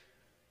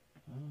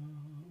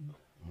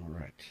 All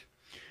right.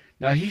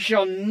 Now he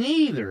shall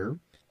neither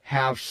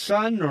have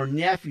son nor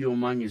nephew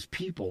among his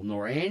people,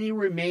 nor any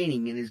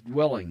remaining in his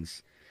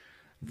dwellings.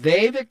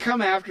 They that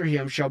come after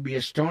him shall be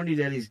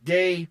astonished at his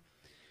day,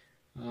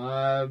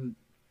 as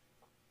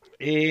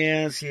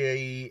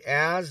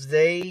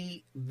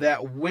they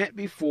that went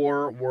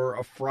before were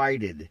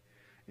affrighted.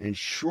 And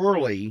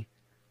surely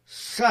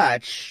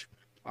such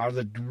are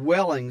the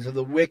dwellings of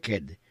the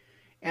wicked.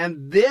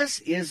 And this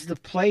is the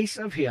place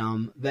of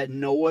him that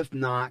knoweth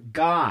not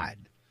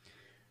God.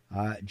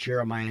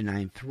 Jeremiah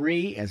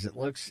 9:3, as it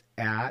looks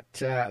at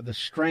the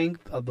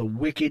strength of the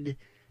wicked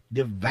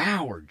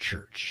devoured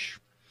church.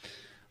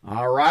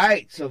 All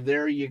right, so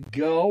there you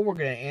go. We're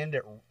going to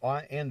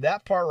end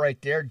that part right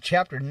there.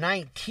 Chapter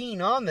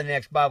 19 on the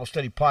next Bible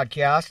study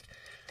podcast,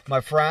 my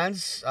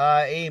friends.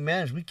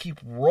 Amen. As we keep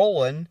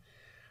rolling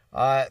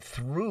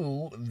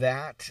through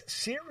that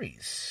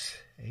series.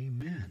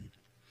 Amen.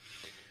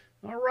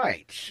 All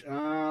right.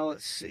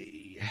 Let's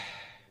see.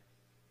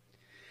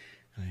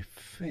 I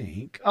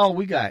think.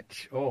 We got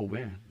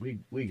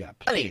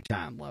plenty of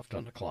time left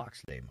on the clock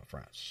today, my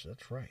friends.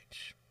 That's right.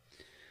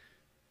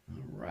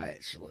 All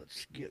right, so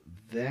let's get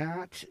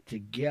that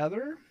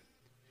together.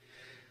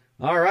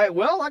 All right,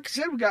 well, like I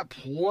said, we got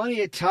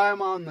plenty of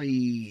time on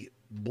the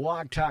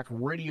Blog Talk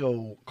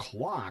Radio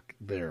clock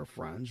there,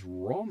 friends.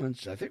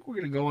 Romans, I think we're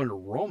going to go into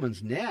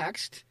Romans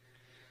next.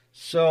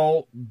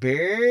 So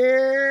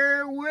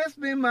bear with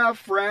me, my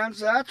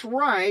friends. That's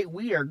right.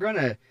 We are going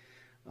to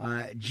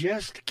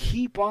just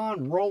keep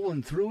on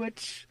rolling through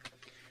it.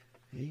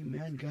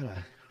 Amen. Got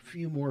a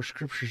few more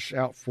scriptures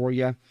out for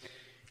you.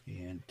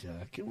 And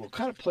we'll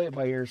kind of play it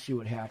by ear, see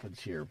what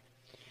happens here.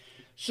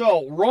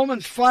 So,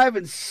 Romans 5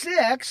 and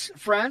 6,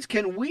 friends,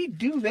 can we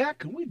do that?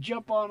 Can we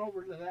jump on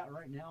over to that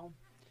right now?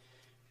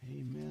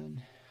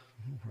 Amen.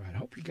 All right, I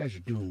hope you guys are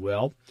doing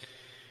well.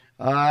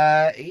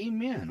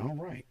 Amen. All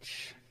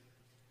right.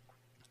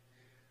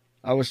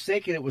 I was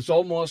thinking it was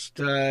almost,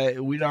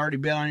 we'd already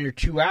been on here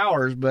 2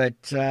 hours,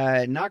 but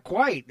not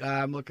quite.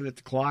 I'm looking at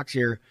the clocks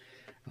here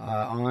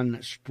on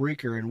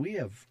Spreaker, and we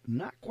have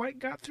not quite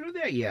got through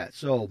that yet.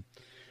 So,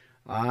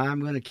 I'm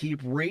going to keep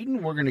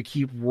reading. We're going to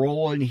keep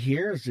rolling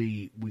here as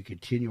we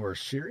continue our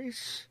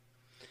series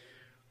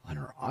on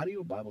our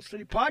audio Bible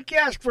study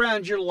podcast,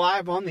 friends. You're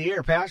live on the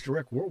air. Pastor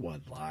Rick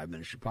Worldwide Live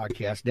Ministry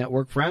Podcast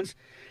Network, friends.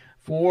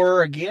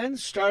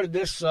 Started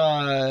this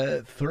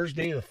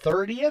Thursday the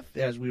 30th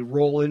as we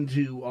roll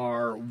into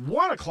our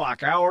 1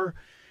 o'clock hour.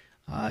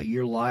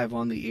 You're live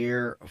on the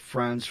air,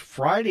 friends.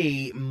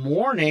 Friday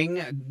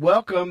morning,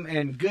 welcome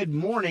and good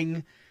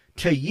morning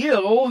to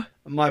you,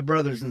 my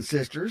brothers and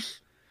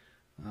sisters.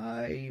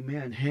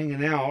 Amen.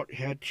 Hanging out.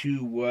 Had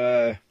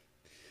to,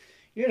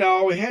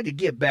 we had to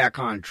get back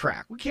on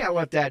track. We can't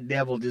let that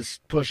devil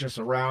just push us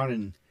around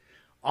and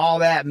all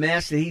that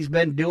mess that he's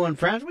been doing,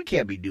 friends. We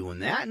can't be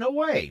doing that. No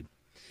way.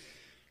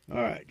 All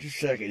right,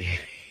 just a second.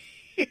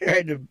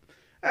 I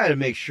had to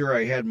make sure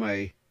I had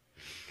my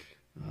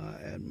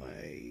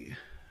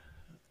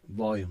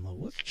volume low.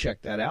 Let's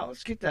check that out.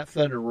 Let's get that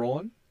thunder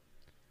rolling.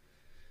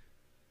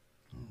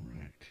 All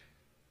right.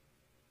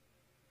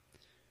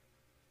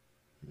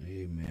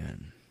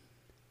 Amen.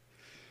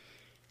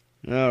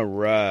 All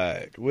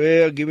right.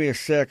 Well, give me a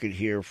second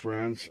here,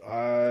 friends.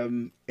 I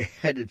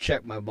had to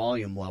check my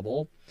volume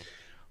level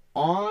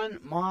on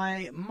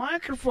my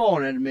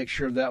microphone. I had to make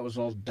sure that was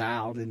all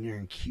dialed in there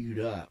and queued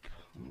up.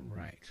 All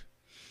right.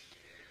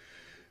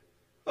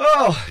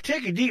 Oh,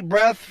 take a deep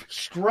breath.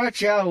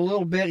 Stretch out a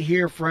little bit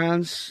here,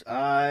 friends.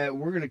 We're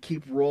going to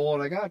keep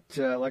rolling. I got,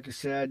 like I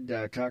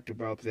said, talked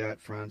about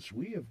that, friends.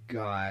 We have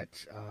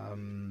got...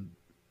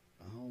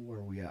 where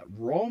are we at?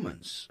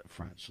 Romans,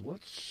 friends. So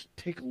let's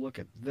take a look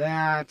at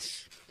that.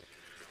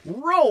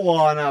 roll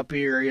on up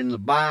here in the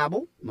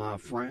Bible, my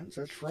friends.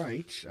 That's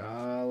right.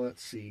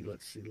 Let's see.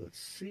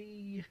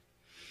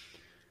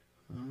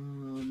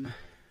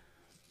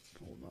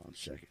 Hold on a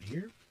second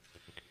here.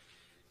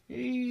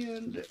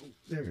 And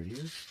there it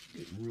is.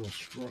 Getting real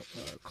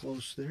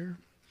close there.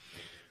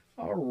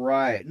 All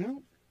right.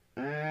 No.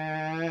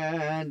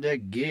 And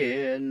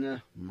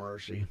again,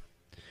 mercy.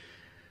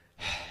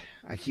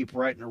 I keep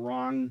writing the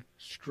wrong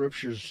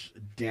scriptures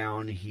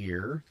down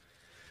here.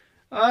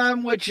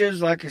 Which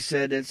is, like I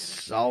said,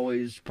 it's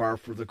always par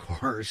for the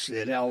course.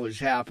 It always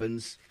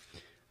happens.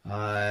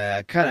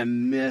 I kind of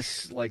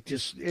miss,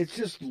 it's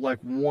just like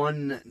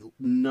one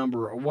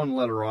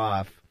letter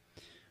off,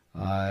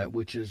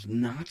 which is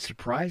not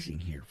surprising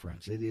here,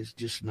 friends. It is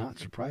just not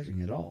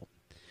surprising at all.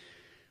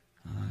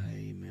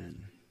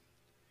 Amen.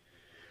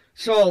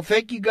 So,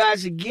 thank you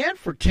guys again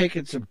for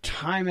taking some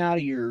time out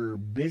of your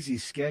busy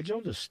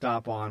schedule to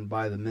stop on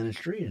by the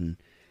ministry and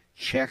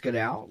check it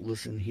out,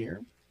 listen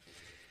here.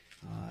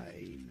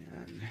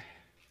 Amen.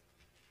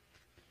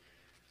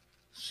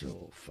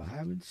 So, 5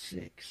 and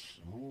 6.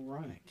 All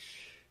right.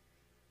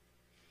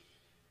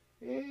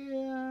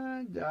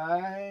 And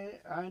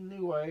I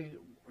knew I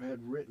had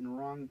written the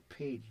wrong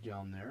page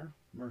down there.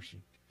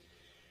 Mercy.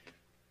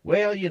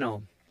 Well,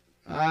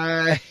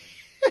 I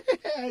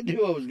I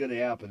knew what was going to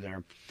happen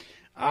there.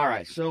 All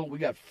right, so we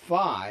got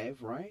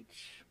 5, right?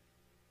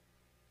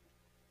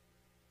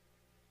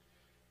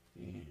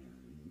 And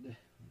let's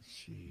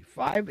see,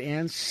 5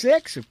 and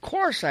 6. Of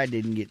course I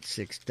didn't get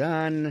 6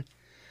 done.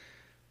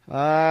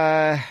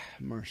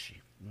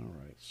 Mercy. All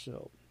right,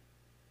 so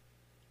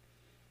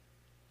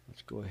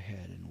let's go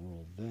ahead and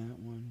roll that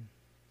one.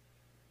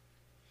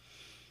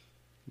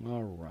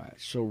 All right,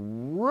 so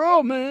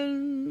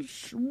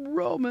Romans.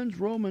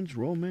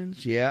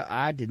 Yeah,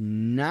 I did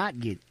not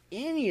get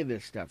any of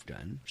this stuff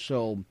done,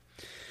 so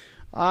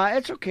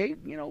it's okay.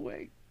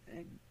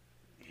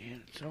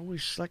 It's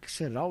always, like I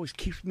said, it always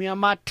keeps me on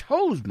my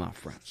toes, my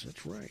friends.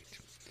 That's right.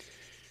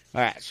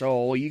 All right,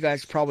 so you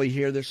guys probably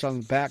hear this on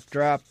the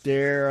backdrop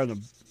there.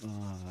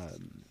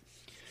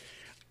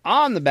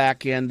 On the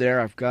back end there,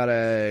 I've got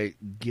to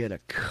get a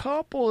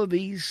couple of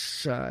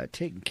these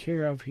taken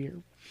care of here.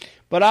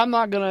 But I'm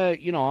not gonna,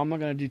 I'm not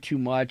gonna do too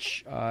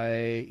much.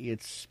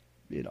 It's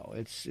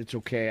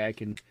okay. I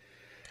can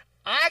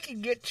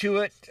get to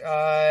it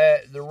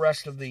the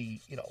rest of the,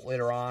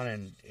 later on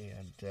and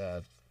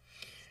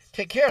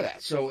take care of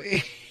that. So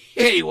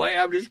anyway,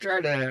 I'm just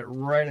trying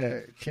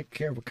to take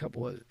care of a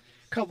couple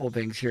of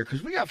things here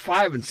because we got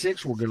 5 and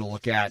 6 we're gonna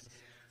look at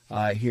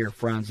here,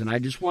 friends, and I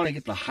just want to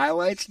get the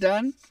highlights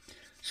done.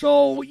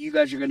 So you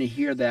guys are gonna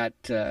hear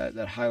that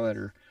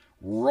highlighter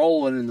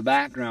rolling in the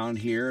background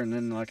here, and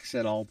then, like I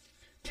said, I'll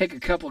take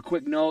a couple of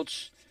quick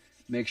notes,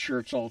 make sure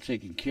it's all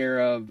taken care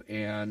of,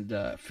 and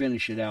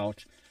finish it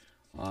out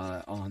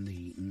on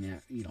the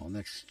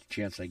next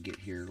chance I get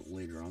here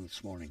later on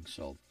this morning.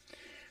 So,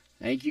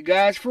 thank you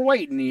guys for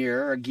waiting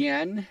here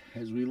again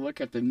as we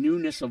look at the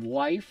newness of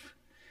life.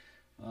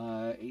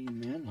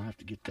 Amen. I'll have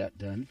to get that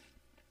done.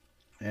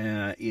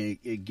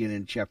 Again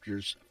in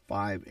chapters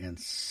 5 and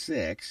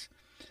 6.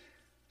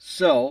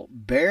 So,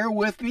 bear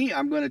with me.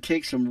 I'm going to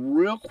take some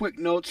real quick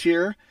notes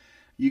here.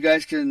 You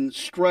guys can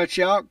stretch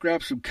out,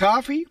 grab some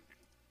coffee,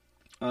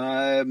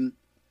 do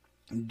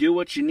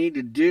what you need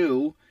to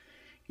do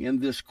in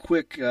this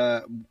quick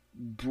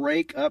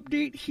break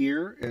update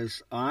here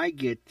as I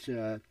get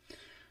to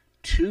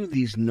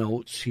these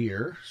notes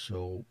here.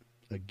 So,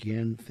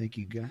 again, thank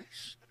you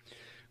guys.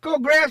 Go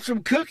grab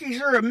some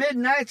cookies or a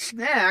midnight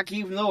snack,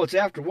 even though it's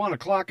after 1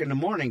 o'clock in the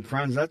morning,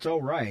 friends. That's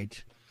all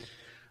right.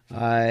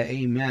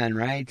 Amen,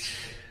 right?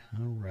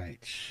 All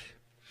right.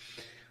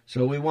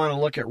 So we want to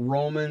look at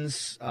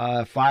Romans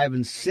 5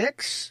 and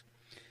 6.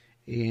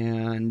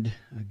 And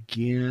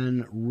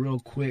again, real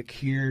quick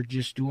here,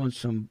 just doing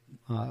some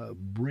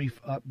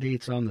brief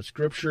updates on the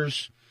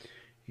scriptures.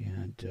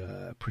 And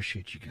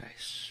appreciate you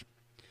guys.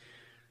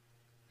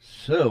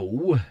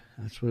 So,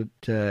 that's what,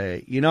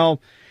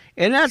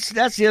 and that's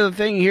the other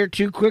thing here,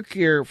 too, quick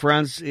here,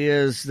 friends,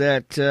 is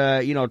that,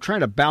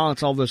 trying to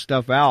balance all this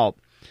stuff out.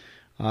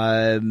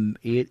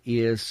 It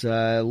is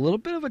a little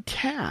bit of a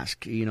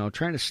task,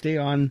 trying to stay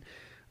on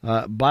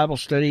Bible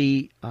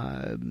study,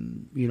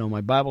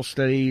 my Bible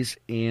studies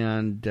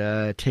and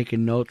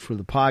taking notes for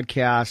the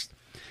podcast.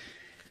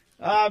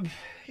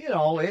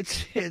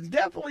 It's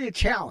definitely a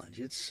challenge.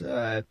 It's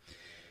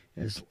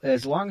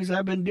as long as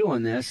I've been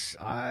doing this,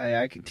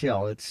 I can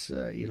tell it's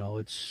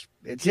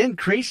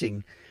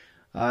increasing.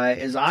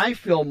 As I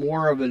feel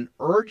more of an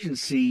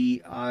urgency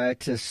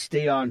to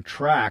stay on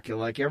track.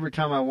 Like every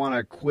time I want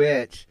to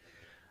quit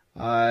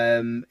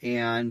and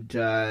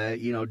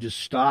just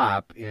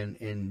stop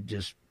and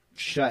just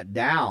shut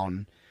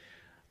down,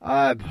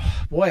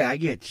 boy, I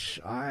get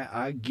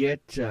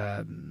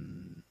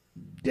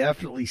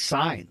definitely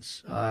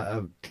signs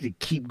to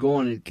keep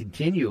going and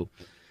continue,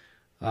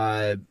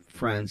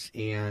 friends,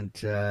 and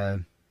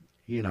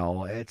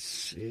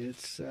it's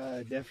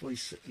definitely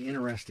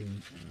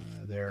interesting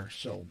there.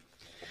 So,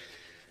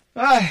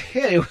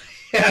 anyway,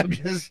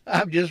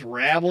 I'm just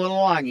rambling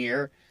along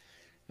here.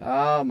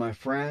 Oh, my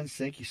friends,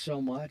 thank you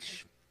so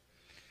much.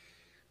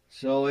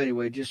 So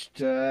anyway,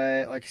 just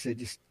like I said,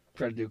 just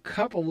try to do a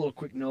couple little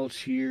quick notes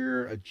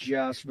here,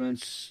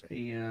 adjustments,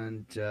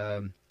 and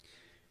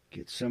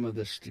get some of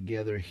this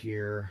together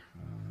here.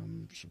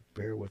 So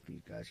bear with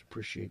me, guys.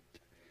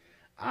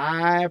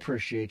 I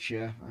appreciate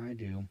you. I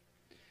do.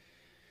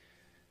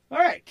 All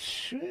right.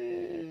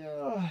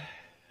 Well,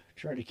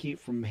 try to keep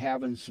from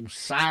having some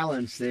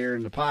silence there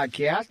in the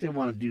podcast. Didn't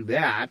want to do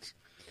that.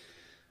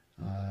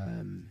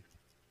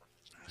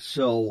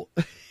 So,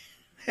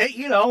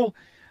 you know,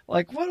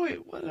 like what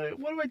do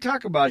we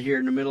talk about here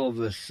in the middle of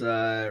this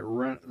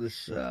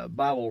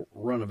Bible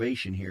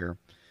renovation here?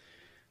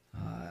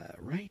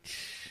 Right.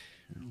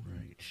 All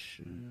right.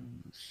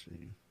 Let's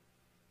see.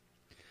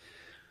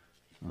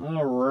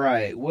 All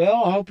right.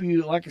 Well, I hope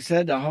you, like I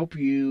said, I hope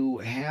you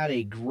had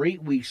a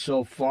great week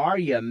so far.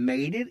 You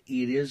made it.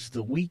 It is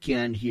the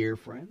weekend here,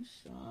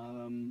 friends.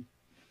 All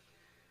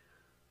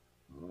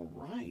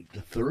right.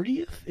 The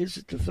 30th? Is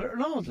it the 30th?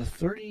 No, the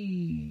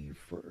 31st.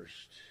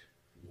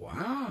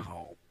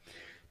 Wow.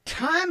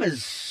 Time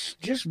is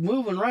just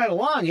moving right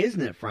along,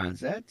 isn't it, friends?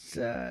 That's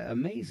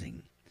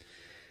amazing.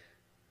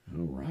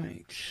 All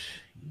right.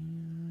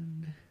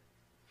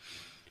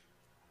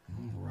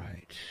 All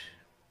right.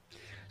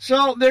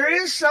 So there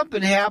is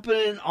something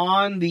happening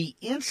on the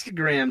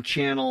Instagram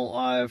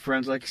channel,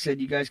 friends. Like I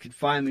said, you guys can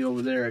find me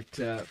over there at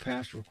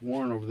Pastor Rick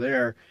Warren over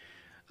there.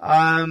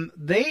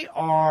 They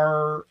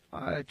are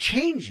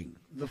changing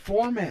the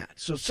format.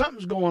 So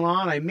something's going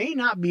on. I may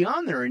not be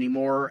on there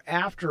anymore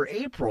after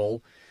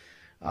April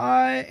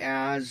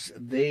as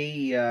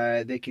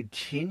they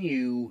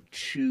continue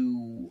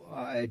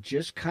to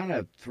just kind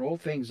of throw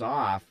things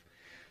off.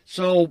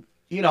 So,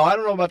 you know, I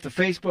don't know about the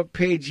Facebook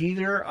page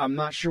either. I'm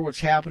not sure what's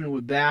happening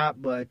with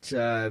that, but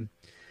the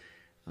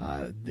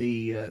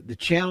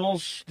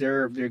channels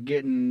they're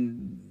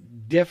getting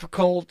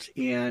difficult,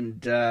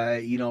 and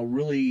you know,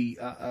 really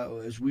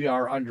as we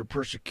are under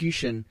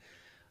persecution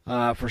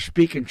for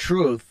speaking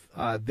truth,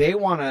 they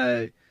want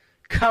to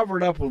cover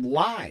it up with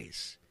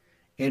lies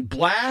and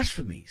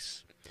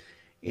blasphemies,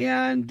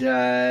 and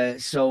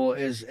so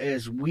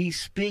as we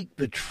speak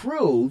the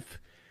truth,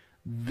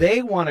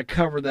 they want to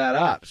cover that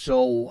up.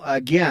 So,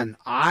 again,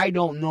 I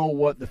don't know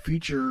what the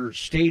future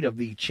state of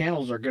the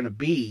channels are going to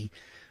be.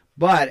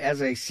 But,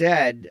 as I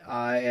said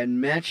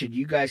and mentioned,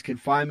 you guys can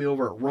find me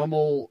over at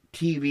Rumble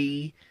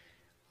TV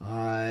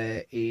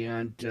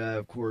and,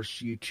 of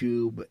course,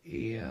 YouTube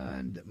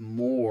and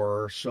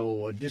more.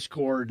 So,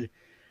 Discord,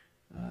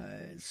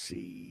 let's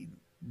see,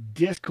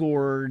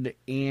 Discord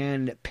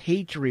and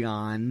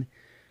Patreon.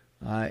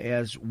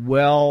 As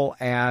well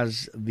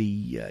as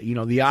the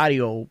the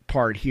audio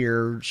part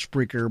here,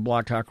 Spreaker,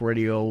 Blog Talk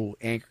Radio,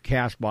 Anchor,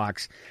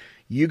 Castbox.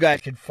 You guys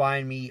can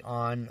find me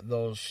on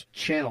those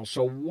channels.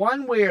 So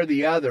one way or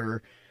the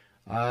other,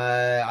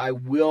 I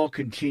will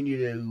continue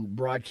to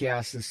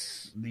broadcast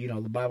this, the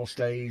Bible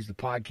studies, the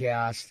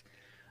podcast.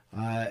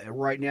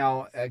 Right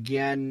now,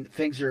 again,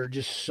 things are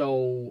just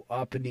so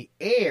up in the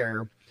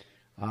air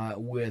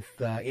with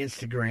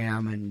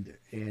Instagram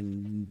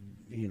and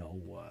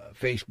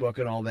Facebook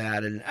and all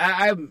that. And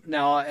I'm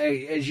now,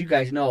 as you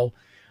guys know,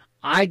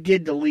 I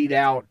did delete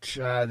out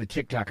the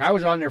TikTok. I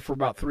was on there for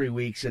about 3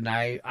 weeks, and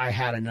I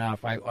had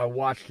enough. I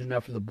watched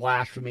enough of the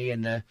blasphemy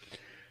and the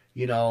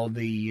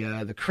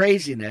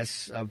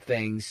craziness of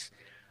things.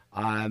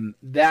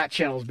 That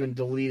channel's been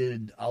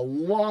deleted a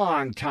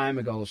long time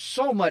ago.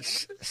 So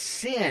much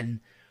sin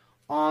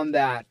on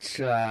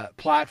that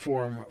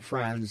platform,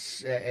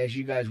 friends, as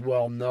you guys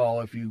well know,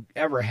 if you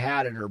ever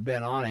had it or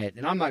been on it.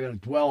 And I'm not going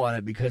to dwell on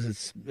it because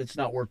it's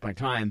not worth my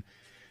time.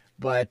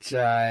 But,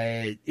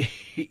 and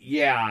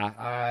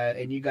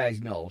you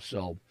guys know.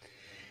 So,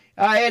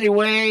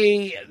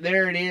 anyway,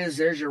 there it is.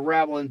 There's your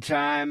rambling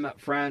time,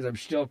 friends. I'm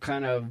still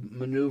kind of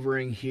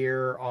maneuvering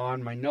here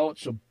on my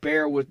notes, so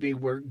bear with me.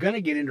 We're going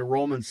to get into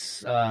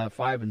Romans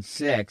 5 and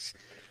 6.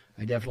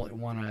 I definitely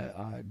want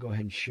to go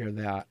ahead and share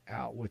that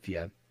out with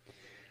you.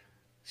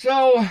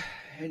 So,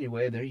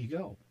 anyway, there you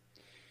go.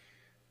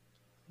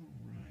 All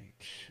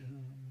right.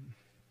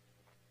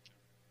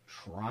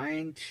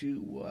 Trying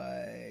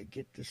to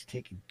get this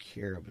taken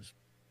care of as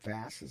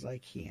fast as I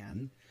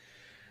can.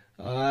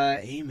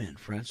 Amen,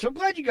 friends. So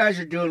glad you guys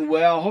are doing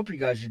well. Hope you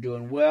guys are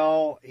doing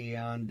well,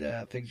 and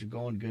things are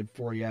going good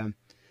for you.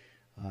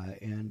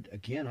 And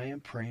again, I am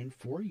praying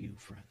for you,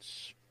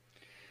 friends.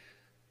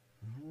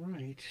 All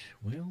right.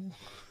 Well,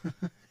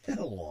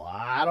 a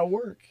lot of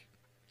work.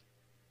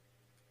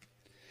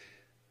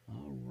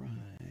 All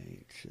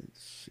right.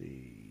 Let's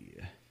see.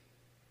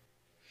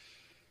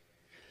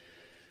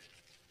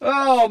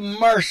 Oh,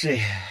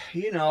 mercy.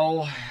 You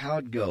know how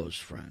it goes,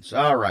 friends.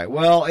 All right.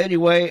 Well,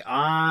 anyway,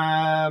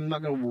 I'm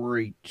not going to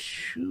worry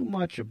too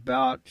much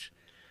about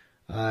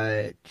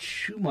that.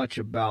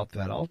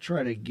 I'll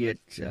try to get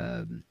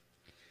the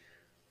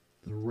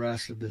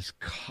rest of this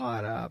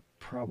caught up,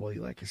 probably,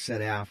 like I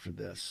said, after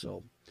this.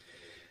 So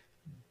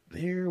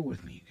bear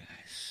with me,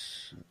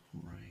 guys.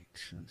 All right.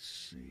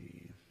 Let's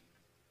see.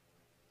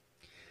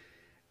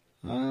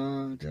 I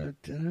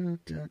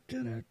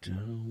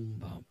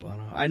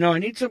know I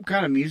need some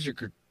kind of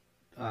music or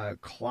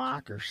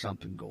clock or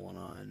something going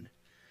on.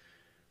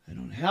 I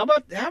don't know. How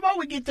about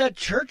we get that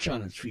church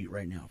on its feet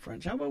right now,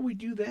 friends? How about we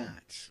do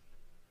that?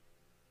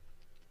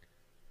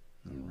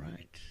 All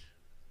right.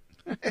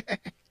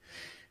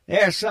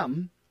 There's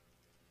something.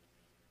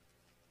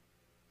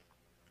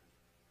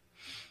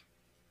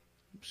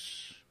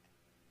 Oops.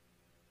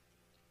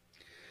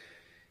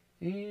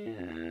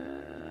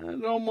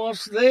 And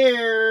almost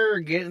there.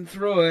 Getting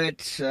through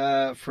it.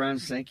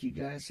 Friends, thank you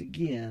guys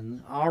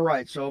again. All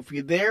right, so if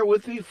you're there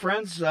with me,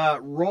 friends,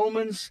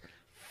 Romans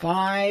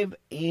 5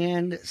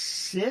 and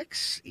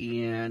 6.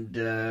 And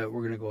we're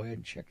going to go ahead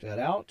and check that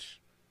out.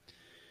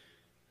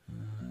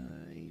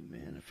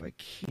 Amen, if I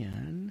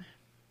can.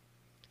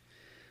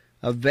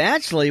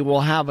 Eventually,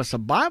 we'll have us a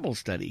Bible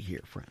study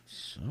here,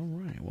 friends. All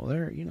right, well,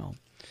 there, you know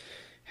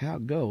how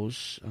it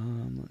goes.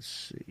 Let's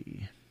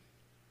see.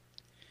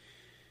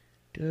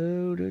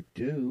 All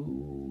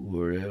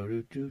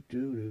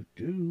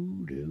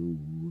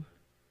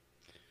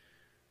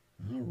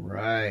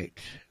right.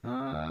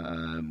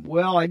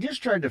 Well, I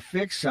just tried to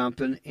fix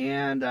something,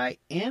 and I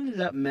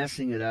ended up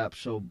messing it up,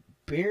 so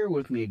bear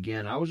with me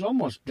again. I was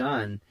almost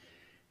done,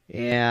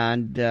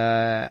 and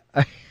I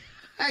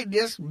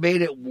just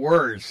made it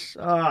worse.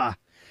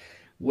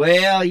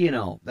 Well, you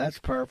know, that's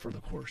par for the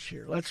course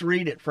here. Let's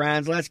read it,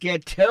 friends. Let's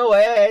get to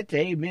it.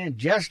 Amen.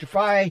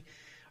 Justified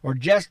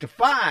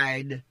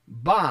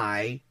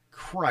by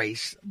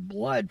Christ's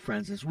blood,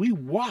 friends, as we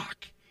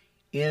walk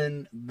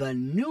in the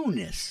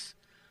newness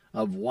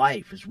of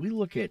life, as we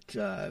look at,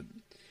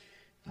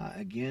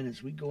 again,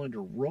 as we go into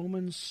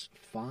Romans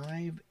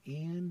 5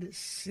 and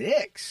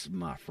 6,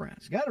 my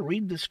friends. Got to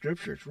read the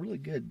scripture. It's really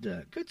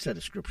good, good set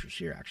of scriptures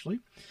here, actually.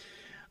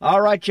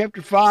 All right,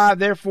 chapter 5,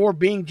 therefore,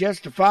 being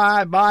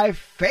justified by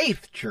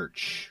faith,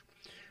 church,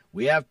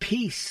 we have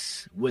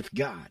peace with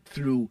God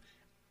through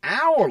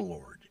our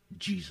Lord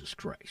Jesus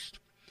Christ,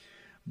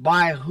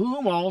 by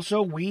whom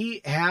also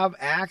we have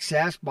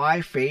access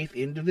by faith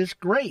into this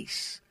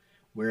grace,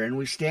 wherein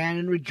we stand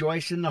and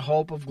rejoice in the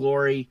hope of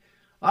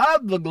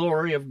the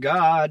glory of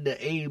God.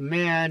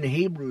 Amen.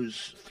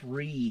 Hebrews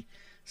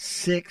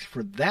 3:6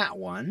 for that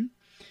one.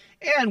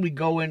 And we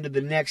go into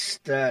the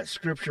next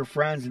scripture,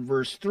 friends, in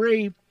verse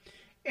 3.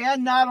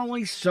 And not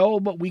only so,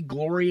 but we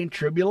glory in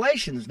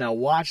tribulations. Now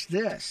watch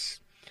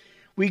this.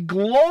 We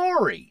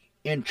glory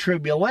in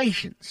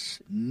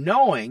tribulations,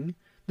 knowing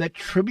that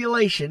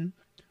tribulation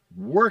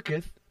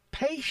worketh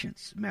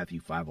patience. Matthew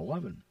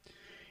 5:11.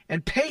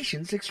 And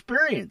patience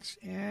experience,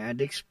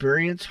 and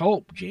experience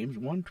hope. James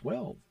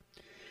 1:12.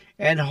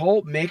 And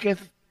hope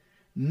maketh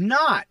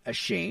not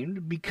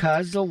ashamed,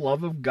 because the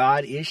love of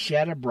God is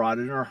shed abroad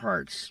in our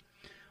hearts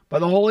by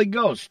the Holy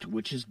Ghost,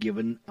 which is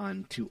given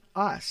unto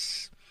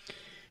us.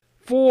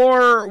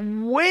 For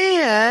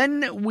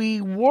when we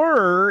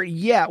were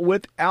yet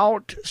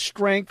without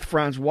strength,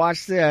 friends,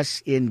 watch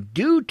this, in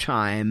due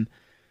time,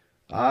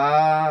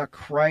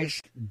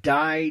 Christ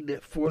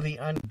died for the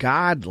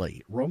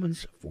ungodly.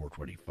 Romans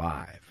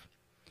 4:25.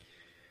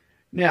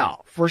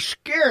 Now, for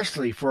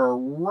scarcely for a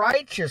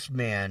righteous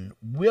man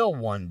will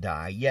one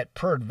die, yet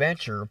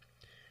peradventure,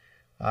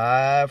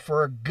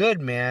 for a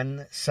good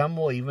man some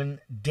will even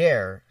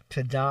dare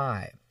to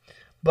die.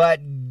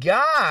 But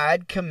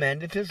God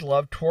commendeth his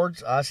love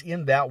towards us,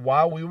 in that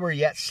while we were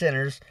yet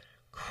sinners,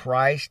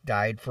 Christ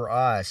died for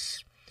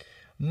us.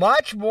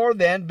 Much more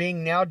then,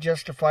 being now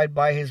justified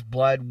by his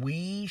blood,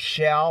 we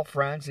shall,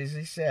 friends, as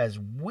he says,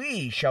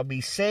 we shall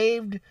be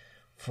saved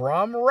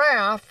from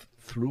wrath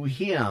through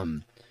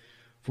him.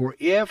 For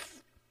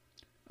if,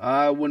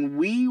 when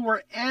we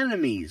were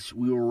enemies,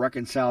 we were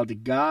reconciled to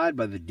God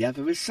by the death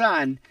of his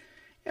Son,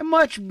 and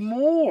much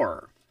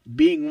more,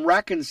 being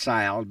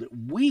reconciled,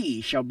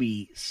 we shall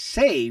be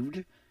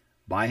saved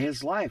by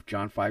his life.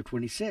 John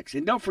 5:26.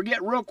 And don't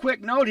forget, real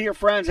quick note here,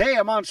 friends. Hey,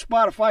 I'm on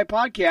Spotify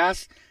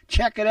podcasts.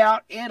 Check it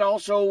out. And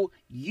also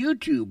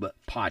YouTube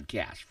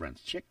podcasts,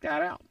 friends. Check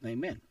that out.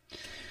 Amen.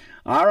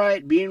 All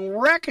right. Being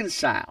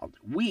reconciled,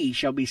 we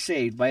shall be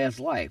saved by his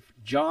life.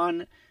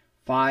 John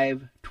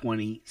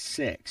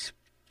 5:26.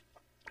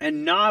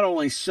 And not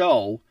only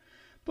so,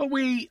 but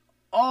we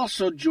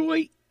also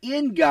joy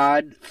in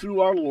God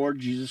through our Lord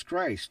Jesus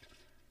Christ,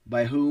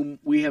 by whom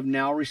we have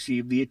now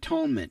received the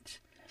atonement.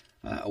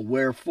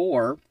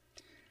 Wherefore,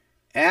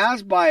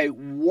 as by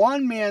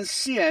one man's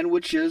sin,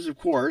 which is, of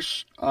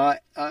course,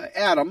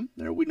 Adam,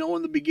 there we know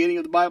in the beginning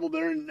of the Bible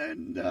there in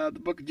the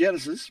book of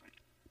Genesis,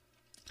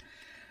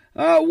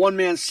 one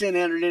man's sin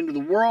entered into the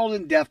world,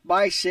 and death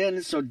by sin,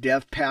 and so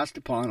death passed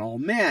upon all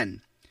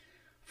men.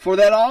 For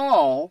that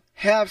all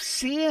have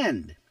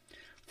sinned.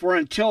 For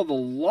until the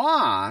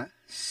law,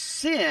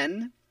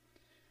 sin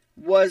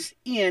was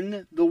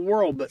in the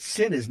world, but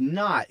sin is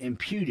not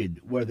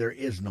imputed where there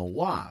is no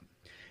law.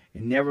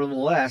 And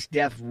nevertheless,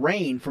 death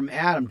reigned from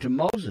Adam to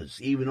Moses,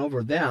 even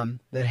over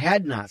them that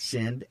had not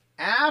sinned,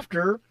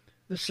 after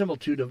the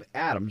similitude of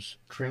Adam's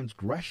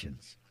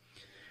transgressions.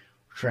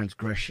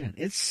 Transgression.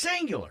 It's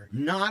singular,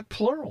 not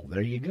plural.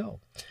 There you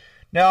go.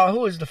 Now,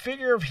 who is the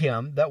figure of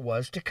him that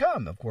was to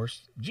come? Of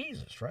course,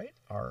 Jesus, right?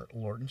 Our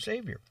Lord and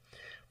Savior.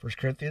 1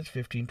 Corinthians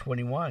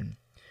 15:21.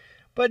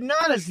 But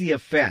not as the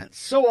offense,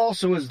 so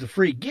also is the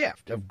free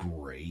gift of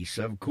grace,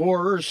 of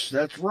course.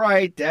 That's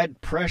right,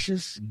 that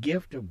precious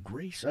gift of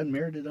grace,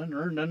 unmerited,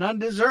 unearned, and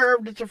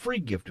undeserved. It's a free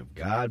gift of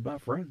God, my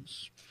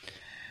friends.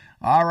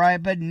 All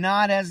right, but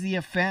not as the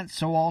offense,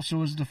 so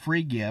also is the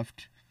free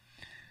gift.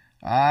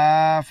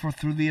 For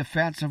through the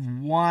offense of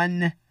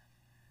one,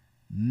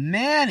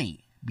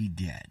 many be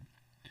dead.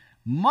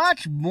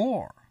 Much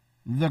more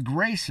the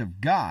grace of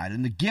God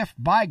and the gift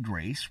by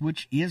grace,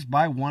 which is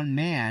by one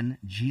man,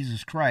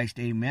 Jesus Christ,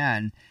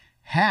 amen,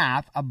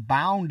 hath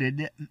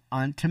abounded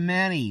unto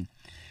many.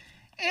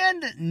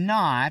 And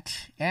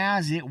not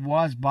as it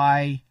was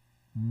by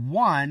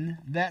one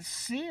that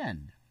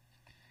sinned.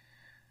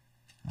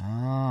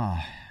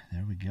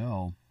 There we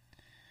go.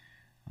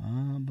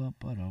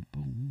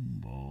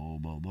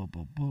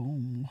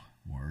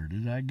 Where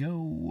did I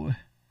go?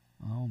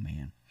 Oh,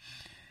 man.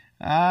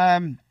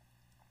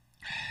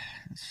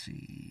 Let's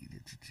see.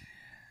 Let's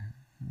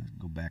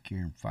go back here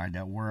and find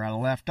out where I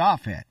left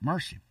off at.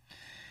 Mercy.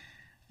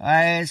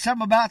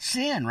 Something about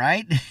sin,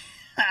 right?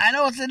 I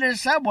know it's in there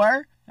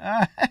somewhere.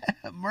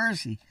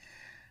 Mercy.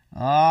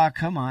 Oh,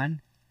 come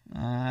on.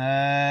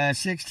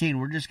 16.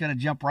 We're just going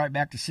to jump right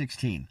back to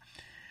 16.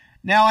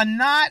 Now, and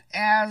not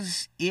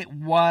as it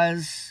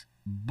was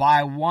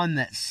by one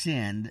that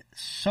sinned,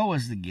 so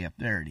is the gift.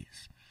 There it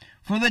is.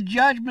 For the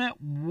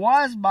judgment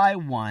was by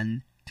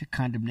one to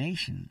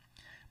condemnation,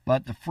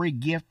 but the free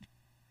gift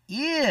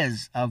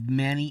is of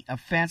many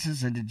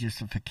offenses unto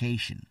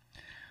justification.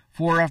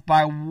 For if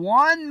by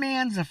one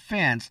man's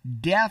offense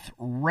death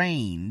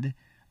reigned,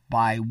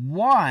 by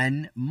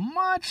one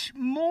much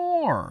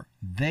more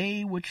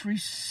they which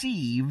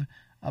receive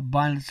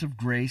abundance of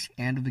grace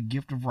and of the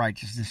gift of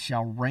righteousness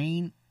shall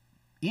reign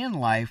in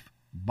life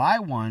by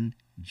one,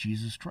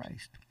 Jesus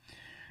Christ.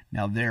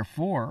 Now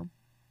therefore,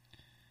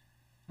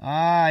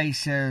 he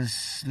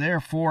says,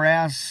 therefore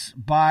as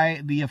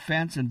by the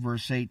offense in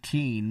verse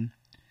 18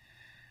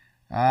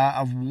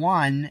 of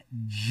one,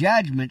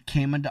 judgment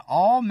came unto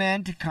all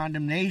men to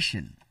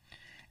condemnation,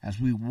 as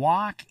we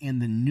walk in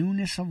the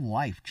newness of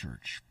life,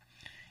 church.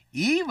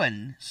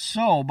 Even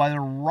so, by the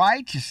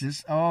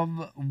righteousness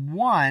of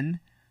one,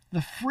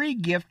 the free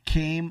gift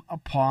came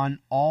upon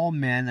all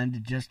men unto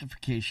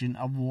justification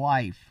of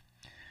life.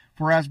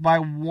 For as by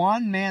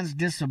one man's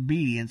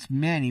disobedience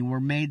many were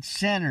made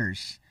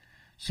sinners,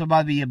 so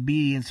by the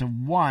obedience of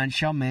one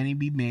shall many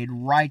be made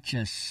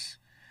righteous.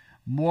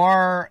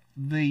 Moreover,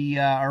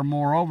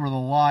 the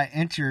law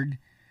entered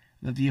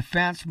that the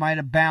offense might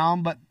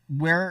abound, but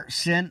where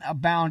sin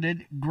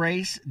abounded,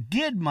 grace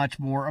did much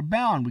more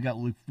abound. We got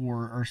Luke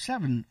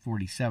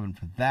 7:47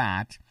 for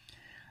that.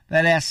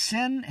 That as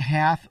sin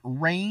hath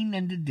reigned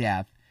unto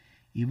death,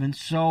 even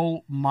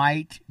so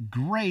might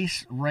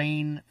grace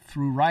reign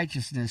through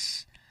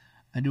righteousness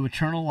unto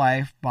eternal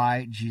life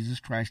by Jesus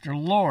Christ our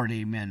Lord.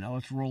 Amen. Now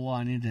let's roll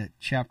on into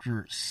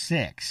chapter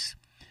 6.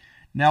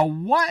 Now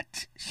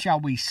what shall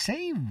we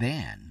say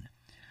then?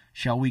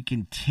 Shall we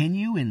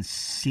continue in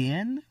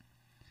sin?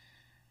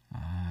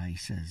 He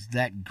says,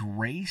 that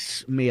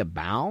grace may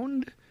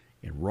abound?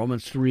 In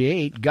Romans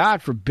 3:8,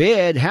 God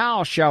forbid,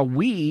 how shall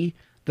we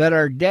that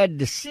are dead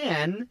to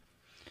sin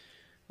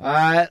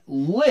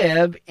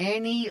live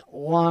any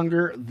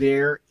longer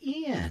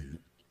therein?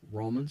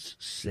 Romans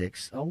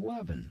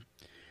 6:11.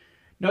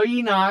 Know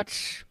ye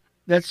not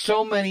that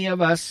so many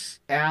of us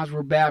as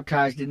were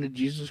baptized into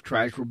Jesus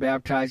Christ were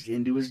baptized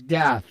into his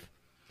death?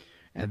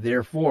 And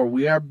therefore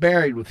we are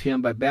buried with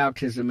him by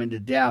baptism into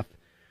death,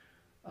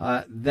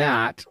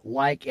 that,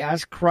 like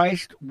as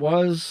Christ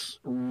was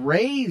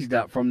raised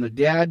up from the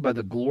dead by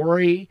the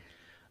glory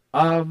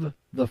of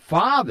the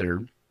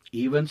Father,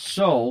 even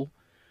so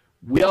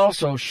we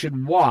also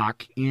should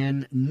walk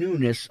in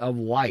newness of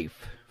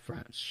life,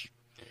 friends.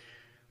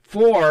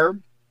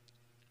 For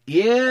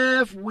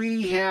if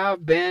we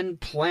have been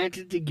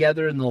planted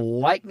together in the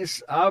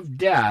likeness of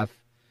death,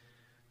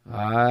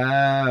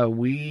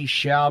 we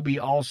shall be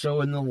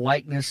also in the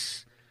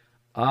likeness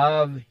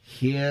of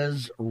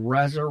his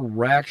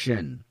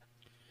resurrection.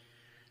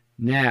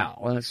 Now,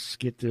 let's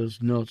get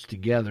those notes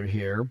together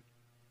here.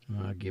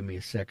 Give me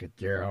a second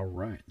there. All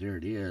right, there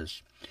it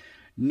is.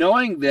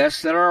 Knowing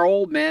this, that our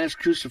old man is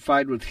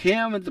crucified with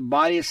him, and the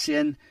body of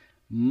sin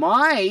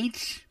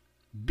might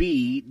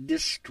be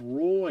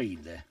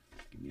destroyed.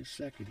 Give me a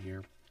second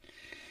here.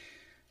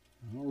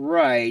 All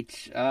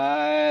right.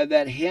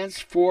 That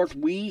henceforth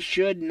we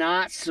should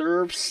not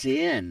serve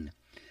sin.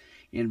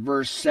 In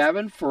verse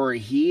 7, for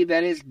he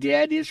that is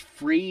dead is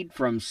freed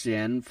from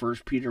sin,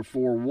 1 Peter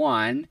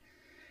 4:1.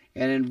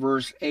 And in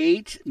verse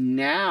 8,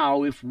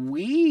 now if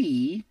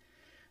we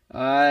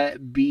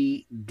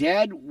be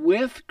dead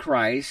with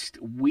Christ,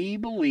 we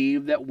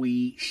believe that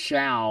we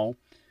shall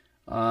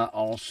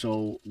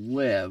also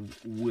live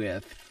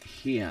with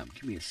him.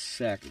 Give me a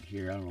second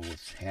here. I don't know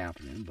what's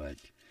happening, but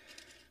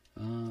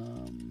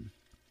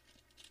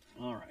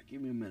all right,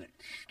 give me a minute.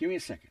 Give me a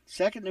second.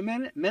 Second and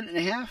a minute and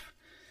a half.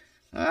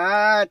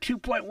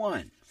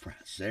 2.1,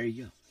 friends. There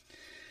you go.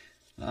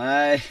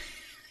 I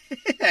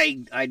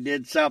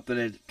did something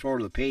that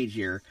tore the page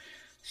here,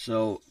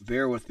 so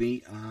bear with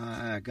me.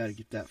 I got to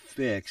get that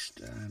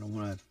fixed. I don't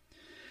want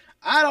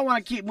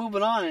to keep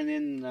moving on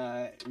and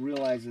then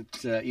realize that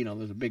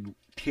there's a big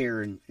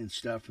tear and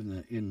stuff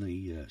in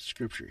the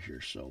scripture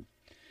here. So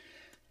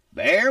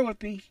bear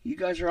with me. You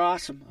guys are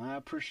awesome. I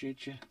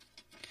appreciate you.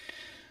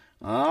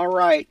 All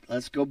right,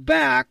 let's go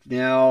back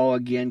now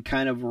again,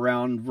 kind of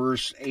around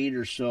verse 8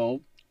 or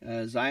so.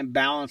 As I'm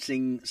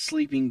balancing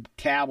sleeping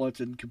tablets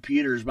and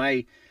computers,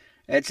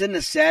 it's in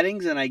the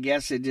settings, and I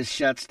guess it just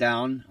shuts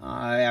down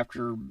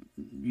after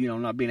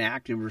not being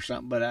active or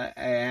something. But I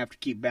have to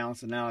keep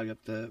balancing now. I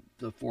got the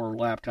 4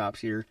 laptops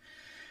here.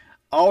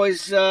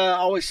 Always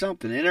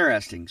something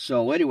interesting.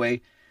 So anyway,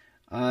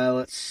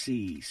 let's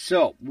see.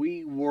 So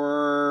we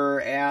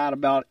were at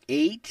about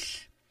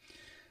 8.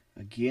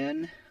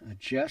 Again,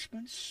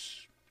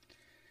 adjustments.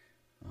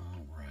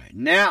 All right.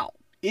 Now,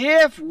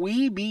 if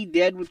we be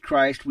dead with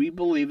Christ, we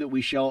believe that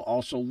we shall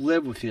also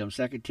live with him.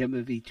 2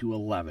 Timothy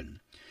 2:11.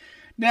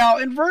 Now,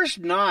 in verse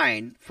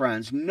 9,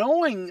 friends,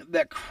 knowing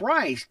that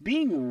Christ,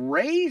 being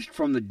raised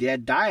from the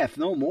dead, dieth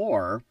no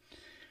more,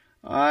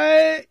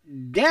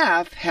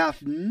 death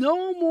hath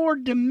no more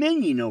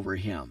dominion over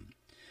him.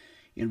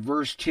 In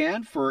verse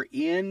 10, for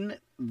in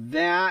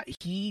that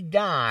he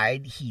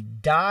died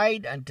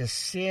unto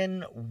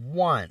sin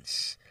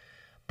once.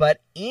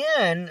 But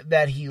in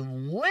that he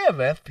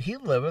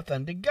liveth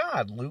unto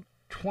God. Luke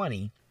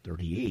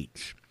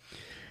 20:38.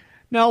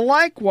 Now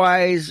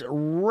likewise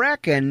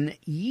reckon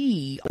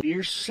ye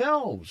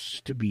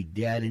yourselves to be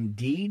dead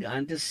indeed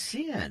unto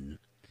sin,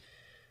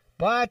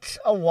 but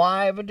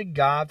alive unto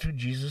God through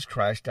Jesus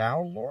Christ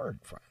our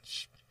Lord,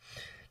 friends.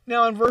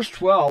 Now in verse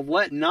 12,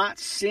 let not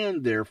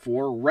sin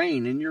therefore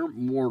reign in your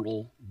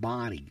mortal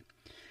body.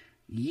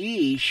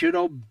 Ye should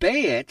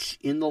obey it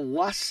in the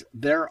lusts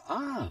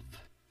thereof.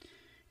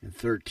 In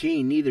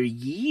 13, neither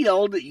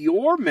yield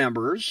your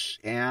members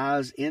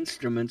as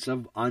instruments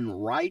of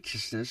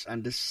unrighteousness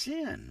unto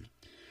sin,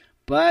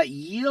 but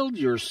yield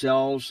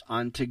yourselves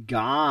unto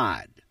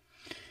God,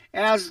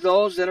 as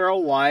those that are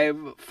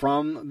alive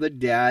from the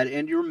dead,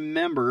 and your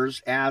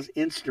members as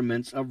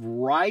instruments of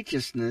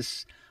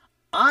righteousness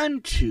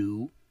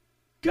unto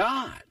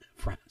God.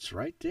 Friends,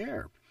 right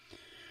there.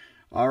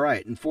 All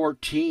right, in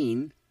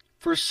 14,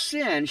 for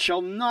sin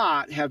shall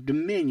not have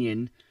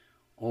dominion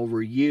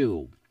over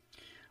you.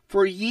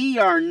 For ye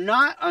are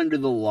not under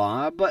the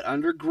law, but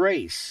under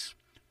grace.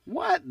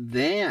 What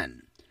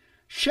then?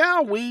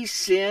 Shall we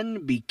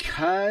sin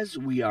because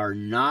we are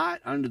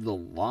not under the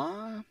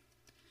law,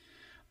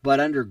 but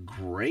under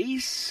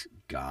grace?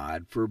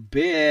 God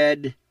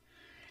forbid.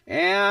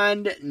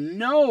 And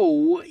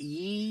know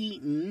ye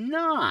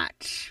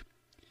not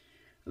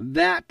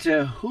that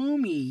to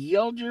whom ye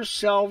yield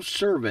yourselves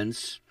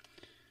servants,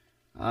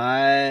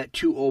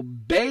 to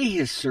obey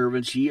his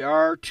servants, ye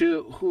are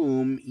to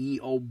whom ye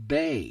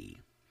obey,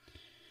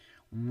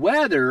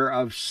 whether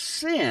of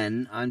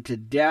sin unto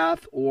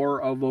death,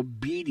 or of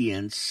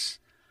obedience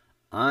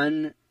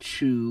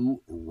unto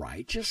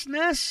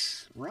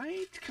righteousness?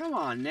 Right? Come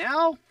on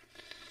now.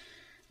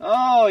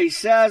 Oh, he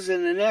says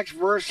in the next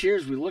verse here,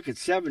 as we look at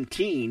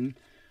 17,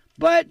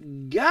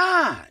 but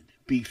God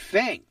be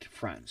thanked,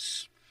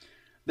 friends,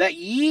 that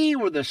ye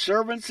were the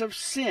servants of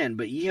sin,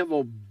 but ye have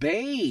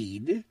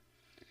obeyed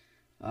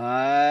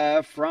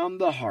from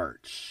the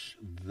hearts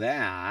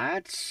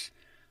that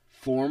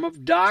form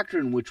of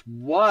doctrine which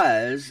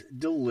was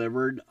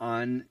delivered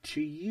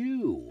unto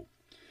you.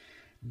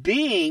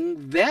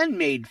 Being then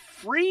made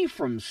free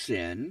from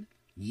sin,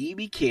 ye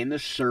became the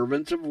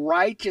servants of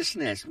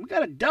righteousness. We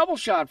got a double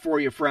shot for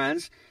you,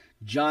 friends.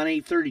 John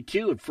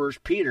 8:32 and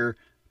 1 Peter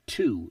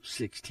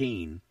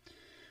 2:16.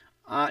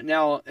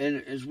 Now,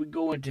 and as we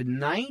go into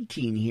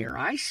 19 here,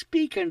 I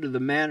speak unto the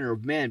manner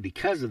of men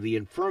because of the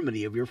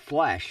infirmity of your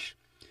flesh.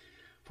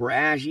 For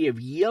as ye have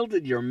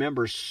yielded your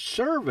members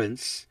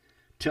servants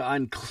to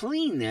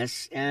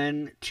uncleanness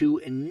and to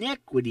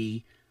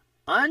iniquity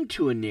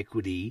unto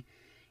iniquity,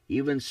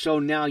 even so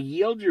now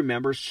yield your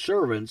members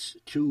servants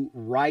to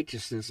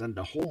righteousness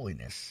unto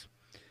holiness.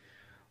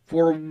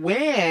 For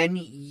when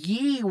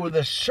ye were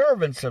the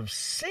servants of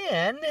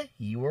sin,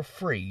 ye were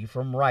free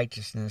from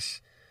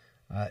righteousness.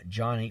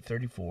 John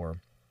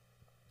 8:34.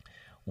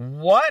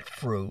 What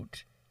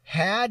fruit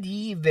had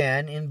ye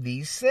then in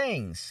these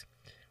things,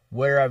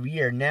 whereof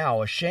ye are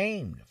now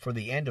ashamed? For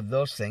the end of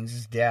those things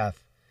is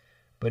death.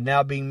 But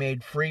now being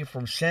made free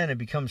from sin and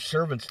become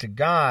servants to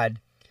God,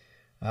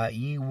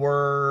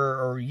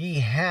 ye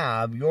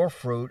have your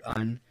fruit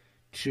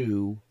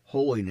unto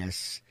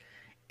holiness,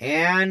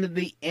 and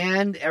the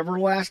end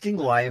everlasting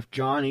life.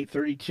 John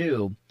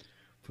 8:32.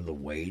 For the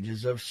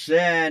wages of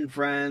sin,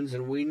 friends,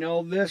 and we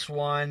know this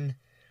one,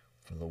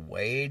 for the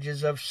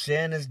wages of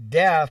sin is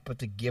death, but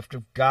the gift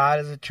of God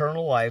is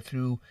eternal life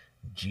through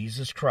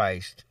Jesus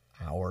Christ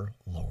our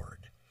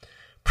Lord.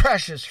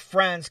 Precious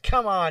friends,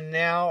 come on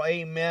now,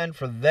 amen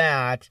for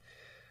that.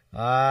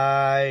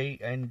 As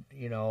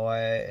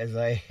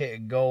I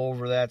go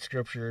over that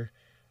scripture,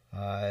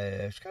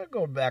 I was kind of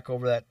going back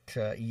over that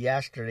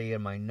yesterday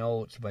in my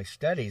notes, my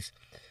studies.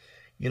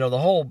 The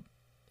whole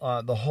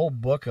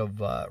book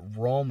of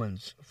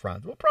Romans,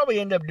 friends. We'll probably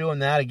end up doing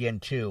that again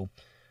too,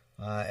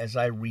 as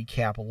I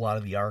recap a lot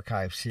of the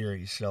archive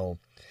series. So,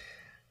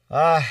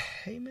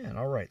 amen.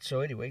 All right. So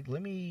anyway,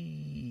 let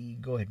me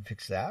go ahead and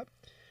fix that.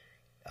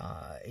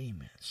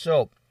 Amen.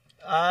 So,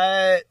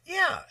 that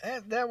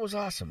was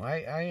awesome.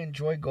 I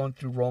enjoyed going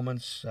through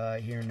Romans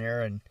here and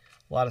there, and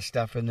a lot of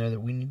stuff in there that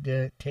we need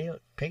to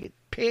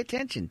pay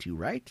attention to,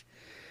 right?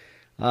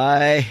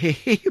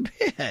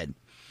 Amen.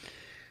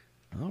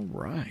 All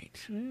right.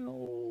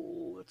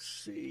 Well, let's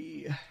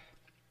see.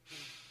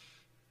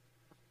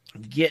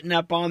 Getting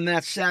up on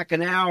that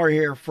second hour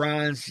here,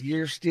 friends.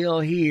 You're still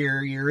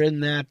here. You're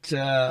in that,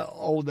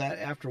 that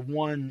after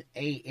 1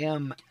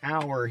 a.m.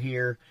 hour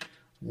here,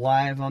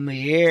 live on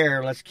the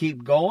air. Let's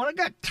keep going. I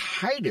got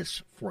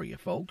Titus for you,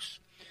 folks.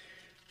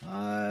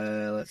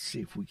 Let's see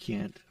if we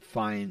can't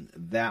find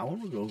that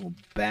one. We'll go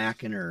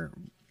back in our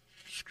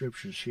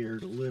scriptures here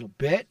a little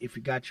bit. If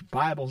you got your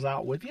Bibles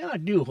out with you, and I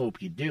do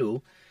hope you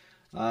do,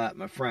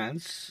 my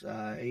friends.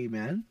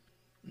 Amen.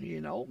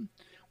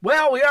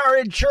 Well, we are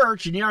in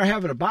church, and you are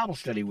having a Bible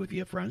study with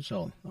you, friends.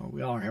 So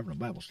we are having a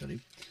Bible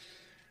study.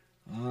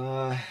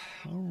 All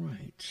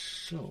right.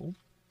 So,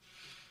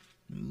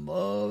 we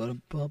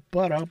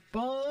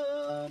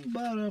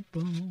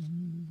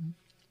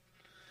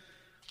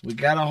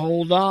got to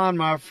hold on,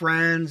 my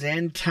friends.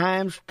 End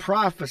times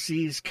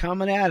prophecies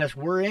coming at us.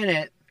 We're in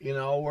it.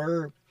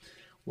 We're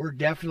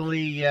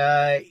definitely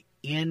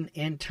in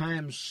end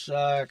times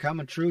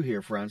coming true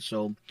here, friends.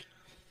 So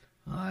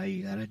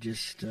you got to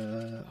just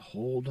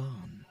hold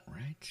on,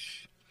 right?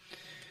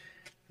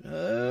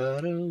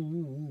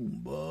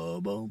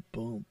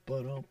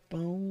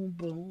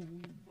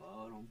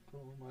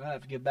 I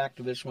have to get back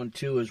to this one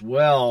too as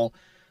well.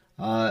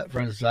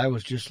 Friends, I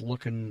was just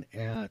looking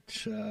at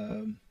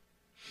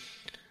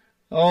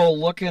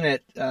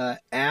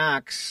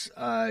Acts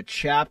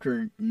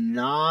chapter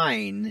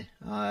 9.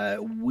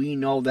 We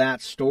know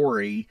that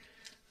story.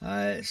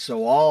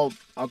 So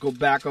I'll go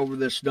back over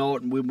this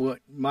note, and we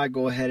might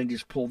go ahead and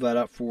just pull that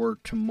up for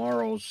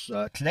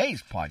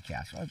today's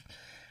podcast.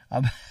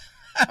 I'm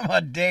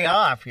a day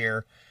off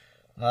here.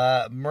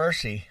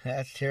 Mercy,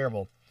 that's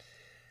terrible.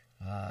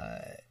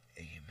 Amen.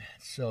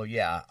 So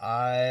yeah,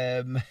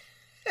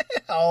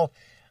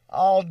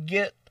 I'll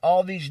get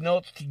all these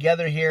notes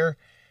together here,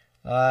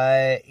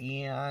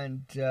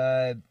 and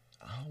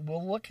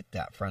we'll look at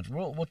that, friends.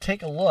 We'll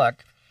take a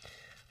look.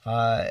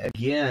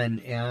 Again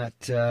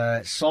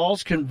at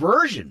Saul's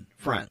conversion,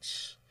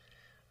 friends,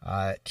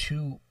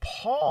 to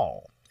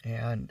Paul,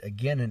 and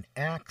again in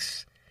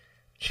Acts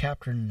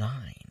chapter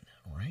 9,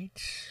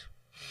 right?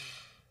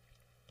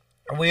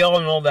 We all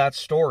know that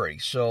story,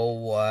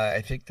 so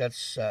I think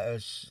that's.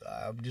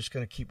 I'm just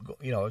going to keep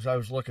going. As I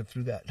was looking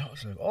through that, I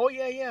was like, "Oh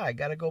yeah, I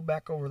got to go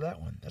back over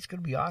that one. That's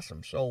going to be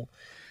awesome." So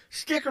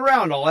stick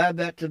around. I'll add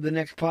that to the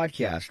next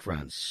podcast,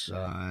 friends.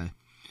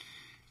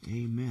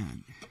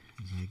 Amen.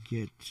 As I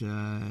get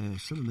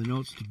some of the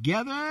notes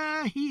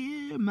together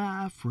here,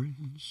 my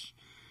friends.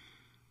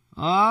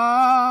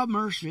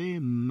 Mercy,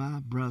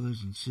 my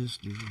brothers and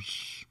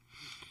sisters.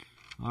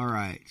 All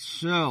right,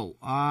 so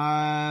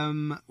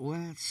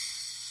let's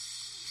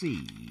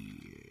see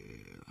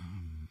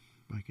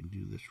if I can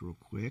do this real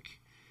quick.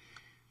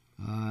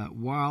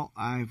 While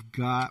I've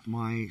got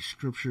my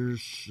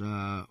scriptures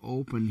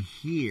open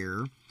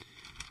here,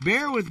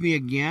 bear with me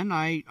again.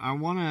 I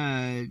want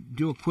to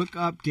do a quick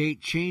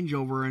update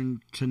changeover in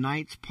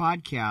tonight's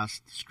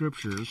podcast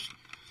scriptures.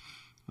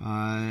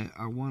 I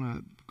want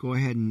to go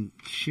ahead and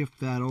shift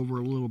that over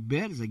a little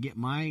bit as I get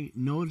my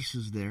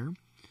notices there.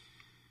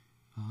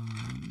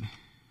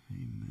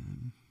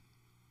 Amen.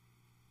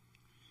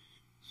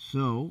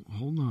 So,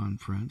 hold on,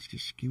 friends.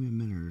 Just give me a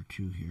minute or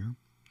two here.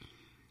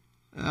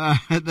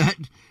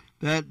 That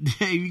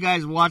if you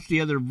guys watch the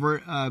other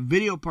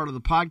video part of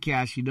the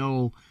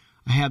podcast,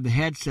 I have the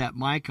headset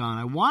mic on.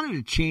 I wanted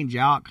to change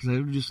out because I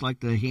just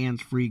like the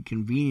hands-free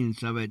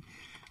convenience of it.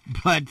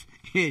 But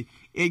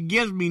it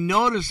gives me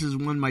notices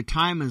when my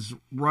time is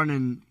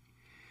running.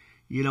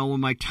 When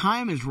my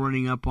time is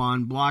running up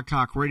on Blog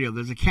Talk Radio,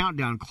 there's a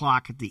countdown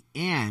clock at the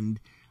end.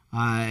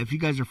 If you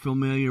guys are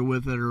familiar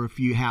with it, or if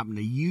you happen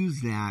to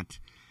use that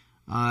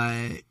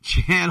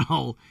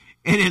channel,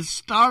 and it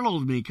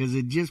startled me because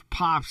it just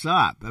pops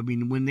up. I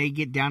mean, when they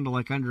get down to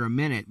like under a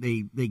minute,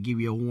 they give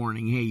you a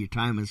warning. Hey, your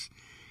time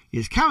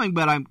is coming,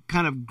 but I'm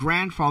kind of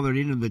grandfathered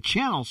into the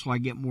channel, so I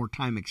get more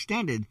time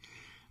extended.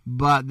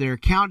 But their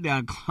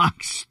countdown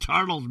clock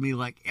startles me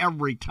like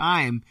every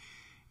time.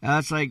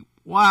 It's like,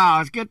 wow,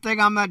 it's a good thing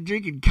I'm not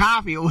drinking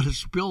coffee. It would have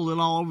spilled it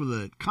all over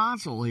the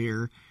console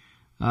here.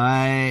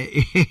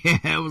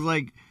 It was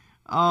like,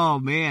 oh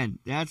man,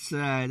 that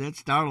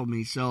startled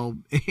me. So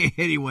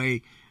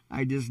anyway,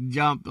 I just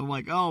jumped. I'm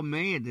like, oh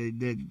man,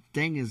 the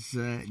thing is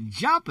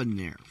jumping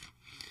there.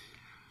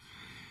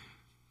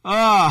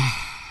 Well,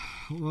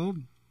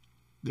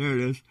 There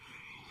it is.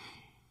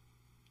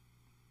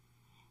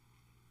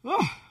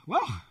 Oh,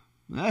 well.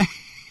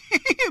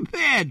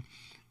 Man.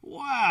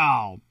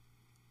 Wow.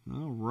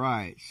 All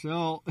right.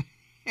 So,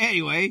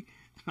 anyway,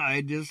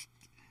 I'm just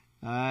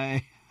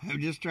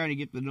trying to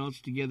get the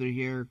notes together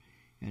here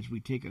as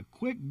we take a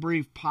quick,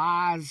 brief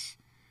pause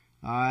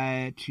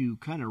to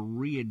kind of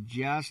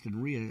readjust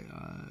and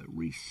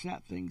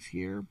reset things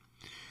here.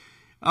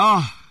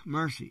 Oh,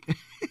 mercy.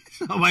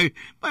 So my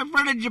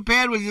friend in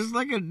Japan was just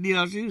looking, she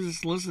was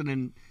just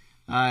listening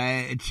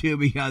to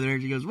me out there.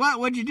 She goes,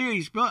 what'd you do?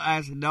 You spilled?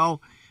 I said, no,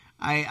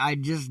 I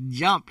just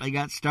jumped. I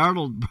got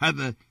startled by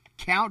the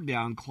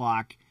countdown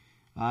clock.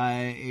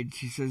 And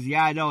she says,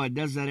 yeah, I know. It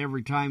does that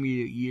every time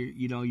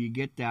you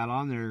get that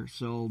on there.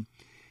 So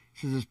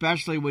she says,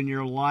 especially when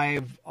you're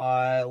live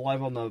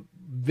on the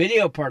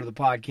video part of the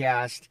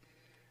podcast.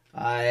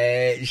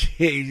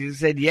 She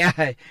said,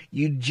 yeah,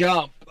 you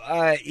jump.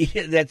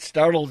 That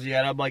startles you.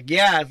 And I'm like,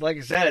 yeah, like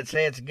I said, it's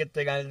a good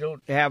thing I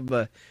don't have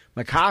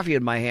my coffee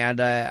in my hand.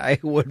 I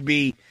would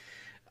be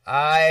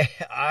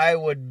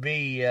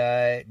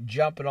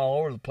jumping all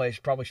over the place,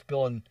 probably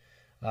spilling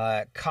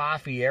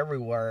coffee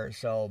everywhere.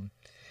 So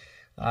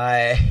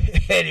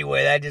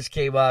anyway, that just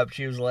came up.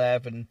 She was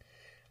laughing.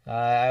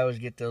 I always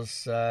get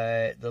those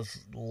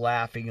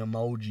laughing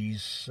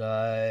emojis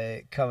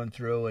coming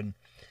through, and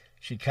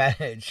she kind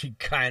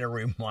of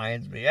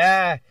reminds me,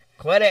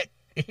 quit it.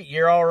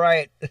 You're all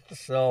right.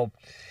 So,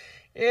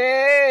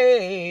 anyway,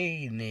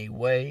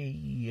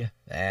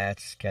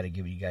 that's kind of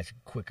giving you guys a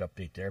quick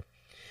update there.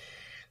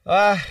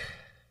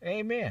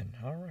 Amen.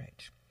 All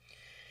right.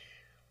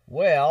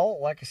 Well,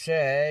 like I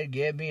said,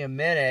 give me a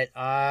minute.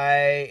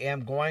 I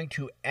am going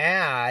to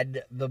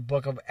add the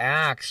book of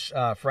Acts,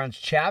 friends,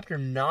 chapter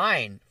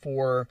 9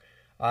 for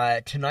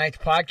tonight's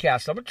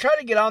podcast. I'm going to try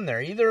to get on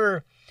there,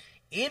 either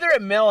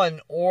at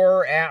Mellon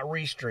or at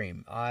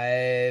Restream.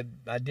 I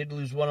did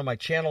lose one of my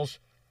channels,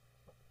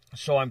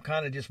 so I'm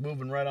kind of just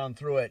moving right on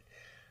through it.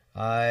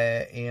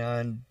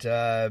 And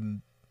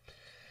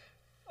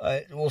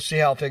we'll see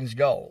how things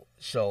go.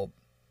 So,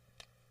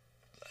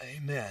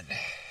 amen.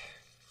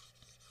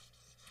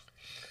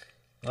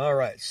 All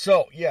right.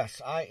 So,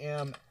 yes, I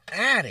am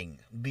adding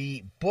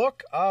the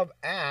book of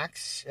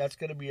Acts. That's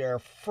going to be our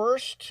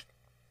first,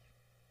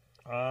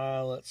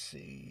 let's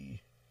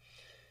see,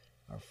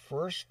 our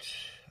first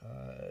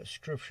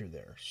scripture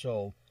there.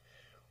 So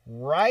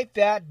write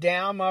that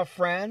down, my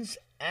friends.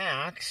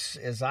 Acts,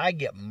 as I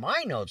get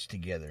my notes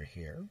together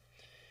here.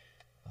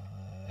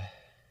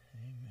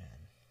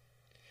 Amen.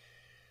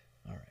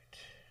 All right.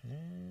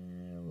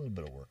 A little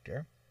bit of work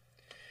there.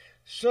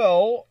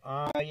 So,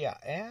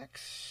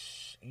 Acts.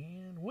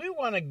 And we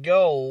want to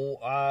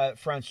go,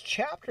 friends,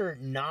 chapter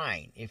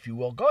 9, if you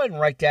will. Go ahead and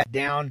write that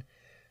down,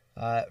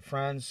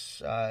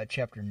 friends,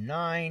 chapter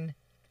 9.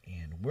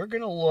 And we're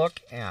going to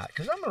look at,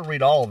 because I'm going to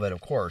read all of it,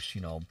 of course,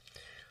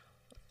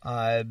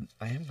 I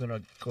am going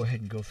to go ahead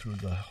and go through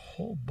the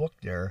whole book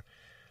there.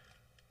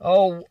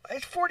 Oh,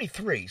 it's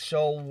 43.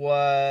 So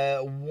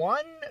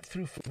 1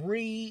 through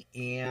 3,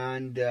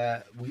 and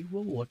we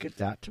will look at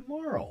that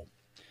tomorrow.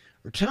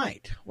 Or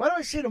tonight. Why do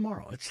I say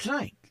tomorrow? It's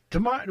tonight.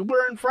 Tomorrow,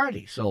 we're on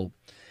Friday, so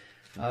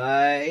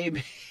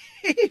amen.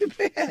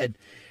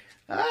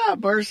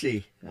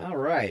 Mercy. All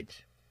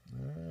right.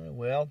 Oh,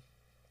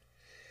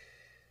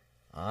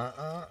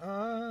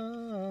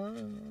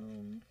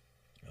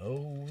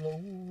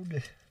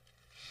 Lord.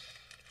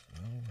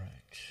 All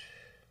right.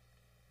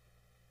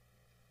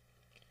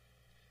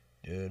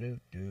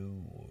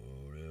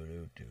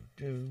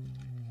 Do.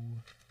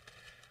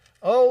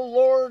 Oh,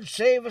 Lord,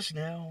 save us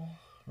now.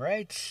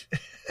 Right?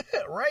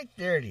 Right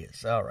there it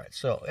is. All right.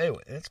 So,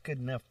 anyway, that's good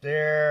enough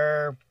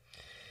there.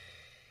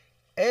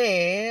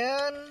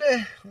 And,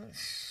 let's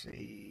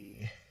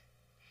see.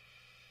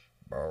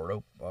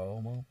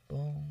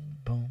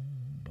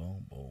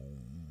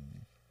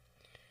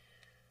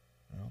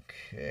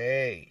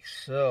 Okay,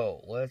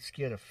 so let's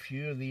get a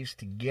few of these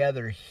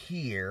together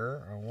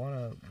here. I want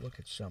to look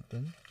at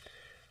something.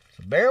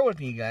 So bear with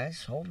me, you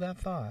guys. Hold that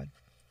thought.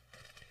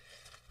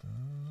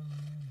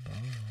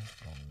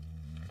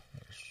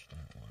 There's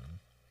that one.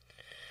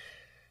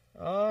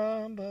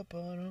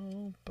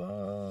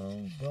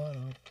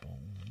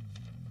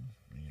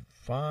 And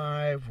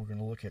 5. We're going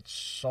to look at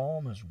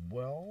Psalm as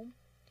well.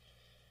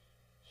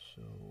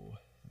 So,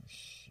 let's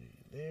see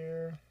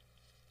there.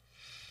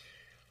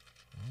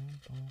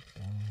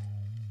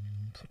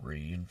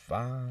 3 and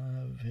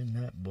 5 in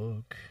that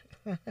book.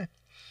 All right.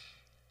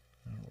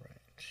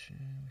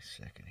 A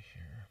second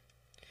here.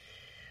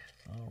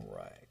 All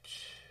right.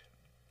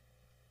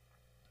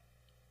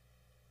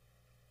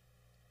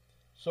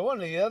 So one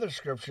of the other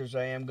scriptures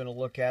I am going to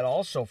look at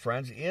also,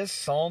 friends, is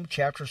Psalm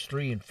chapters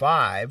 3 and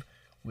 5.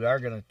 We are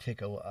going to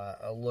take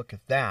a look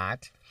at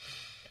that.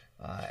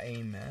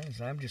 Amen.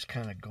 As I'm just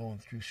kind of going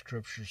through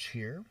scriptures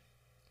here.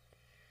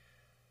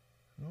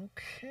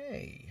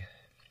 Okay.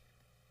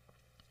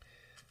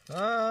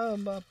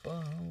 And I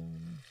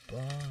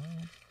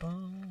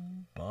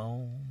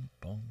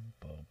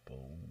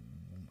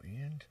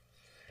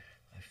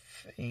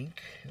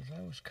think, as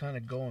I was kind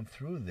of going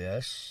through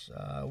this,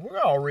 we're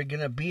already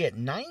going to be at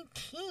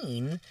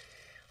 19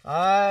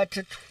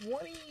 to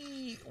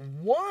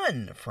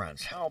 21,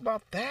 friends. How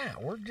about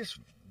that? We're just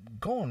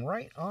going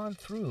right on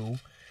through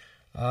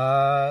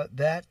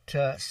that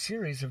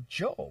series of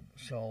Job.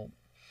 So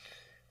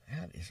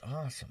that is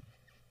awesome.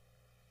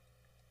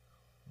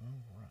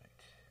 All right.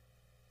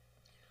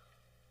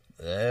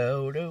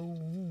 Oh, do,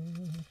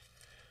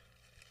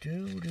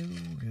 do, do,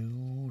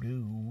 do,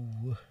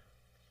 do.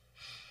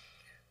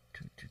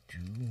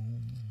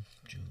 21,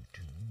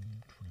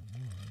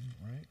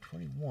 right?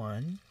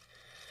 21.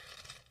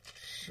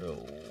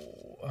 So,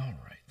 all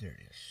right, there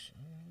it is.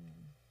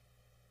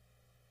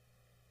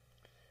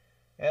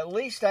 At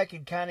least I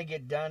can kind of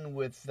get done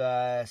with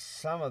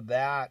some of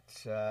that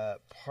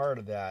part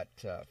of that,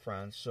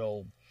 friends.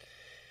 So,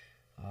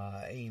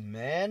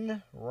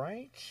 amen,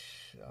 right?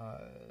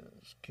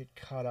 Let's get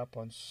caught up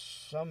on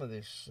some of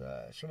this,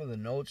 some of the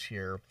notes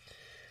here.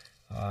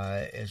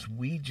 As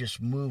we just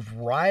move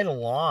right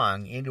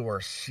along into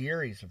our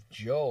series of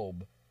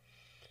Job.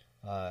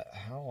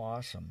 How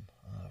awesome,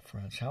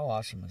 friends. How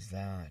awesome is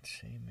that?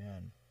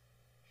 Amen.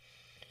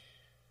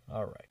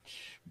 All right.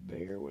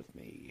 Bear with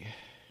me.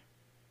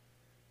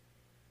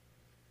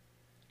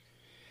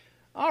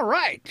 All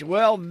right.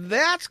 Well,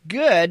 that's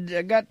good.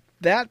 I got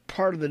that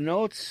part of the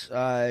notes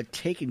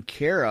taken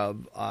care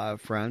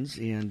of, friends.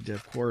 And,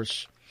 of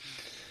course,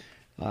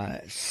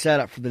 set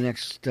up for the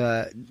next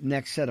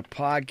set of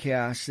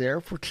podcasts there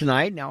for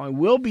tonight. Now, I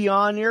will be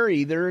on there.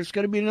 Either it's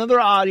going to be another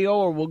audio,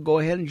 or we'll go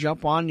ahead and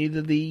jump on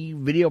either the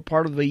video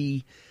part of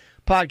the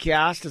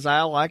podcast, as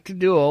I like to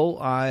do.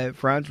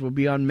 Friends, will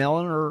be on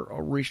Melon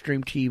or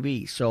Restream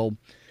TV. So,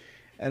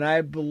 and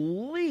I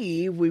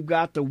believe we've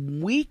got the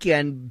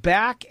weekend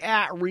back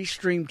at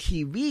Restream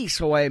TV,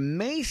 so I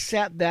may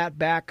set that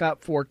back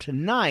up for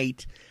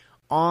tonight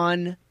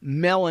on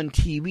Melon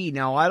TV.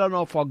 Now, I don't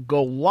know if I'll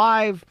go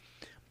live,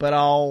 but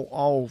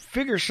I'll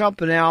figure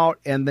something out,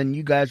 and then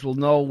you guys will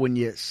know when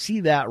you see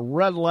that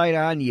red light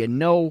on, you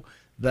know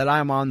that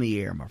I'm on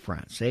the air, my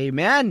friends.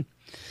 Amen?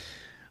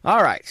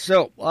 All right,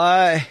 so,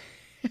 where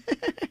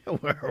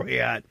are we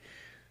at?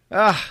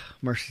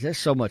 Mercy, there's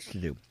so much to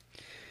do.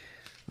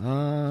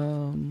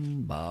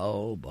 Boom.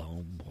 All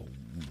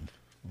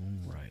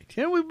right.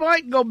 And we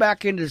might go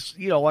back into,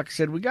 like I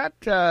said, we got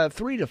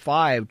 3 to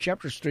 5,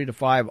 chapters 3 to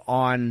 5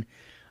 on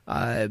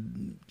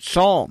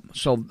Psalm.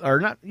 Psalm.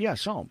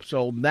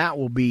 So that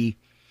will be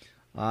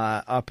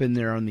up in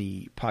there on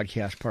the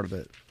podcast part of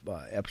the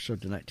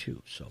episode tonight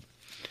too. So,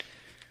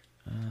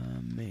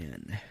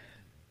 man.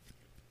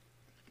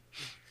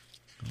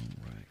 All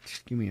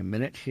right. Give me a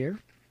minute here.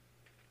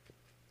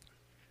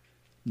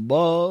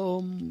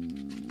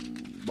 Boom.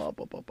 If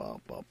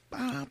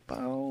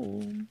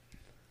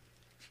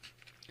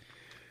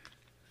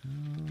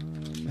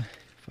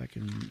I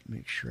can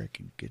make sure I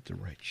can get the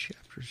right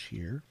chapters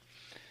here.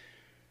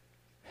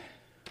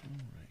 All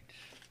right.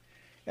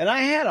 And I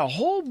had a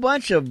whole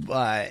bunch of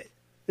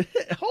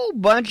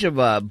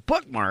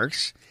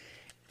bookmarks,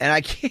 and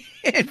I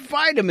can't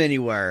find them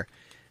anywhere.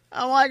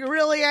 I'm like,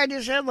 really? I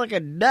just had like a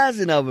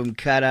dozen of them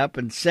cut up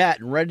and set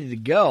and ready to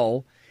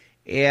go,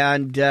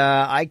 and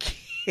I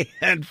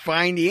can't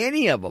find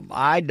any of them.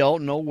 I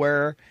don't know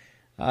where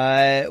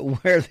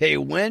they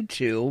went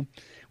to,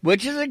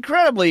 which is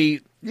incredibly,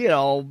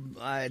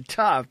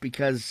 tough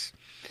because,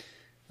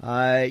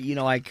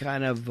 I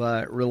kind of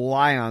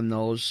rely on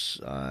those.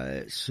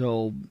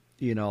 So,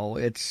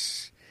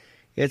 it's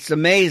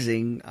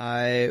amazing.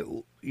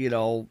 I'm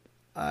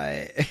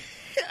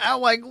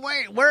like,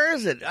 wait, where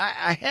is it?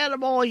 I had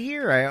them all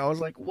here. I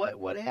was like,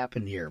 what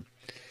happened here?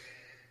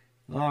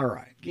 All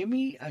right, give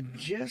me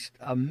just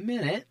a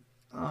minute.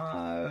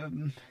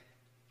 I'm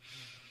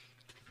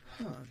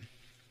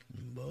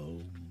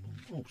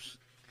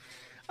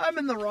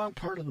in the wrong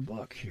part of the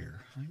book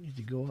here. I need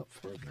to go up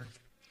further.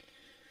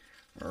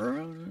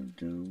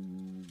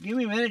 Give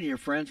me a minute here,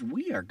 friends.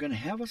 We are going to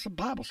have us a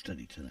Bible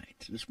study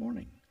tonight, this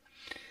morning.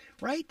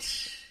 Right?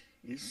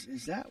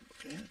 Is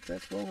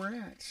that's where we're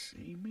at.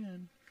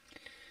 Amen.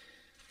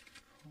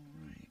 All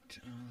right.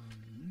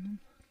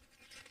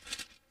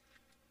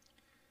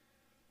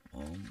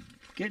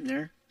 Getting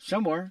there.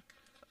 Somewhere.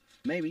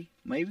 Maybe.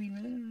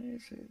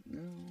 Is it?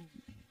 No.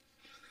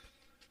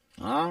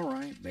 All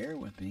right. Bear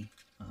with me.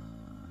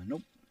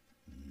 Nope.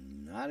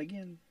 Not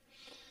again.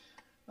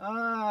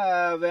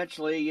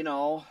 Eventually,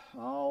 I'll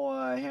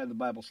have the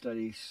Bible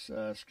study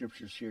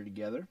scriptures here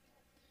together.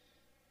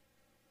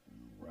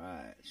 All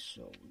right.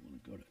 So we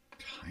want to go to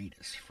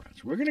Titus,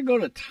 friends. We're going to go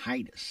to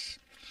Titus.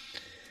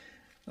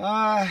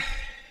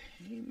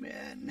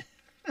 Amen.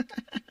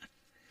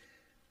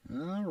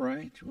 All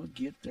right, we'll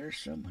get there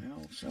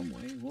somehow, some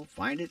way. We'll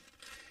find it.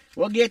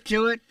 We'll get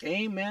to it.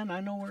 Amen.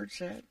 I know where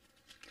it's at.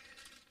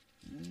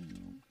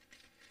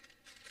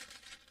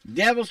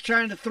 Devil's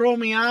trying to throw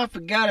me off,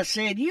 but God has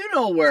said, you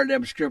know where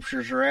them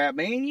scriptures are at,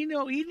 man. You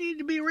need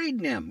to be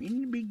reading them. You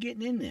need to be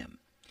getting in them.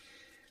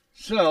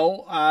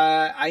 So,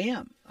 I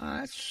am.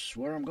 That's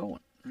where I'm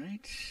going,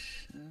 right?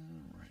 All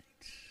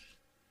right.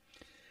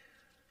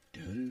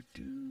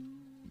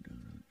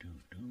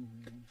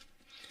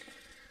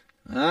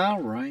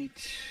 All right.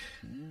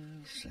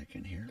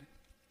 Second here.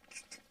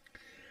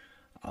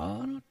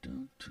 I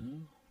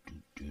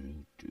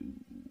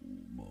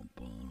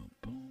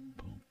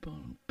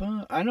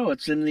know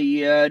it's in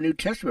the New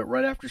Testament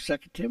right after 2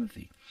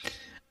 Timothy.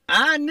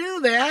 I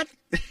knew that.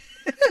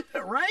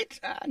 Right?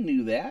 I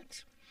knew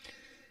that.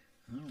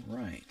 All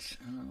right.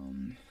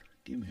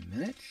 Give me a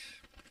minute.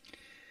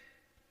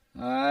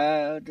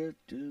 I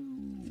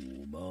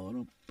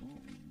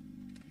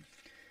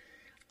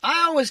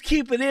always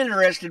keep it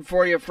interesting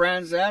for you,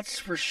 friends. That's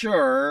for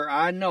sure.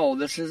 I know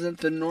this isn't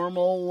the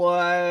normal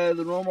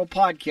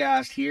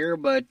podcast here,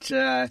 but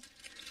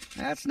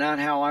that's not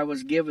how I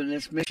was given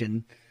this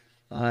mission.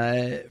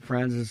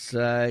 Friends, it's,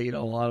 a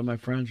lot of my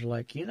friends are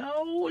like, you're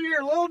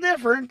a little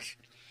different.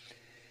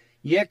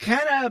 You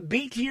kind of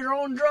beat to your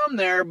own drum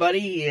there,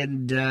 buddy.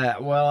 And,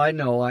 well, I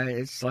know.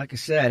 It's like I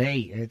said, hey,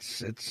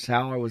 it's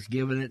how I was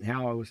given it and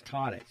how I was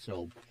taught it.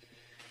 So,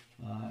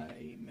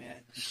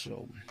 amen.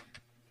 So,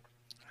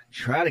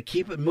 try to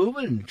keep it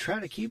moving and try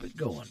to keep it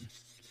going.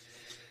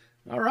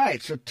 All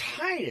right, so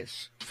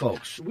Titus,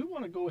 folks, we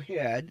want to go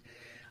ahead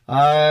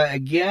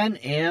again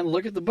and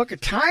look at the book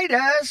of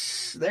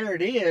Titus. There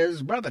it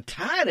is, Brother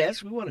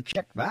Titus. We want to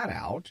check that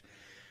out.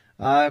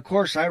 Of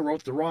course, I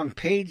wrote the wrong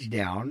page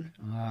down.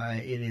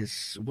 It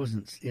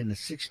wasn't in the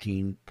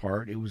 16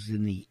 part. It was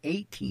in the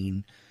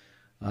 18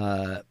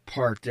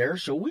 part there.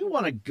 So we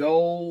want to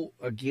go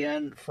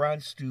again,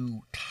 friends,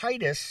 to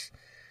Titus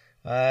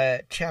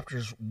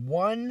chapters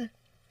 1,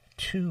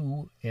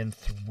 2, and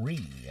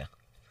 3.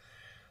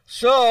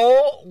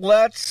 So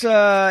let's,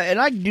 and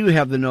I do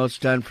have the notes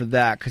done for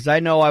that because I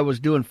know I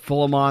was doing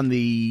Philemon,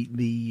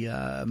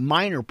 the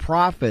minor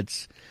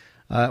prophets.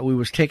 We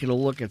was taking a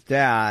look at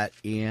that,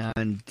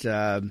 and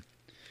so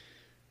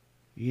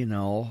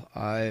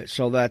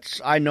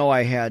that's, I know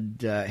I had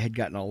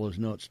gotten all those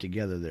notes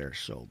together there.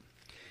 So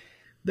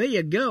there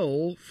you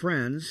go,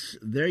 friends.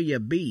 There you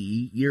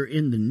be. You're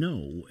in the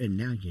know, and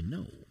now you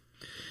know.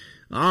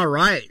 All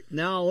right,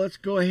 now let's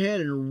go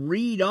ahead and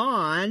read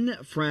on,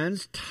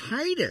 friends.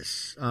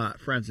 Titus,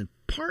 friends, in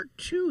part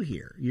 2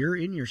 here. You're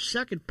in your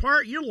second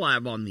part. You're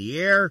live on the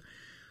air.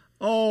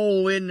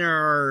 Oh, in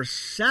our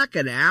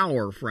second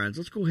hour, friends,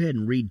 let's go ahead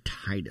and read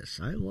Titus.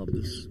 I love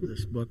this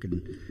book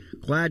and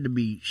glad to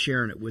be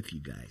sharing it with you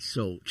guys.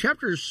 So,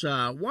 chapters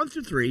 1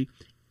 through 3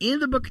 in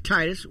the book of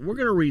Titus. We're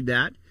going to read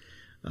that.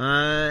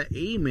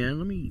 Amen.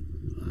 Let me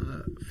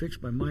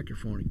fix my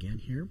microphone again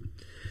here.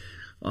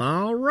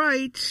 All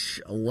right,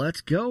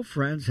 let's go,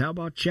 friends. How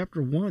about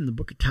chapter 1, the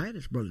book of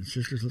Titus, brothers and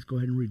sisters? Let's go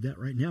ahead and read that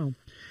right now.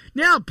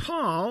 Now,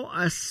 Paul,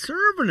 a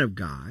servant of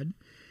God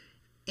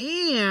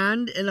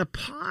and an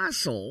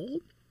apostle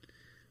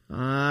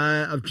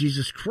of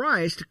Jesus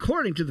Christ,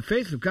 according to the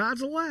faith of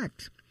God's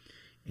elect,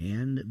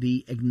 and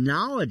the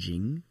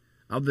acknowledging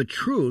of the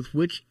truth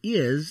which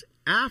is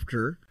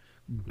after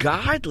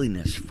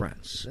godliness,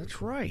 friends.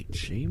 That's right.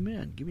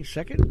 Amen. Give me a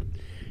second.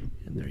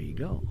 And there you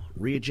go.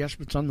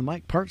 Readjustments on the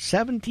mic. Part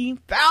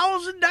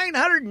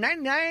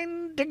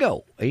 17,999 to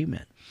go.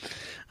 Amen.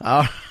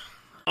 All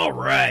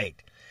right.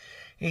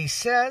 He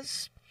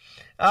says,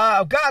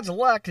 of God's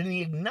elect and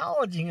the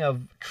acknowledging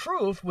of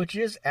truth, which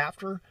is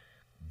after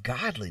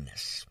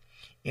godliness,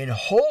 in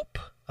hope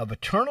of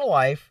eternal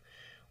life,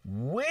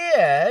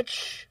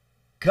 which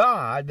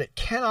God, that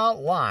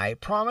cannot lie,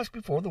 promised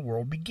before the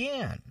world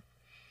began.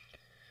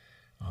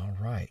 All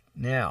right.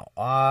 Now,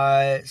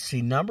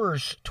 see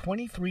Numbers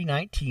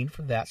 23:19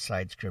 for that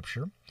side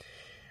scripture.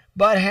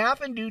 But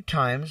hath in due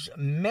times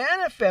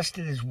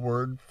manifested his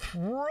word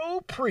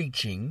through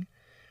preaching,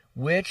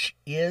 which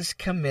is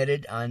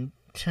committed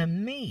unto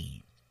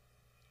me.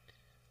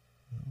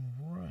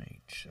 All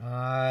right.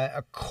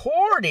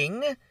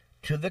 According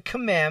to the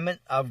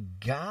commandment of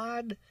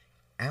God,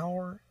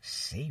 our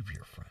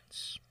Savior,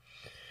 friends.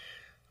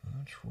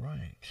 That's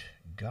right.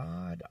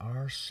 God,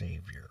 our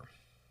Savior.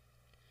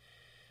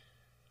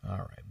 All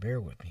right,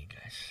 bear with me,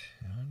 guys.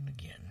 And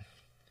again.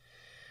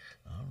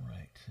 All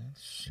right,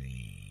 let's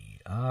see.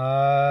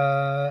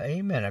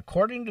 Amen.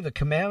 According to the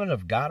commandment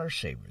of God our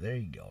Savior. There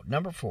you go.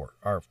 Number 4,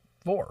 or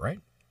 4, right?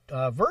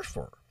 Verse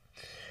 4.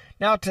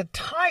 Now to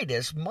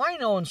Titus,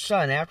 mine own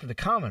son, after the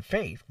common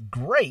faith,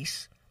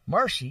 grace,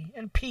 mercy,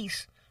 and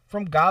peace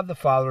from God the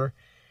Father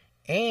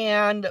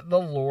and the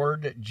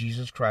Lord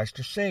Jesus Christ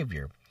our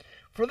Savior.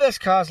 For this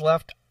cause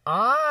left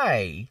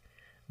I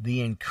thee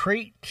in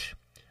Crete,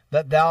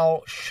 that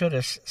thou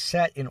shouldest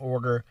set in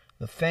order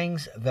the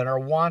things that are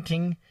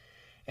wanting,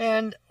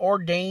 and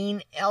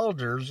ordain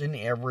elders in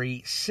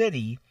every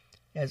city,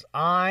 as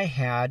I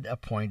had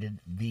appointed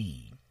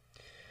thee.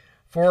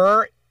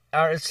 For,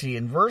 let's see,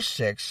 in verse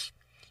 6,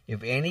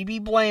 if any be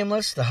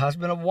blameless, the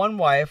husband of one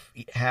wife,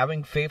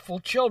 having faithful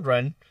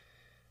children,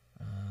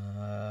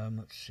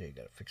 let's see, I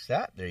got to fix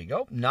that. There you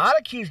go. Not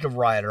accused of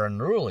riot or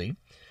unruly,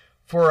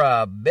 for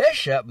a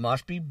bishop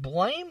must be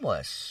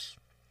blameless.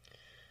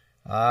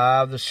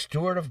 The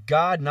steward of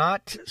God,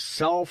 not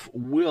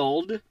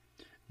self-willed,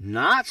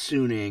 not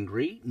soon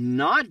angry,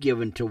 not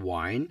given to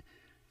wine,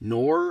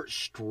 nor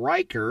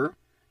striker,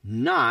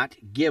 not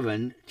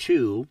given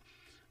to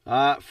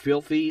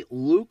filthy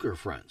lucre,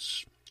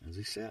 friends. As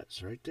he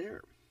says right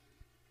there.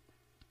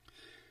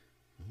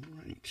 All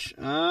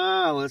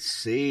right. Let's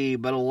see.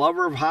 But a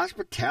lover of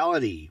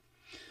hospitality.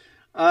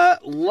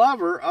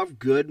 Lover of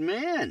good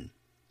men.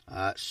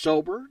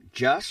 Sober,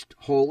 just,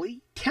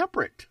 holy,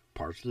 temperate.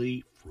 Parts of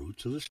the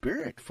fruits of the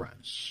Spirit,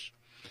 friends.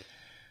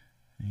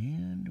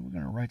 And we're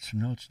going to write some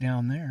notes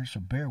down there, so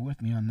bear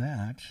with me on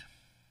that.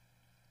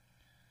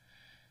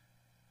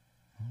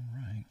 All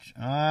right.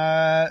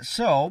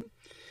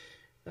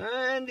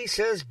 And he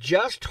says,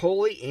 just,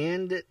 holy,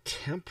 and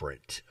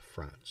temperate,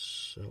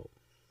 friends. So,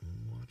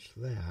 watch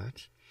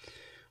that.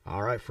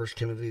 All right, 1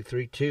 Timothy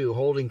 3:2,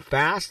 holding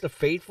fast the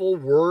faithful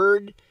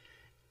word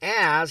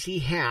as he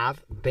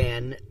hath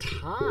been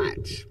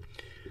taught,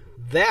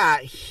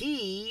 that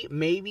he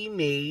may be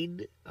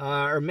made,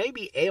 or may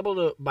be able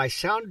to, by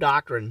sound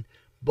doctrine,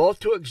 both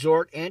to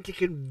exhort and to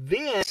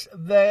convince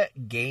the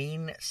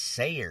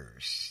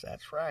gainsayers.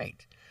 That's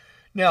right.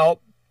 Now,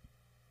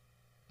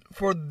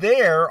 for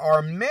there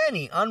are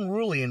many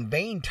unruly and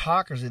vain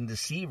talkers and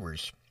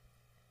deceivers,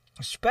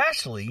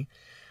 especially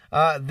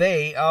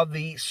they of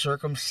the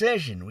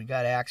circumcision. We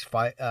got Acts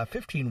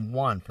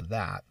 15:1 for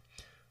that.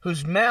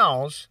 Whose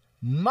mouths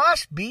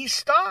must be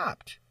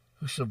stopped,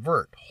 who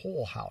subvert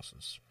whole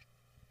houses,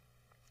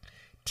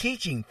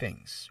 teaching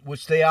things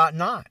which they ought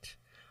not,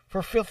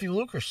 for filthy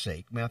lucre's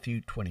sake.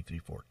 Matthew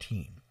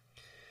 23:14.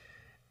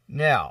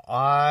 Now,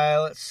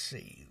 let's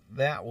see.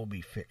 That will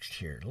be fixed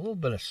here. A little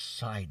bit of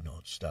side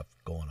note stuff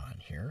going on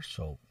here.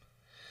 So,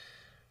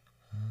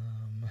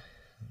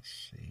 let's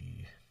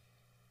see.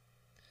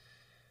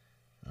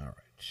 All right.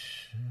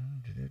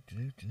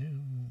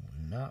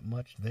 Not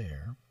much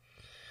there.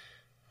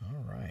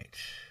 All right.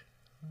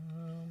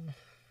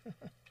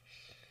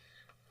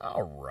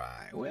 All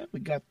right. Well, we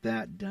got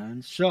that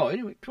done. So,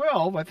 anyway,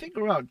 12. I think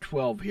around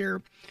 12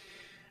 here.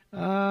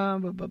 All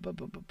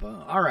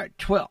right,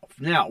 12.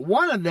 Now,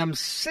 one of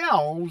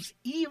themselves,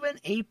 even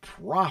a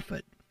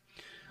prophet,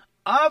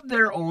 of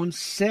their own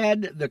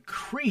said the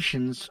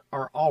Cretians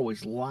are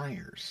always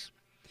liars.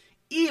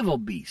 Evil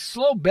beasts,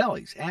 slow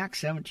bellies, Acts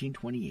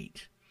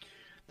 17:28.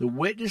 The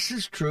witness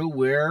is true,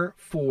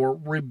 wherefore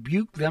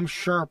rebuke them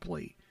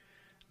sharply,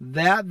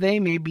 that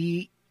they may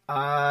be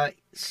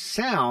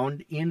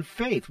sound in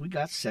faith. We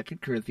got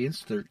 2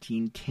 Corinthians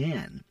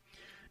 13:10.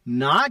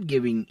 Not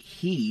giving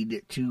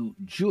heed to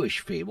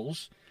Jewish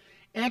fables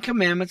and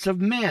commandments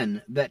of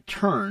men that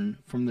turn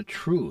from the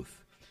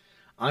truth.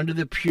 Unto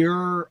the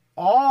pure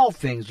all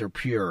things are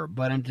pure,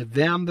 but unto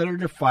them that are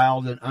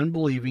defiled and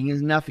unbelieving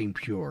is nothing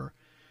pure.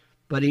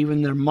 But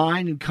even their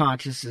mind and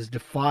conscience is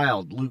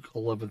defiled. Luke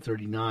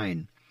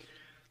 11:39.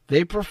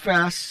 They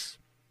profess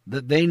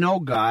that they know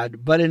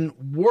God, but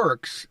in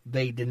works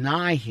they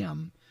deny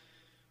him,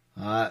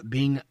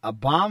 being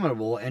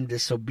abominable and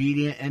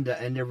disobedient, and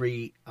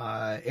every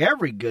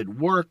good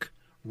work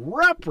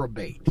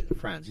reprobate,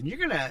 friends. And you're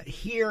going to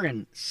hear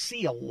and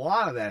see a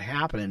lot of that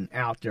happening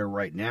out there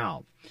right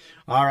now.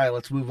 All right,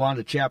 let's move on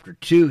to chapter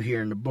 2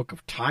 here in the book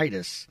of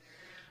Titus.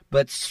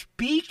 But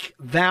speak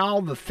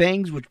thou the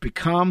things which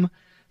become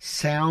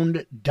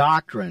sound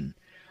doctrine.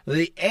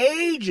 The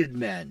aged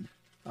men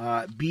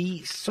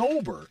be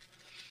sober,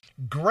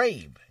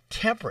 grave,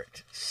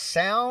 temperate,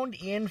 sound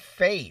in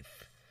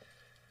faith,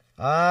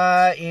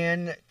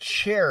 in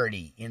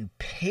charity, in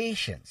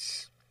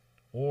patience,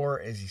 or,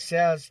 as he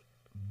says,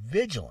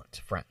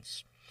 vigilant,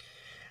 friends.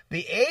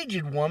 The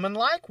aged woman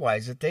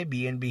likewise, that they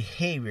be in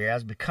behavior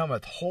as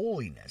becometh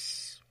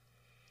holiness,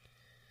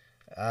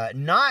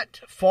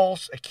 not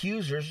false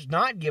accusers,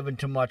 not given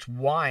to much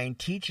wine,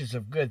 teachers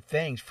of good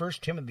things,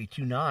 1 Timothy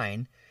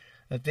 2:9,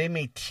 that they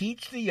may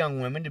teach the young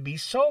women to be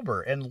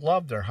sober and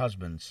love their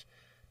husbands,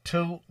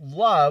 to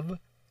love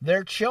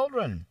their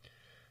children,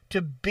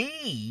 to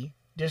be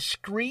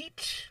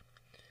discreet,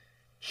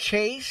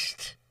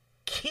 chaste,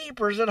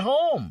 keepers at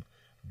home,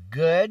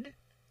 good,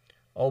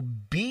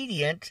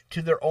 obedient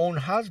to their own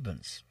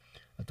husbands,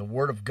 that the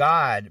word of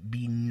God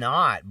be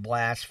not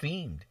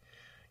blasphemed.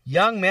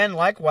 Young men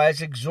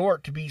likewise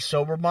exhort to be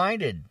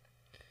sober-minded,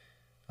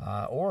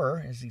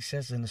 or, as he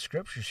says in the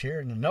scriptures here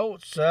in the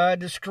notes,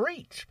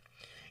 discreet.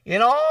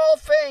 In all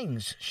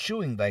things,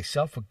 shewing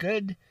thyself a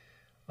good,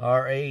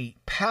 or a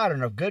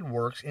pattern of good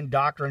works, in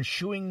doctrine,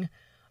 shewing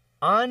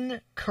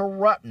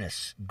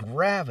uncorruptness,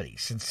 gravity,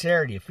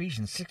 sincerity,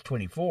 Ephesians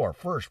 6:24,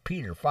 1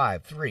 Peter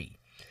 5:3.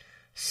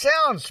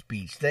 Sound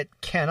speech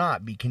that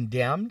cannot be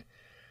condemned,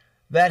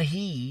 that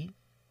he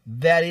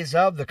that is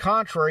of the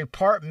contrary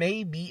part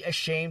may be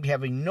ashamed,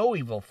 having no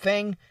evil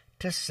thing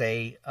to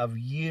say of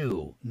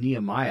you.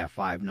 Nehemiah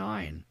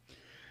 5:9.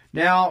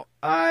 Now,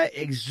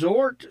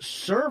 exhort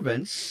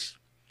servants,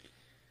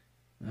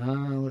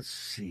 let's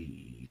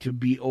see, to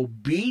be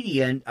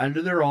obedient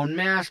unto their own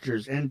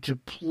masters, and to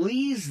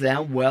please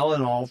them well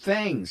in all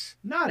things.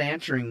 Not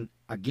answering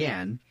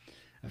again,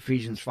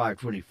 Ephesians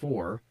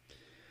 5:24.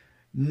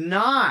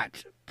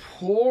 Not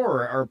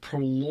poor or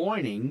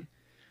purloining,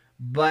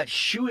 but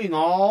shewing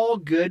all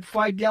good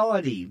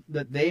fidelity,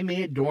 that they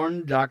may adorn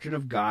the doctrine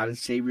of God and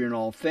Savior in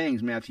all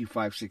things. Matthew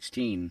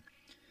 5:16.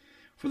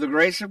 For the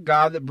grace of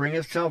God that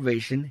bringeth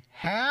salvation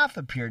hath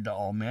appeared to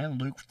all men.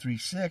 Luke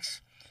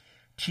 3:6.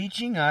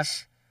 Teaching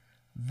us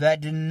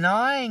that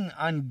denying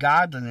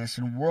ungodliness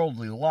and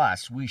worldly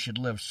lust, we should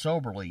live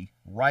soberly,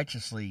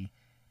 righteously,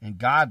 and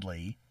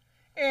godly.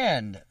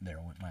 And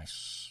there went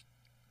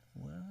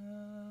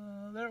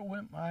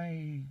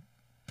my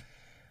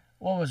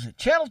what was it?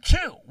 Channel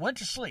 2, went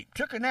to sleep,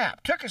 took a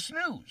nap, took a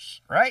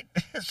snooze, right?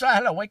 So I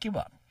had to wake him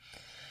up.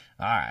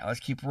 All right, let's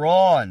keep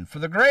rolling. For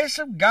the grace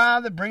of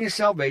God that bringeth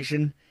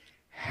salvation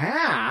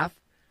hath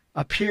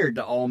appeared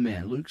to all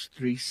men. Luke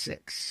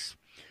 3:6.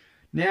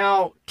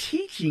 Now,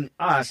 teaching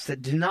us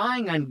that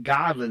denying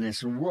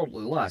ungodliness and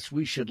worldly lust,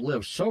 we should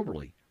live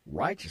soberly,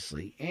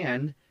 righteously,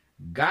 and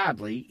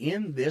godly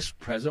in this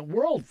present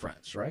world,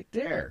 friends, right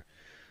there.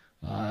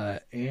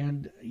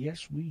 And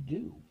yes, we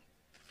do.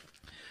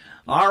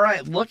 All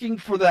right, looking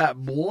for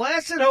that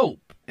blessed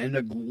hope and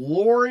the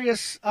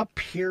glorious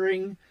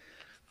appearing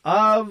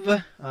of,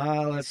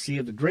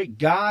 the great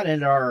God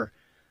and our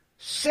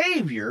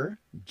Savior,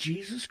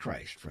 Jesus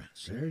Christ,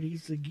 friends. There it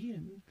is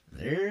again.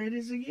 There it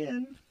is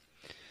again.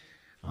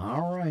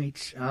 All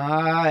right,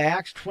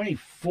 Acts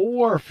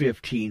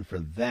 24:15 for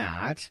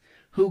that,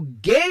 who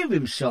gave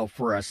himself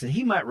for us that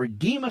he might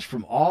redeem us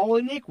from all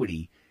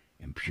iniquity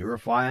and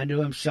purify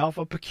unto himself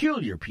a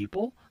peculiar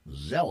people,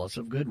 zealous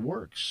of good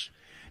works.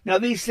 Now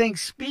these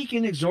things speak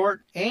and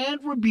exhort and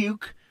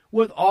rebuke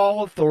with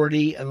all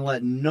authority, and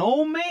let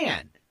no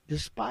man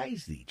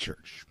despise thee,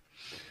 church.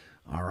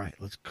 All right,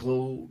 let's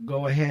go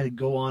ahead and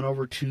go on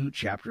over to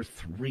chapter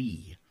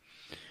 3.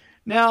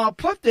 Now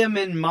put them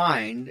in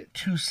mind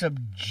to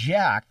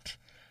subject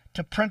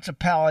to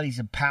principalities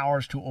and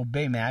powers, to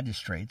obey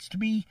magistrates, to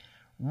be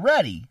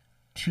ready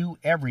to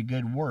every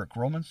good work.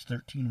 Romans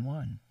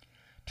 13:1.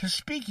 To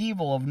speak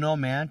evil of no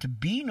man, to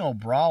be no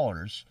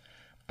brawlers,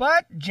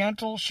 but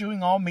gentle,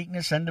 shewing all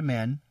meekness unto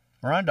men,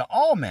 or unto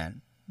all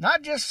men,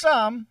 not just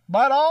some,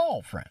 but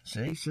all, friends.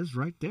 He says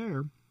right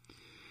there.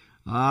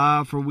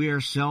 For we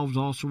ourselves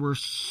also were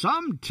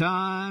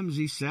sometimes,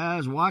 he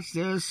says, watch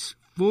this,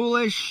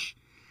 foolish,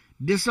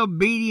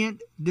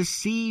 disobedient,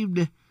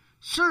 deceived,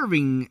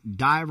 serving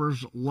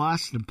divers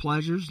lusts and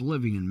pleasures,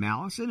 living in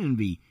malice and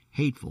envy,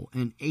 hateful,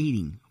 and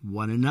aiding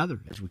one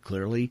another. As we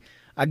clearly,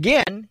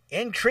 again,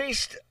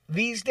 increased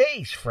these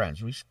days,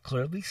 friends. We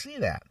clearly see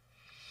that.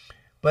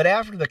 But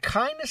after the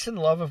kindness and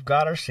love of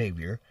God our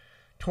Savior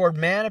toward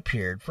man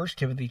appeared, 1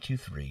 Timothy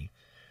 2:3,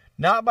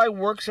 not by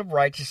works of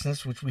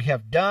righteousness which we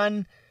have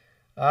done,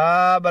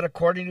 but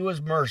according to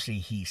his mercy,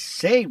 he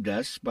saved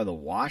us by the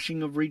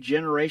washing of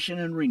regeneration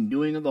and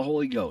renewing of the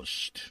Holy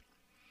Ghost.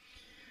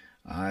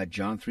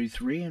 John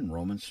 3:3 and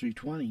Romans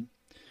 3:20,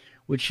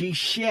 which he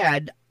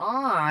shed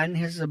on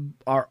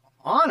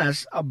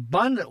us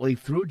abundantly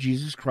through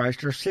Jesus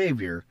Christ our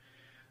Savior,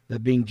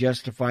 that being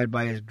justified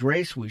by his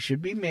grace, we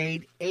should be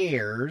made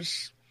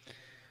heirs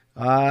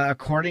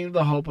according to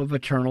the hope of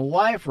eternal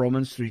life.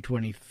 Romans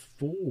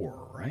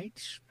 3:24,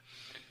 right?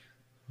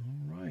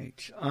 All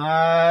right.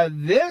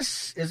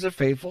 This is a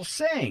faithful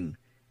saying,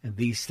 and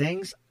these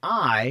things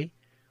I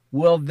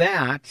will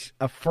that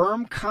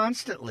affirm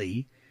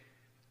constantly,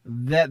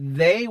 that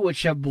they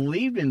which have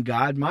believed in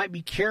God might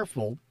be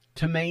careful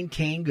to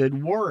maintain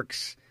good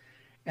works.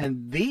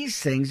 And these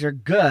things are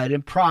good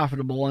and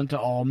profitable unto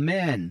all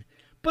men.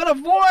 But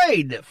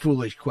avoid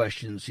foolish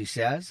questions, he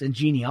says, and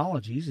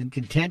genealogies and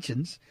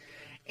contentions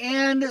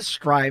and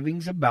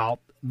strivings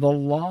about the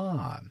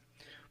law,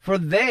 for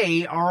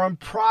they are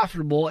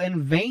unprofitable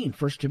and vain.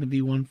 1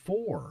 Timothy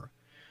 1:4.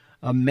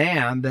 A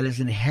man that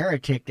is an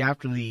heretic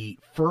after the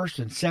first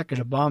and second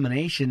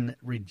abomination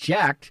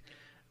reject,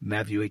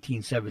 Matthew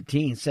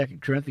 18:17,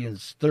 2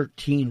 Corinthians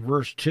 13,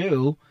 verse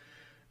 2,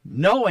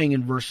 knowing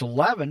in verse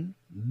 11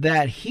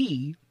 that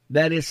he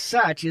that is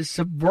such is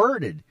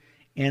subverted,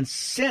 and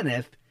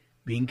sinneth,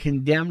 being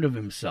condemned of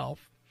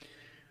himself.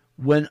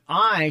 When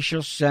I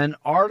shall send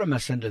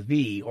Artemis unto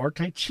thee, or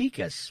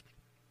Tychicus,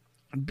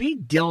 be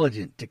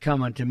diligent to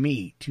come unto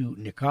me to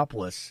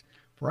Nicopolis,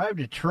 for I have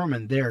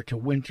determined there to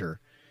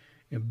winter.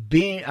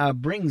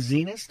 Bring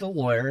Zenas the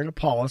lawyer and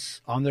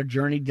Apollos on their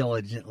journey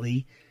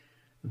diligently,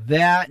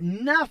 that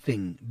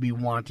nothing be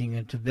wanting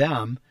unto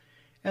them,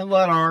 and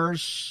let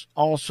ours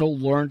also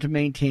learn to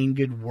maintain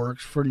good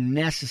works for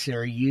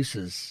necessary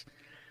uses,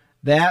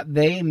 that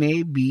they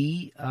may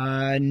be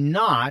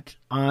not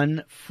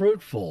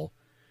unfruitful.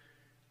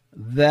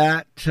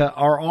 That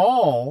are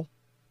all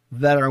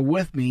that are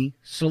with me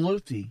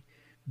salute thee.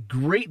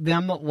 Greet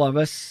them that love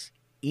us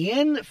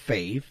in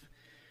faith.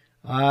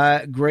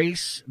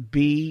 Grace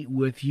be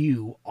with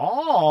you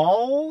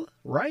all.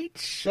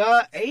 Right?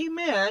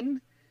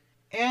 Amen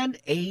and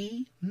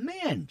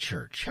amen,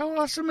 church. How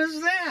awesome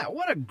is that?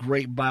 What a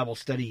great Bible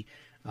study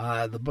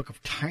the book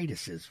of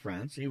Titus is,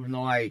 friends. Even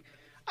though I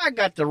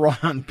got the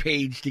wrong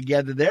page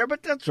together there,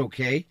 but that's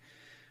okay.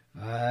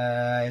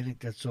 I think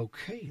that's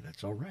okay.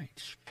 That's all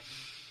right.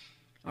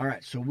 All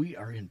right, so we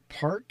are in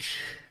part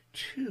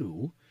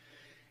 2.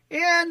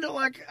 And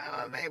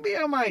maybe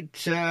I might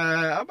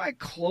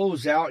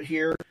close out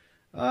here,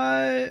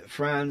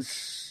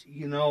 friends.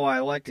 I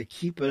like to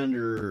keep it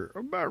under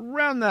about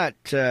around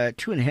that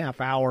 2.5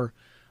 hour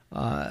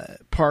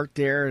part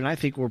there, and I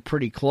think we're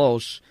pretty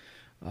close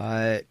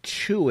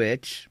to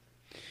it.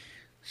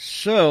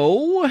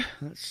 So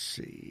let's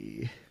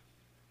see.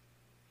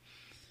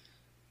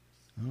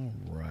 All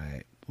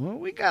right. Well,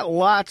 we got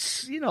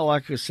lots.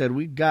 Like I said,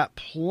 we've got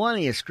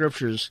plenty of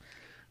scriptures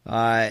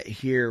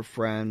here,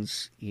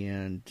 friends,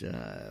 and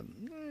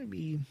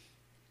maybe.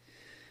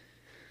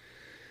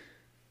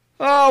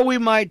 Oh, we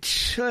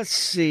might. Let's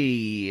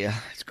see.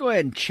 Let's go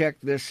ahead and check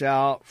this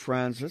out,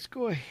 friends. Let's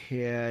go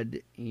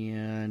ahead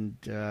and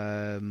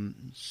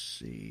let's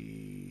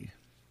see.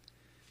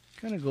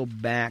 Kind of go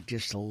back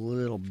just a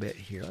little bit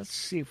here. Let's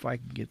see if I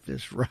can get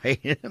this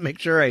right. Make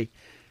sure I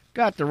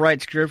got the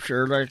right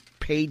scripture, like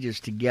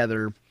pages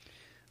together.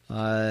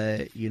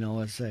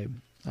 Let's say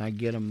I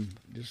get them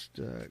just.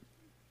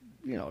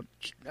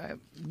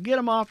 Get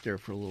them off there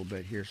for a little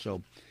bit here.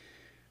 So,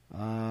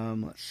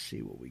 let's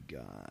see what we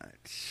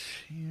got.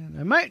 And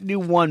I might do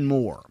one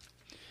more.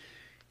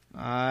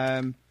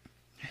 I don't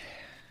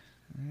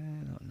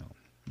know.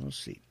 We'll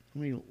see.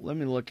 Let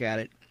me look at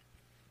it.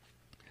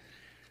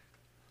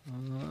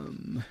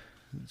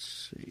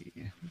 Let's see.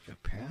 I think I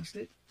passed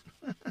it.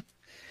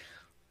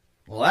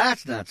 Well,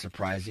 that's not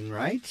surprising,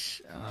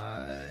 right?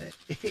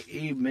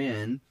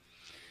 Amen.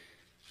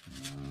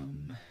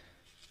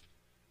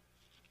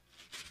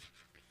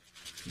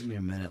 Give me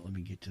a minute. Let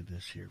me get to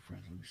this here,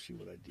 friends. Let me see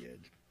what I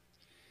did.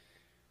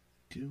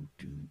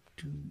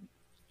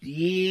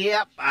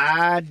 Yep,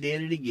 I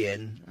did it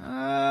again.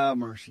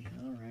 Mercy.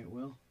 All right.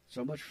 Well,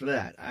 so much for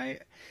that.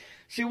 I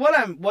see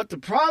what the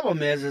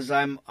problem is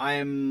I'm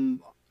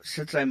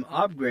since I'm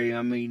upgrading.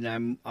 I mean,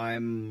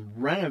 I'm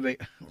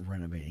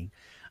renovating.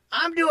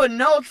 I'm doing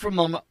notes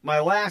from my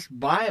last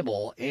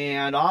Bible,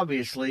 and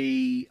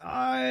obviously,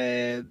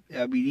 I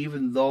mean,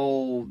 even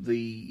though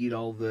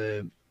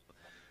the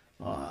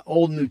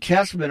Old and New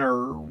Testament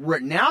are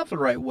written out the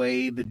right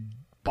way, the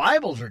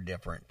Bibles are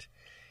different.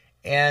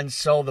 And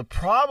so the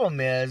problem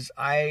is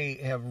I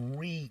have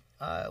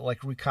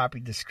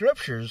recopied the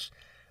scriptures,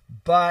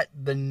 but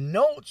the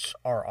notes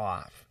are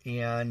off.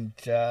 And,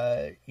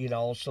 so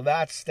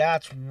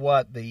that's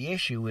what the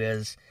issue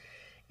is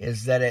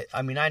that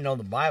I know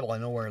the Bible, I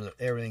know where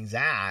everything's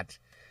at,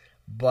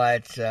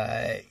 but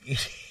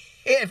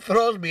it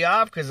throws me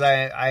off because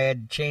I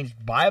had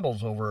changed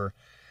Bibles over.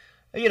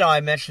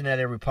 I mention that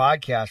every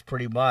podcast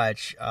pretty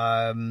much,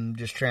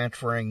 just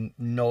transferring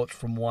notes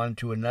from one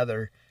to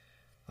another.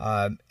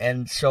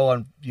 And so,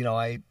 I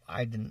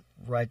didn't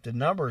write the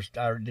numbers,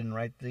 I didn't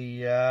write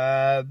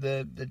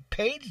the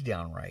page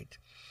down right.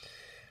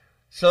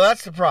 So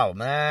that's the problem.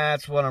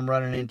 That's what I'm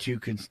running into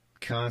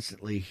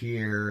constantly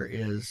here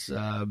is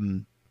not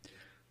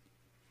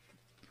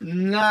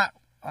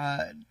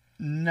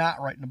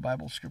writing the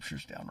Bible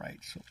scriptures down right.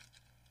 So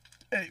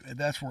anyway,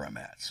 that's where I'm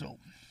at. So.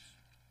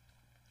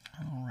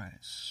 All right,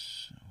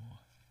 so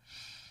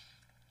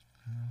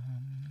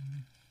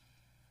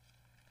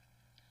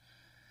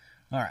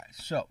all right,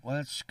 so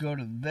let's go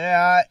to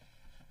that,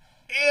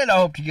 and I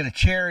hope to get a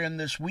chair in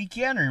this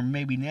weekend or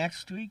maybe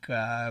next week.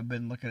 I've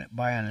been looking at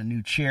buying a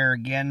new chair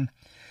again.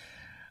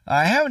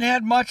 I haven't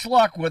had much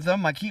luck with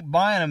them. I keep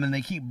buying them and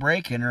they keep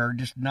breaking or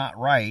just not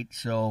right.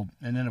 So,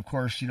 and then of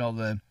course,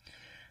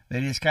 they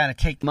just kind of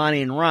take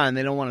money and run.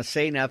 They don't want to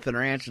say nothing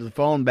or answer the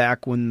phone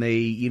back when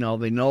they know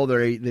they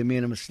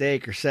made a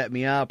mistake or set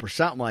me up or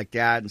something like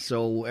that. And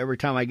so every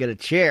time I get a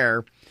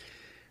chair,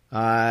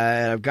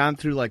 I've gone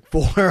through like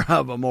 4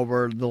 of them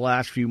over the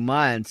last few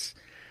months.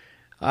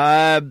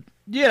 And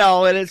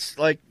it's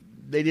like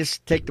they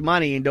just take the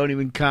money and don't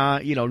even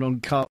try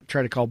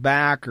to call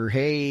back or,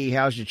 hey,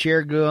 how's your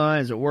chair going?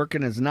 Is it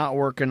working? Is it not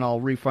working?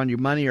 I'll refund your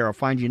money or I'll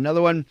find you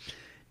another one.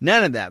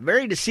 None of that.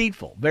 Very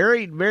deceitful.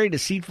 Very, very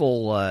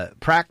deceitful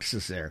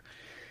practices there.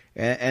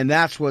 And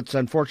that's what's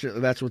unfortunate.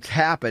 That's what's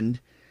happened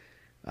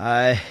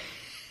over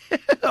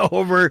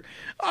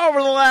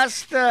the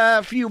last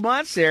few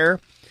months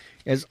there,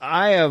 as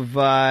I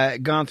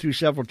have gone through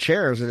several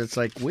chairs, and it's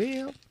like,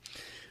 well,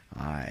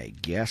 I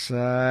guess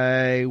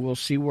I will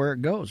see where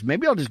it goes.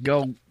 Maybe I'll just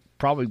go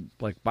probably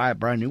buy a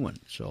brand new one.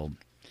 So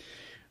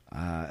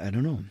I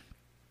don't know.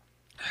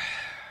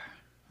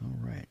 All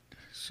right.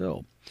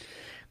 So.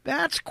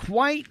 That's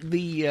quite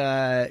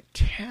the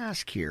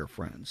task here,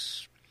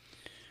 friends.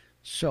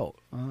 So,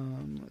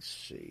 let's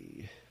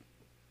see.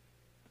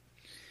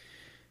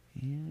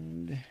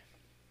 And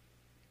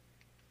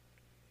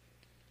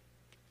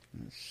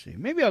let's see.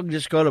 Maybe I'll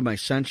just go to my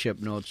sonship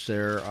notes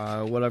there.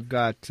 What I've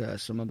got,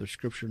 some other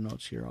scripture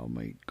notes here. I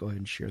might go ahead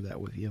and share that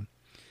with you.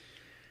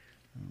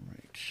 All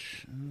right.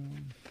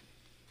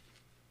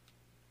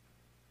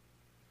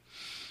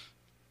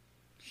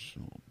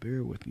 So,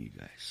 bear with me, you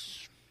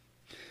guys.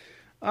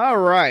 All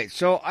right,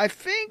 so I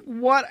think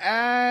what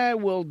I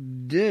will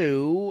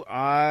do,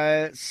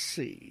 let's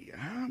see,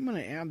 I'm going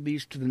to add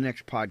these to the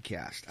next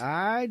podcast.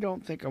 I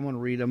don't think I'm going to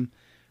read them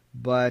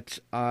But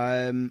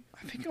I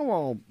think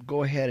I'll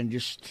go ahead and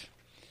just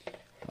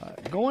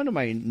go into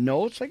my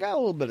notes. I got a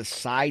little bit of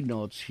side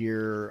notes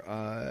here,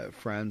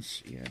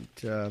 friends.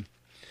 And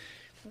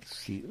let's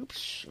see.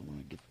 Oops, I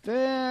want to get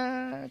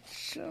that.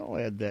 I'll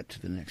add that to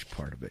the next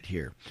part of it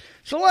here.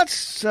 So let's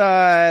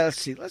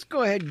see. Let's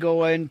go ahead and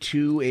go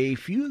into a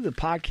few of the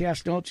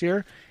podcast notes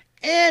here,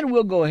 and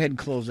we'll go ahead and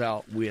close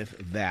out with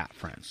that,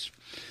 friends.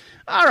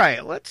 All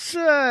right, let's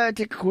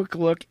take a quick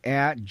look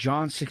at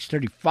John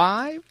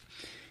 6:35.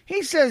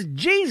 He says,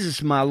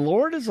 Jesus, my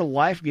Lord, is a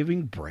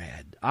life-giving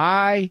bread.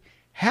 I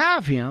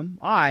have him,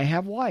 I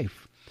have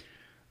life.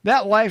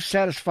 That life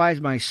satisfies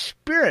my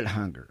spirit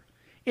hunger.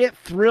 It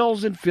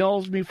thrills and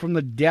fills me from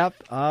the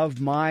depth of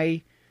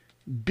my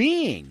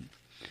being.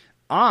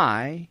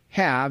 I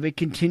have a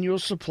continual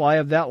supply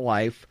of that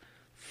life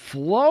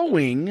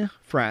flowing,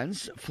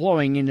 friends,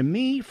 flowing into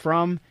me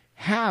from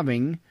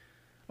heaven,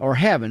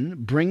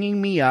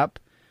 bringing me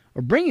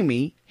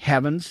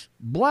heaven's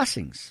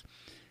blessings.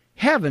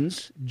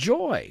 Heaven's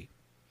joy,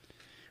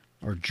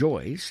 or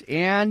joys,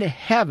 and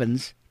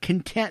heaven's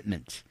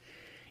contentment.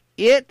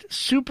 It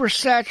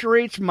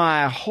supersaturates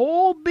my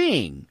whole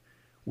being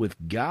with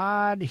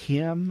God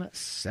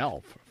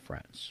himself,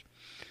 friends.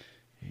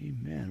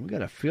 Amen. We got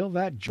to feel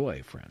that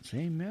joy, friends.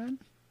 Amen.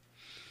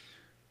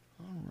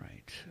 All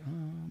right.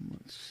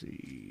 Let's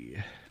see.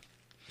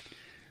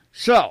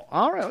 So,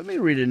 all right, let me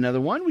read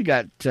another one. We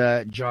got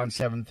John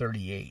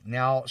 7:38.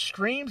 Now,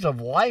 streams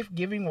of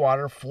life-giving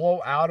water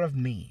flow out of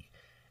me,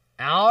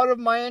 out of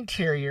my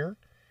interior,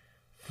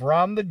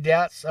 from the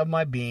depths of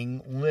my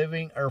being,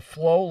 living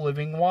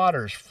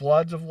waters,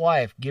 floods of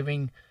life,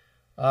 giving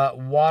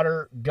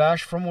water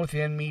gush from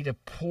within me to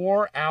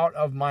pour out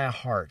of my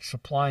heart,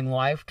 supplying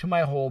life to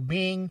my whole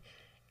being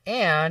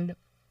and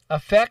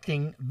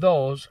affecting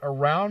those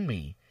around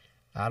me.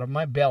 Out of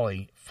my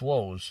belly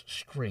flows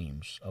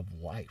streams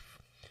of life.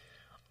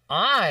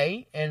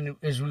 And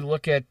as we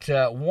look at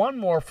one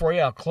more for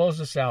you, I'll close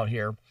this out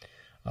here.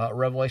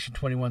 Revelation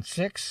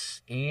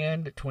 21:6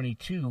 and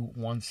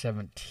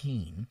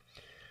 22:117.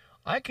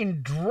 I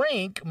can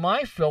drink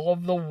my fill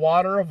of the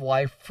water of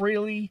life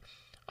freely.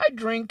 I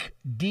drink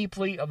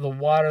deeply of the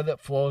water that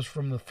flows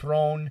from the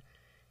throne,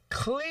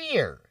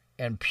 clear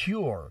and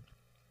pure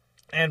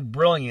and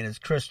brilliant as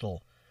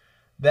crystal.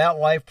 That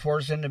life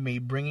pours into me,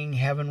 bringing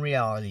heaven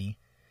reality.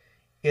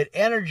 It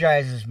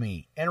energizes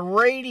me and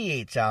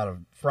radiates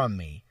from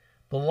me.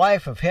 The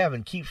life of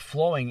heaven keeps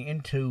flowing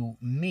into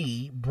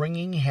me,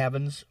 bringing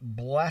heaven's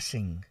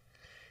blessing,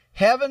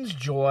 heaven's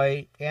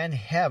joy, and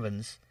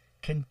heaven's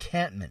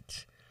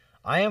contentment.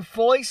 I am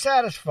fully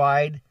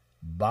satisfied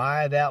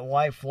by that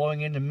life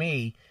flowing into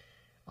me.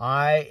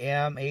 I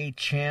am a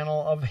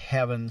channel of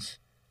heaven's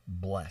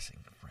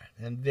blessing, friend.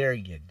 And there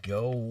you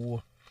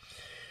go.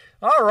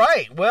 All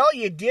right. Well,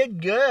 you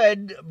did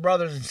good,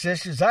 brothers and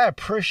sisters. I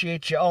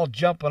appreciate you all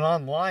jumping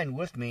online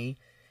with me.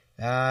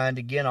 And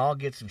again, I'll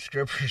get some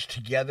scriptures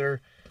together,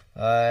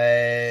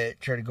 try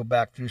to go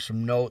back through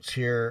some notes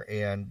here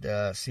and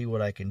see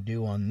what I can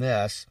do on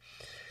this.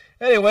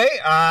 Anyway,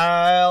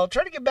 I'll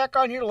try to get back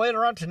on here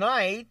later on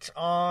tonight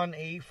on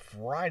a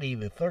Friday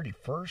the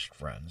 31st,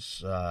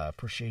 friends.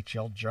 Appreciate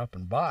y'all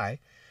jumping by.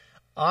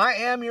 I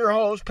am your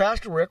host,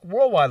 Pastor Rick,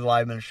 Worldwide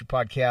Live Ministry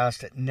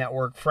Podcast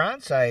Network,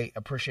 friends. I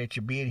appreciate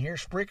you being here.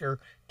 Spreaker,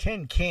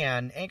 Tin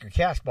Can, Anchor,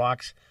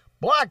 Castbox,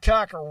 Blog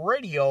Talk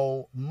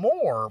Radio,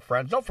 more,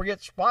 friends. Don't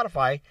forget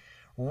Spotify,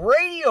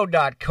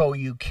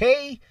 radio.co.uk,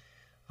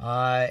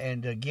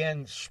 and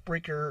again,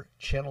 Spreaker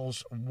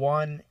channels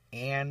 1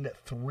 and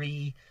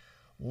 3.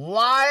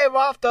 Live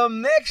off the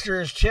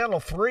mixers, channel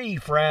 3,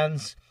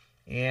 friends.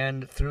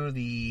 And through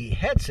the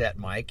headset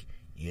mic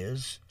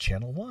is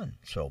channel 1.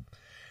 So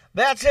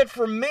that's it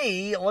for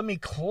me. Let me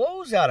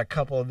close out a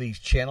couple of these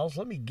channels.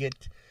 Let me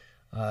get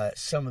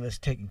some of this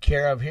taken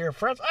care of here,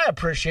 friends. I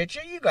appreciate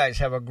you. You guys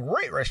have a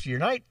great rest of your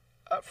night.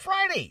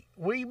 Friday,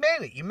 we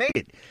made it. You made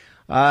it.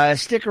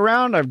 Stick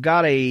around. I've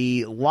got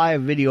a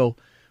live video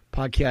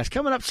podcast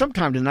coming up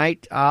sometime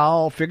tonight.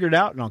 I'll figure it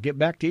out, and I'll get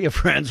back to you,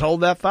 friends.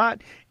 Hold that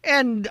thought,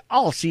 and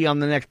I'll see you on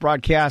the next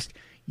broadcast.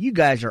 You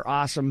guys are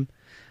awesome.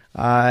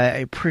 I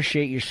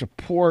appreciate your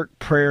support,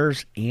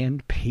 prayers,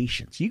 and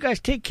patience. You guys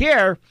take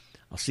care.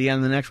 I'll see you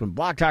on the next one.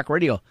 Blog Talk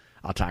Radio.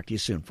 I'll talk to you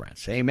soon,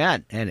 friends.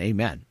 Amen and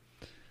amen.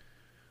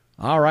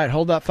 All right,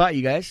 hold that thought,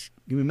 you guys.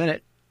 Give me a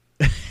minute.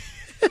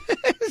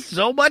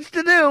 So much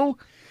to do.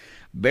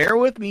 Bear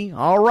with me.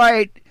 All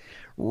right.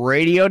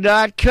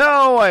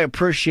 Radio.co. I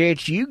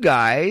appreciate you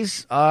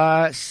guys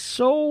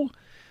so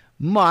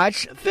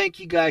much. Thank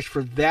you guys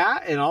for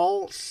that. And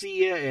I'll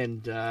see you.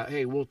 And,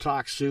 hey, we'll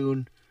talk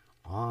soon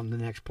on the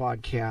next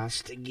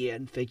podcast.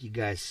 Again, thank you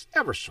guys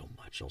ever so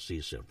much. I'll see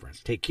you soon,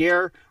 friends. Take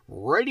care.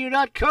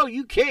 Radio.co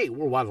UK,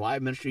 Worldwide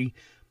Live Ministry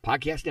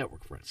Podcast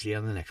Network, friends. See you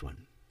on the next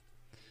one.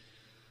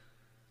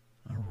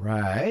 All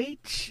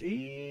right.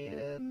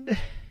 And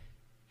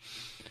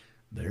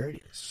there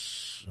it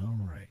is. All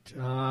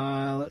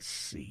right. Let's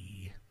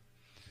see.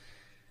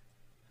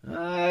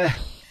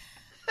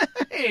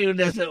 Who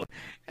doesn't?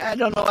 I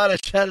don't know how to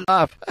shut it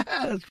off.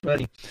 That's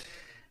funny.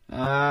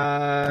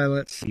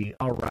 Let's see.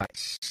 All right.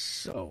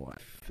 So I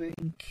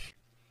think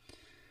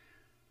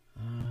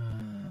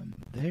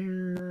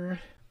there.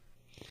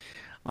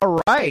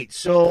 All right.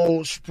 So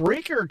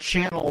Spreaker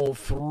Channel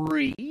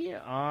 3.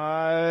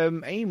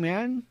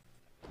 Amen.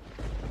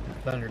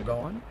 Thunder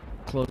going.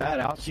 Close that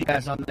out. See you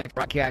guys on the next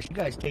broadcast. You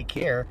guys take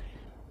care.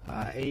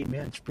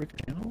 Amen.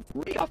 Spreaker Channel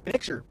 3 off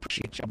Mixer.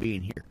 Appreciate y'all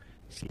being here.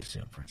 See you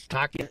soon, friends.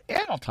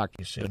 I'll talk to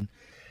you soon.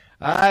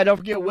 Don't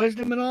forget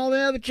Wisdom and all the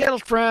other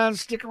channels,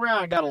 friends. Stick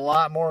around. I got a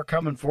lot more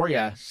coming for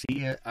you. See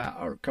you,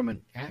 or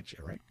coming at you,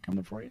 right?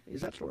 Coming for you?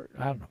 Is that the word?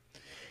 I don't know.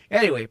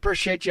 Anyway,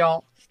 appreciate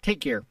y'all.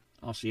 Take care.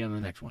 I'll see you on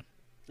the next one.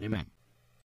 Amen.